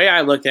 Because the way I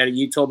looked at it,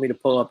 you told me to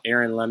pull up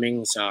Aaron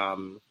Lemming's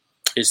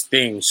his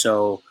thing.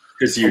 So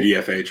his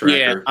UDFA tracker.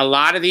 Yeah, a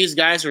lot of these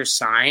guys are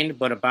signed,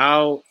 but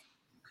about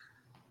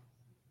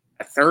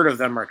a third of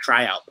them are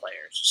tryout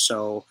players.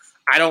 So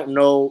I don't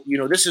know.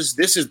 This is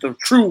the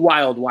true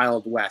wild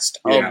west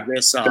of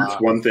this.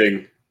 That's one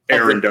thing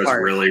Aaron does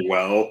really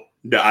well.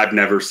 I've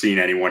never seen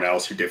anyone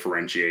else who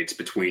differentiates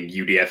between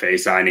UDFA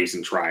signings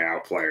and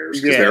tryout players,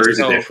 because there is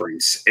a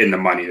difference in the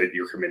money that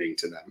you're committing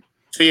to them.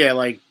 So yeah,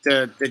 like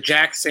the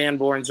Jack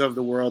Sanborns of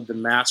the world, the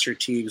Master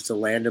Teagues, the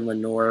Landon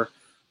Lenoir,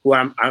 who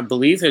I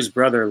believe his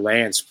brother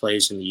Lance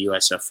plays in the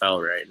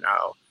USFL right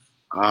now.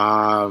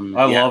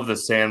 I love the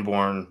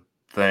Sanborn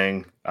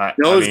thing.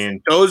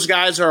 Those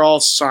guys are all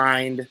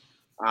signed.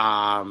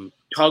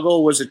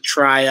 Tuggle was a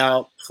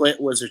tryout. Plitt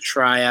was a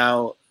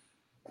tryout.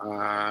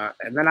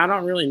 And then I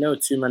don't really know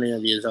too many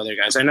of these other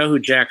guys. I know who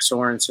Jack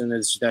Sorensen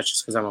is. That's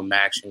just because I'm a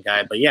Maction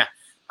guy. But yeah,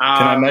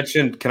 can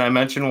I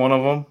mention one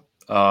of them?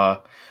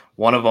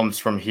 One of them's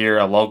from here,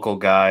 a local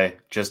guy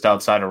just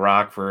outside of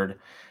Rockford.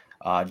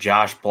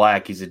 Josh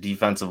Black. He's a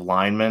defensive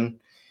lineman.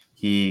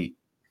 He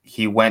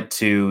went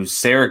to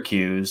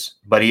Syracuse,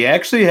 but he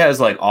actually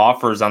has like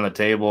offers on the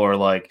table or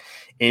like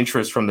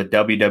interest from the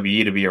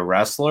WWE to be a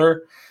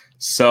wrestler.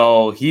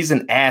 So he's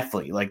an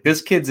athlete. Like,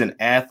 this kid's an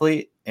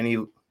athlete, and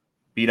he.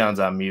 B-Don's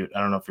on mute. I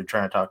don't know if you're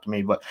trying to talk to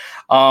me, but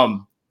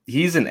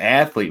he's an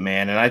athlete,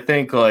 man. And I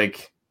think,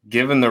 like,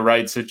 given the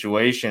right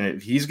situation,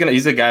 he's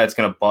a guy that's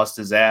gonna bust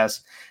his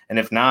ass. And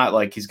if not,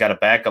 like, he's got a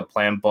backup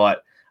plan.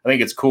 But I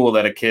think it's cool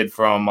that a kid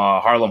from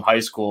Harlem High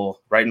School,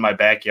 right in my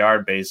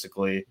backyard,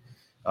 basically,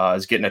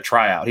 is getting a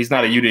tryout. He's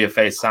not a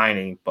UDFA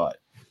signing, but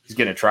he's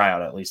getting a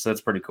tryout at least. So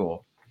that's pretty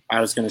cool.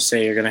 I was gonna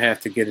say you're gonna have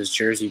to get his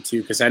jersey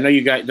too, because I know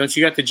you got. Don't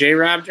you got the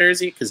J-Rob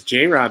jersey? Because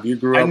J-Rob, you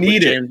grew up. I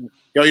need it.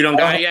 Yo, you don't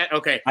got it yet?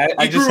 Okay.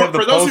 I just have the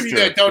for those poster. of you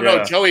that don't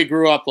know, Joey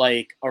grew up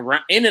like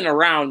in and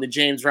around the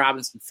James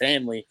Robinson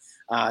family.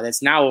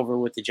 That's now over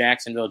with the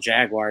Jacksonville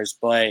Jaguars.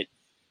 But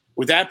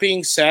with that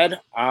being said,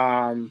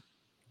 I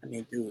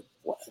mean, dude,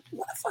 what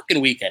a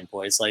fucking weekend,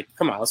 boys. Like,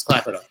 come on, let's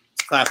clap it up.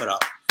 Let's clap it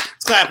up.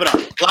 Let's clap it up.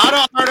 A lot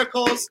of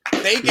articles.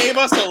 They gave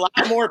us a lot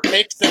more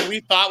picks than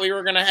we thought we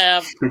were going to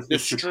have. The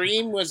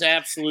stream was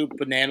absolute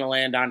banana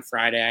land on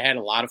Friday. I had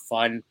a lot of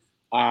fun.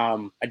 I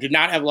did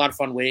not have a lot of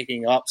fun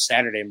waking up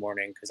Saturday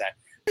morning because I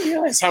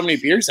realized how many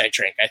beers I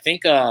drank. I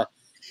think I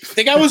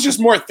was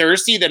just more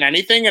thirsty than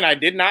anything, and I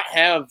did not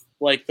have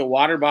like the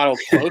water bottle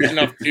close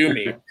enough to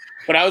me.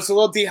 But I was a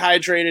little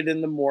dehydrated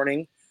in the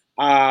morning.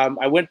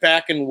 I went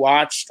back and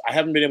watched. I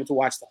haven't been able to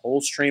watch the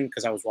whole stream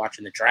because I was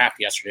watching the draft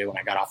yesterday when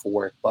I got off of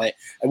work. But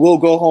I will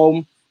go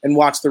home and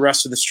watch the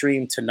rest of the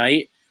stream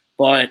tonight.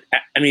 But,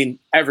 I mean,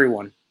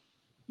 everyone,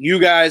 you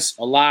guys,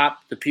 a lot,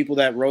 the people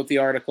that wrote the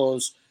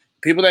articles,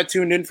 people that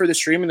tuned in for the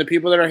stream, and the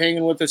people that are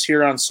hanging with us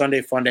here on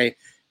Sunday Funday,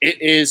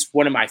 it is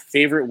one of my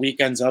favorite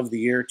weekends of the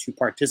year to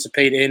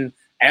participate in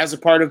as a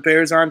part of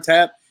Bears on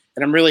Tap.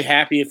 And I'm really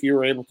happy if you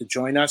were able to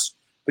join us.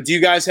 But do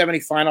you guys have any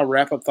final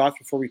wrap-up thoughts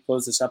before we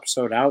close this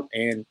episode out?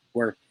 And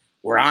we're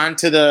on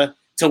to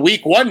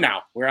week one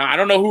now. I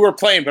don't know who we're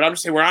playing, but I'm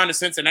just saying we're on to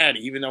Cincinnati,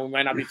 even though we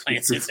might not be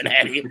playing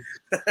Cincinnati.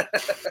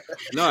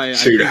 No, I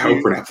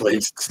hope we're not playing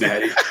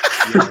Cincinnati.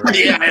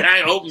 Yeah, and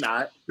I hope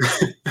not.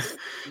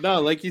 No,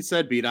 like you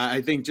said, Beat,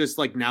 I think just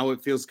like now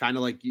it feels kind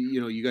of like,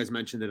 you guys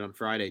mentioned it on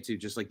Friday too.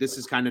 Just like this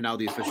is kind of now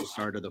the official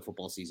start of the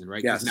football season,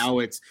 right? Because now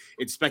it's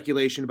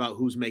speculation about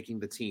who's making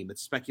the team.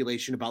 It's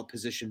speculation about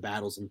position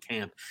battles in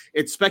camp.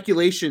 It's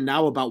speculation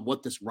now about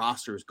what this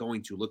roster is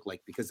going to look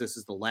like because this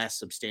is the last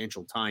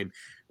substantial time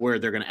where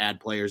they're going to add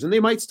players. And they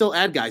might still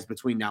add guys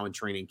between now and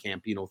training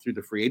camp, through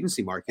the free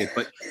agency market.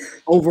 But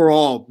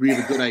overall, we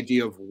have a good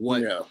idea of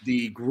what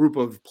the group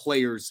of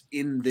players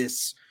in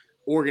this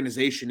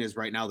organization is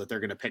right now that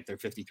they're going to pick their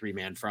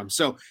 53-man from.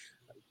 So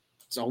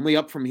it's only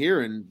up from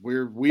here, and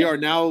we are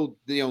now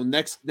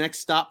next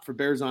stop for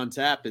Bears on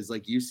Tap is,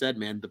 like you said,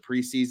 man, the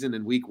preseason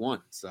and week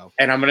one. So,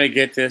 and I'm gonna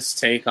get this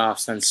take off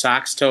since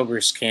Sockstober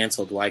is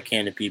canceled. Why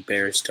can't it be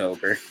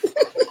Bearstober?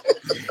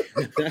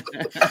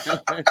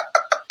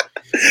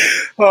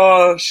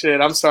 Oh shit!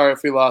 I'm sorry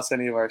if we lost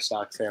any of our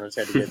Sox fans.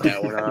 Had to get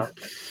that one off.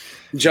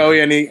 Joey,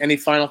 any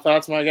final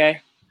thoughts, my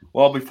guy?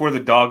 Well, before the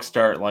dogs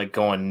start like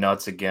going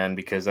nuts again,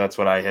 because that's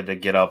what I had to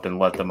get up and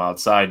let them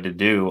outside to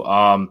do.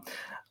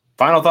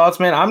 Final thoughts,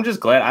 man. I'm just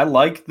glad. I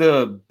like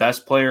the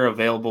best player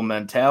available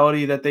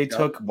mentality that they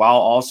took while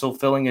also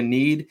filling a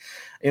need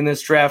in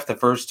this draft, the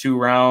first 2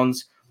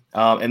 rounds.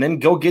 And then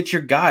go get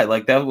your guy.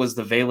 Like that was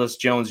the Velus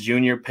Jones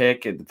Jr.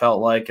 pick, it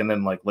felt like. And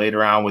then like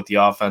later on with the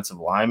offensive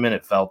lineman,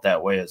 it felt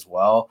that way as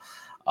well.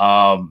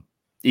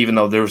 Even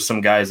though there were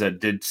some guys that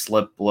did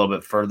slip a little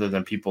bit further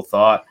than people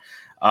thought.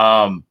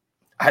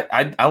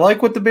 I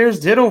like what the Bears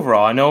did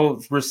overall. I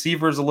know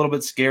receiver is a little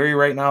bit scary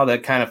right now.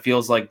 That kind of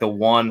feels like the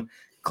one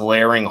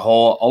glaring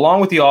hole, along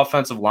with the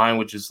offensive line,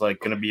 which is like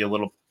going to be a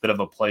little bit of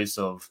a place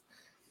of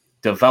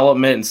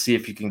development and see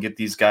if you can get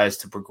these guys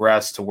to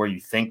progress to where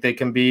you think they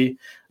can be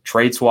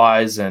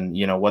traits-wise and,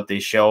 what they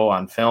show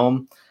on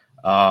film.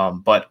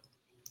 But,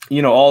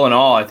 all in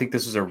all, I think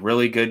this was a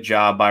really good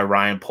job by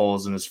Ryan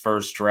Poles in his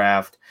first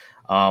draft,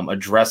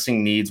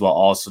 addressing needs while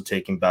also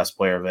taking best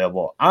player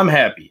available. I'm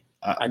happy.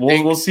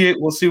 We'll see.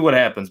 We'll see what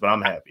happens, but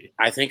I'm happy.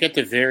 I think at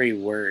the very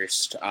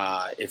worst,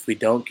 if we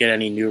don't get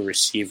any new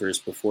receivers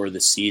before the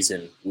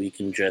season, we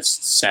can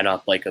just set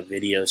up like a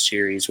video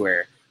series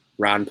where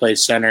Ron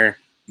plays center,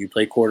 you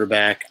play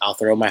quarterback, I'll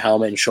throw my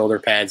helmet and shoulder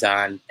pads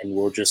on, and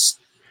we'll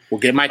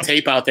get my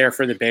tape out there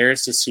for the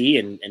Bears to see,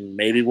 and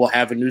maybe we'll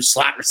have a new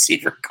slot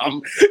receiver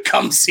come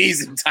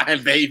season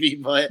time, baby.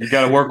 But you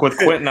got to work with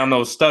Quentin on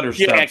those stutter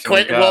steps. Yeah,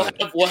 Quentin.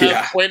 We'll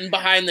have Quentin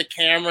behind the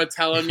camera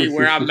telling me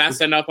where I'm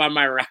messing up on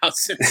my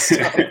routes and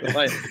stuff.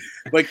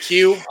 But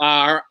Q,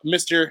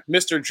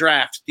 Mr.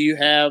 Draft,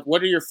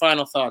 what are your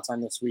final thoughts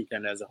on this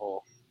weekend as a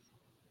whole?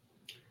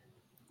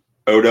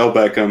 Odell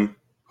Beckham,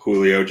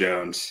 Julio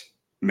Jones,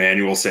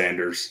 Manuel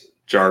Sanders,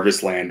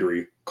 Jarvis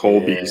Landry, Cole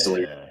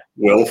Beasley,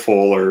 Will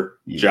Fuller,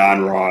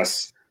 John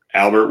Ross,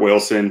 Albert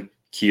Wilson,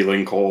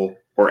 Keelan Cole,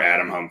 or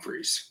Adam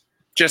Humphries.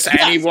 Just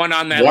anyone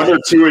on that. One or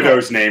two of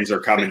those names are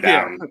coming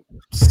down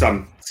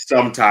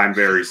sometime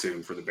very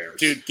soon for the Bears.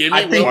 Dude, give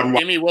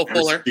me Will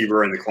Fuller.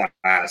 Receiver in the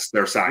class.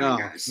 They're signing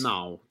guys.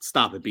 No,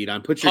 stop it,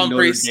 Beat-On. Put your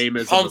Notre Dame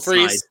as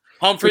Humphries.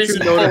 I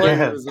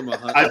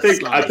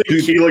think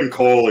Keelan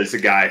Cole is a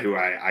guy who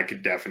I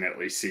could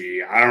definitely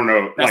see. I don't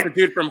know. That's the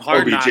dude from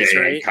Hard Knocks,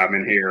 right?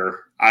 Coming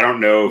here. I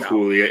don't know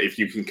if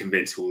you can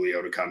convince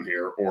Julio to come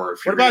here, or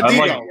if what about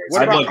Debo?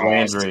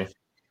 Landry?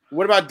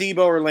 What about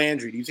Debo or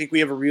Landry? Do you think we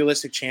have a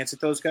realistic chance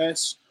at those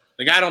guys?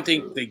 Like, I don't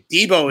think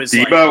Debo is.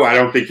 Debo, I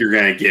don't think you're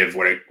going to give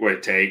what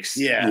it takes.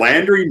 Yeah.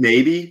 Landry,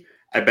 maybe.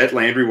 I bet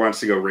Landry wants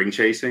to go ring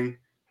chasing,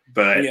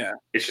 but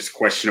it's just a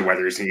question of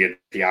whether he's going to get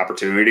the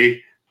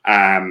opportunity.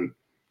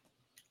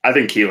 I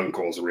think Keelan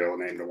Cole's a real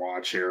name to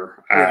watch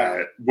here.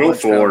 Will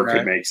Fuller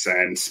could make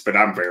sense, but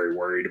I'm very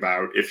worried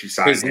about if you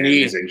sign his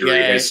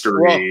injury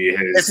history,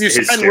 his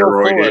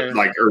steroid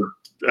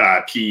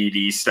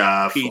PED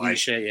stuff. PED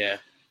shit,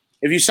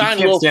 If you sign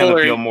can't Will stand the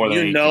Fuller, field more than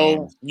 8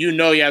 games.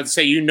 you have to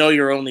say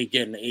you're only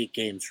getting 8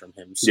 games from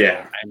him. So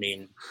Yeah. I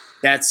mean,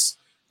 that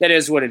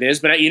is what it is.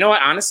 But you know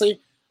what? Honestly,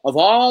 of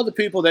all the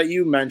people that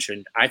you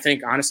mentioned, I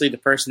think honestly the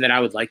person that I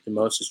would like the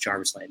most is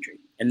Jarvis Landry,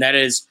 and that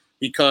is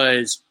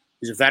because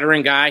he's a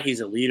veteran guy. He's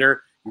a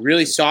leader. You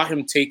really saw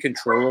him take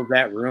control of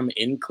that room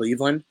in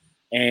Cleveland,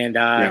 and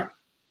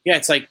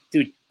it's like,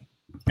 dude,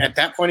 at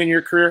that point in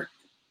your career,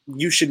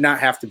 you should not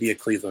have to be a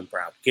Cleveland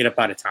Brown. Get up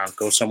out of town.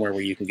 Go somewhere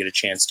where you can get a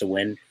chance to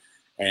win.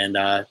 And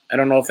I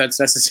don't know if that's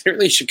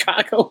necessarily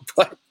Chicago,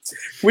 but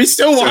we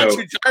still want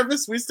you,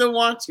 Jarvis. We still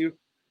want you.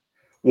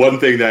 One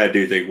thing that I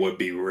do think would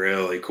be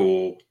really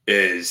cool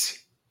is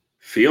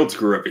Fields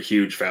grew up a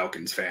huge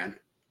Falcons fan.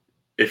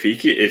 If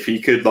he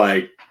could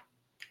like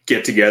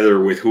get together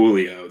with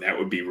Julio, that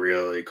would be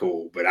really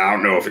cool. But I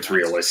don't know if it's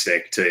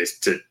realistic to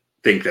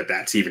think that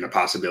that's even a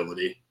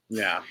possibility.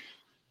 Yeah.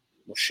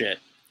 Well, shit.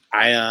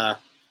 I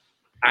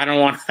don't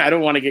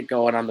want to get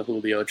going on the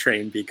Julio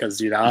train because,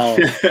 dude, I'll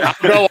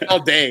go all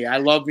day. I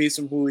love me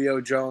some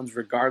Julio Jones,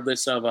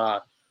 regardless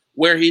of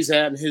where he's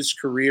at in his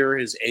career,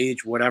 his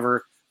age,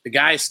 whatever. The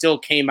guy still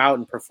came out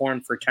and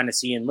performed for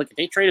Tennessee. And look,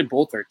 they traded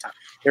both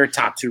their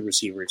top 2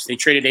 receivers. They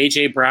traded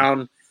A.J.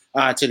 Brown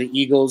to the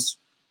Eagles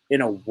in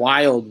a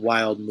wild,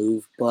 wild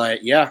move.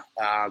 But, yeah,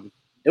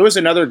 it was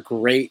another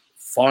great,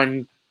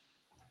 fun,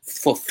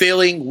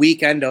 fulfilling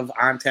weekend of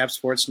On Tap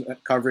Sports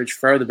coverage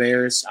for the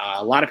Bears.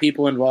 A lot of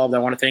people involved. I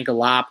want to thank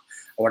Alop.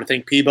 I want to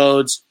thank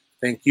Peebodes.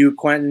 Thank you,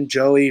 Quentin,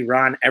 Joey,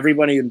 Ron,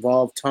 everybody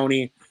involved.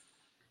 Tony,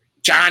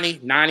 Johnny,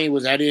 Nani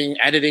was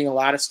editing a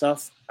lot of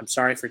stuff. I'm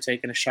sorry for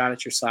taking a shot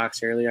at your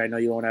socks earlier. I know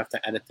you won't have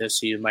to edit this,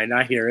 so you might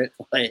not hear it.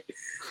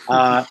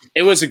 But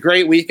it was a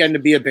great weekend to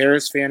be a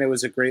Bears fan. It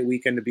was a great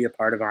weekend to be a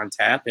part of On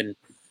Tap. And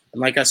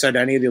like I said,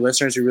 any of the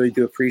listeners, we really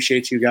do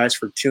appreciate you guys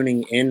for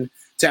tuning in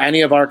to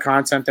any of our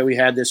content that we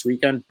had this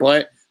weekend.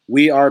 But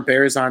we are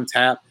Bears on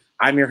Tap.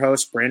 I'm your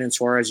host, Brandon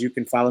Suarez. You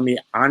can follow me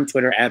on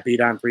Twitter at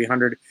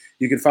BeatOn300.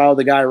 You can follow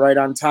the guy right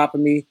on top of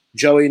me,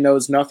 Joey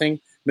Knows Nothing,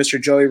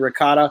 Mr. Joey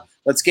Ricotta.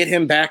 Let's get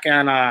him back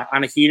on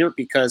a heater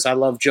because I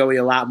love Joey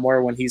a lot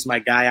more when he's my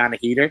guy on a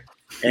heater.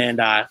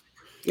 And, I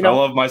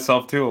love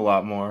myself too a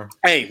lot more.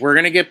 Hey, we're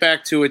going to get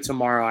back to it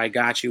tomorrow. I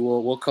got you.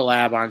 We'll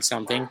collab on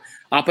something.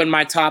 Up in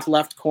my top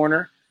left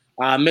corner,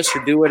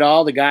 Mr.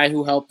 Do-It-All, the guy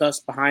who helped us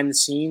behind the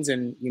scenes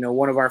and,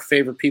 one of our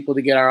favorite people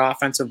to get our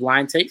offensive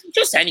line take,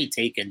 just any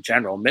take in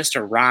general,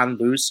 Mr. Ron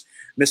Luce,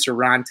 Mr.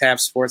 Ron Tap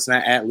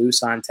Sportsnet at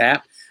Loose on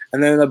Tap.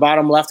 And then in the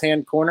bottom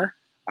left-hand corner,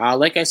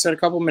 like I said a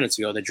couple minutes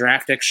ago, the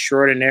draft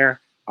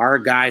extraordinaire, our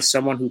guy,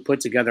 someone who put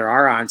together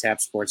our On Tap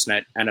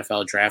Sportsnet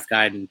NFL draft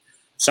guide, and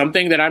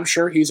something that I'm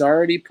sure he's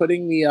already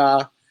putting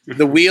the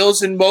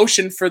wheels in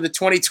motion for the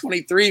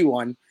 2023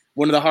 one.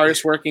 One of the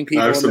hardest working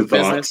people in the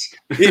business.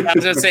 Yeah, I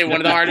was going to say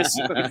one of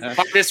the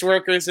hardest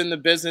workers in the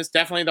business.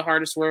 Definitely the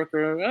hardest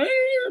worker.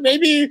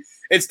 Maybe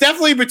it's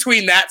definitely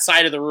between that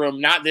side of the room,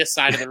 not this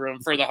side of the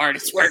room for the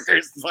hardest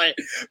workers.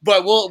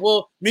 But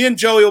we'll me and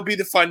Joey will be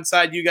the fun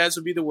side. You guys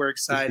will be the work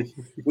side.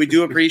 We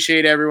do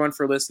appreciate everyone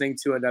for listening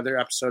to another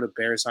episode of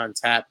Bears on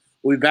Tap.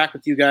 We'll be back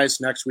with you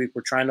guys next week.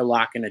 We're trying to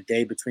lock in a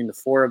day between the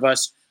 4 of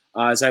us,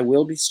 as I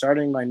will be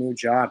starting my new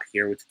job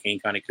here with the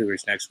Kane County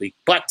Cougars next week.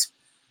 But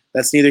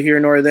that's neither here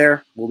nor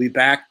there. We'll be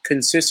back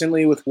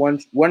consistently with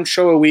one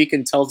show a week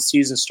until the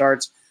season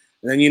starts.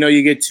 And then,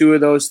 you get 2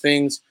 of those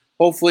things,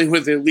 hopefully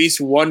with at least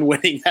one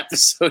winning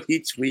episode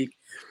each week.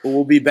 But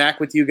we'll be back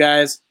with you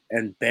guys,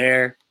 and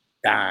Bear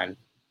Don.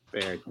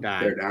 Bear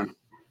Don. Bear down.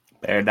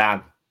 Bear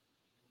down.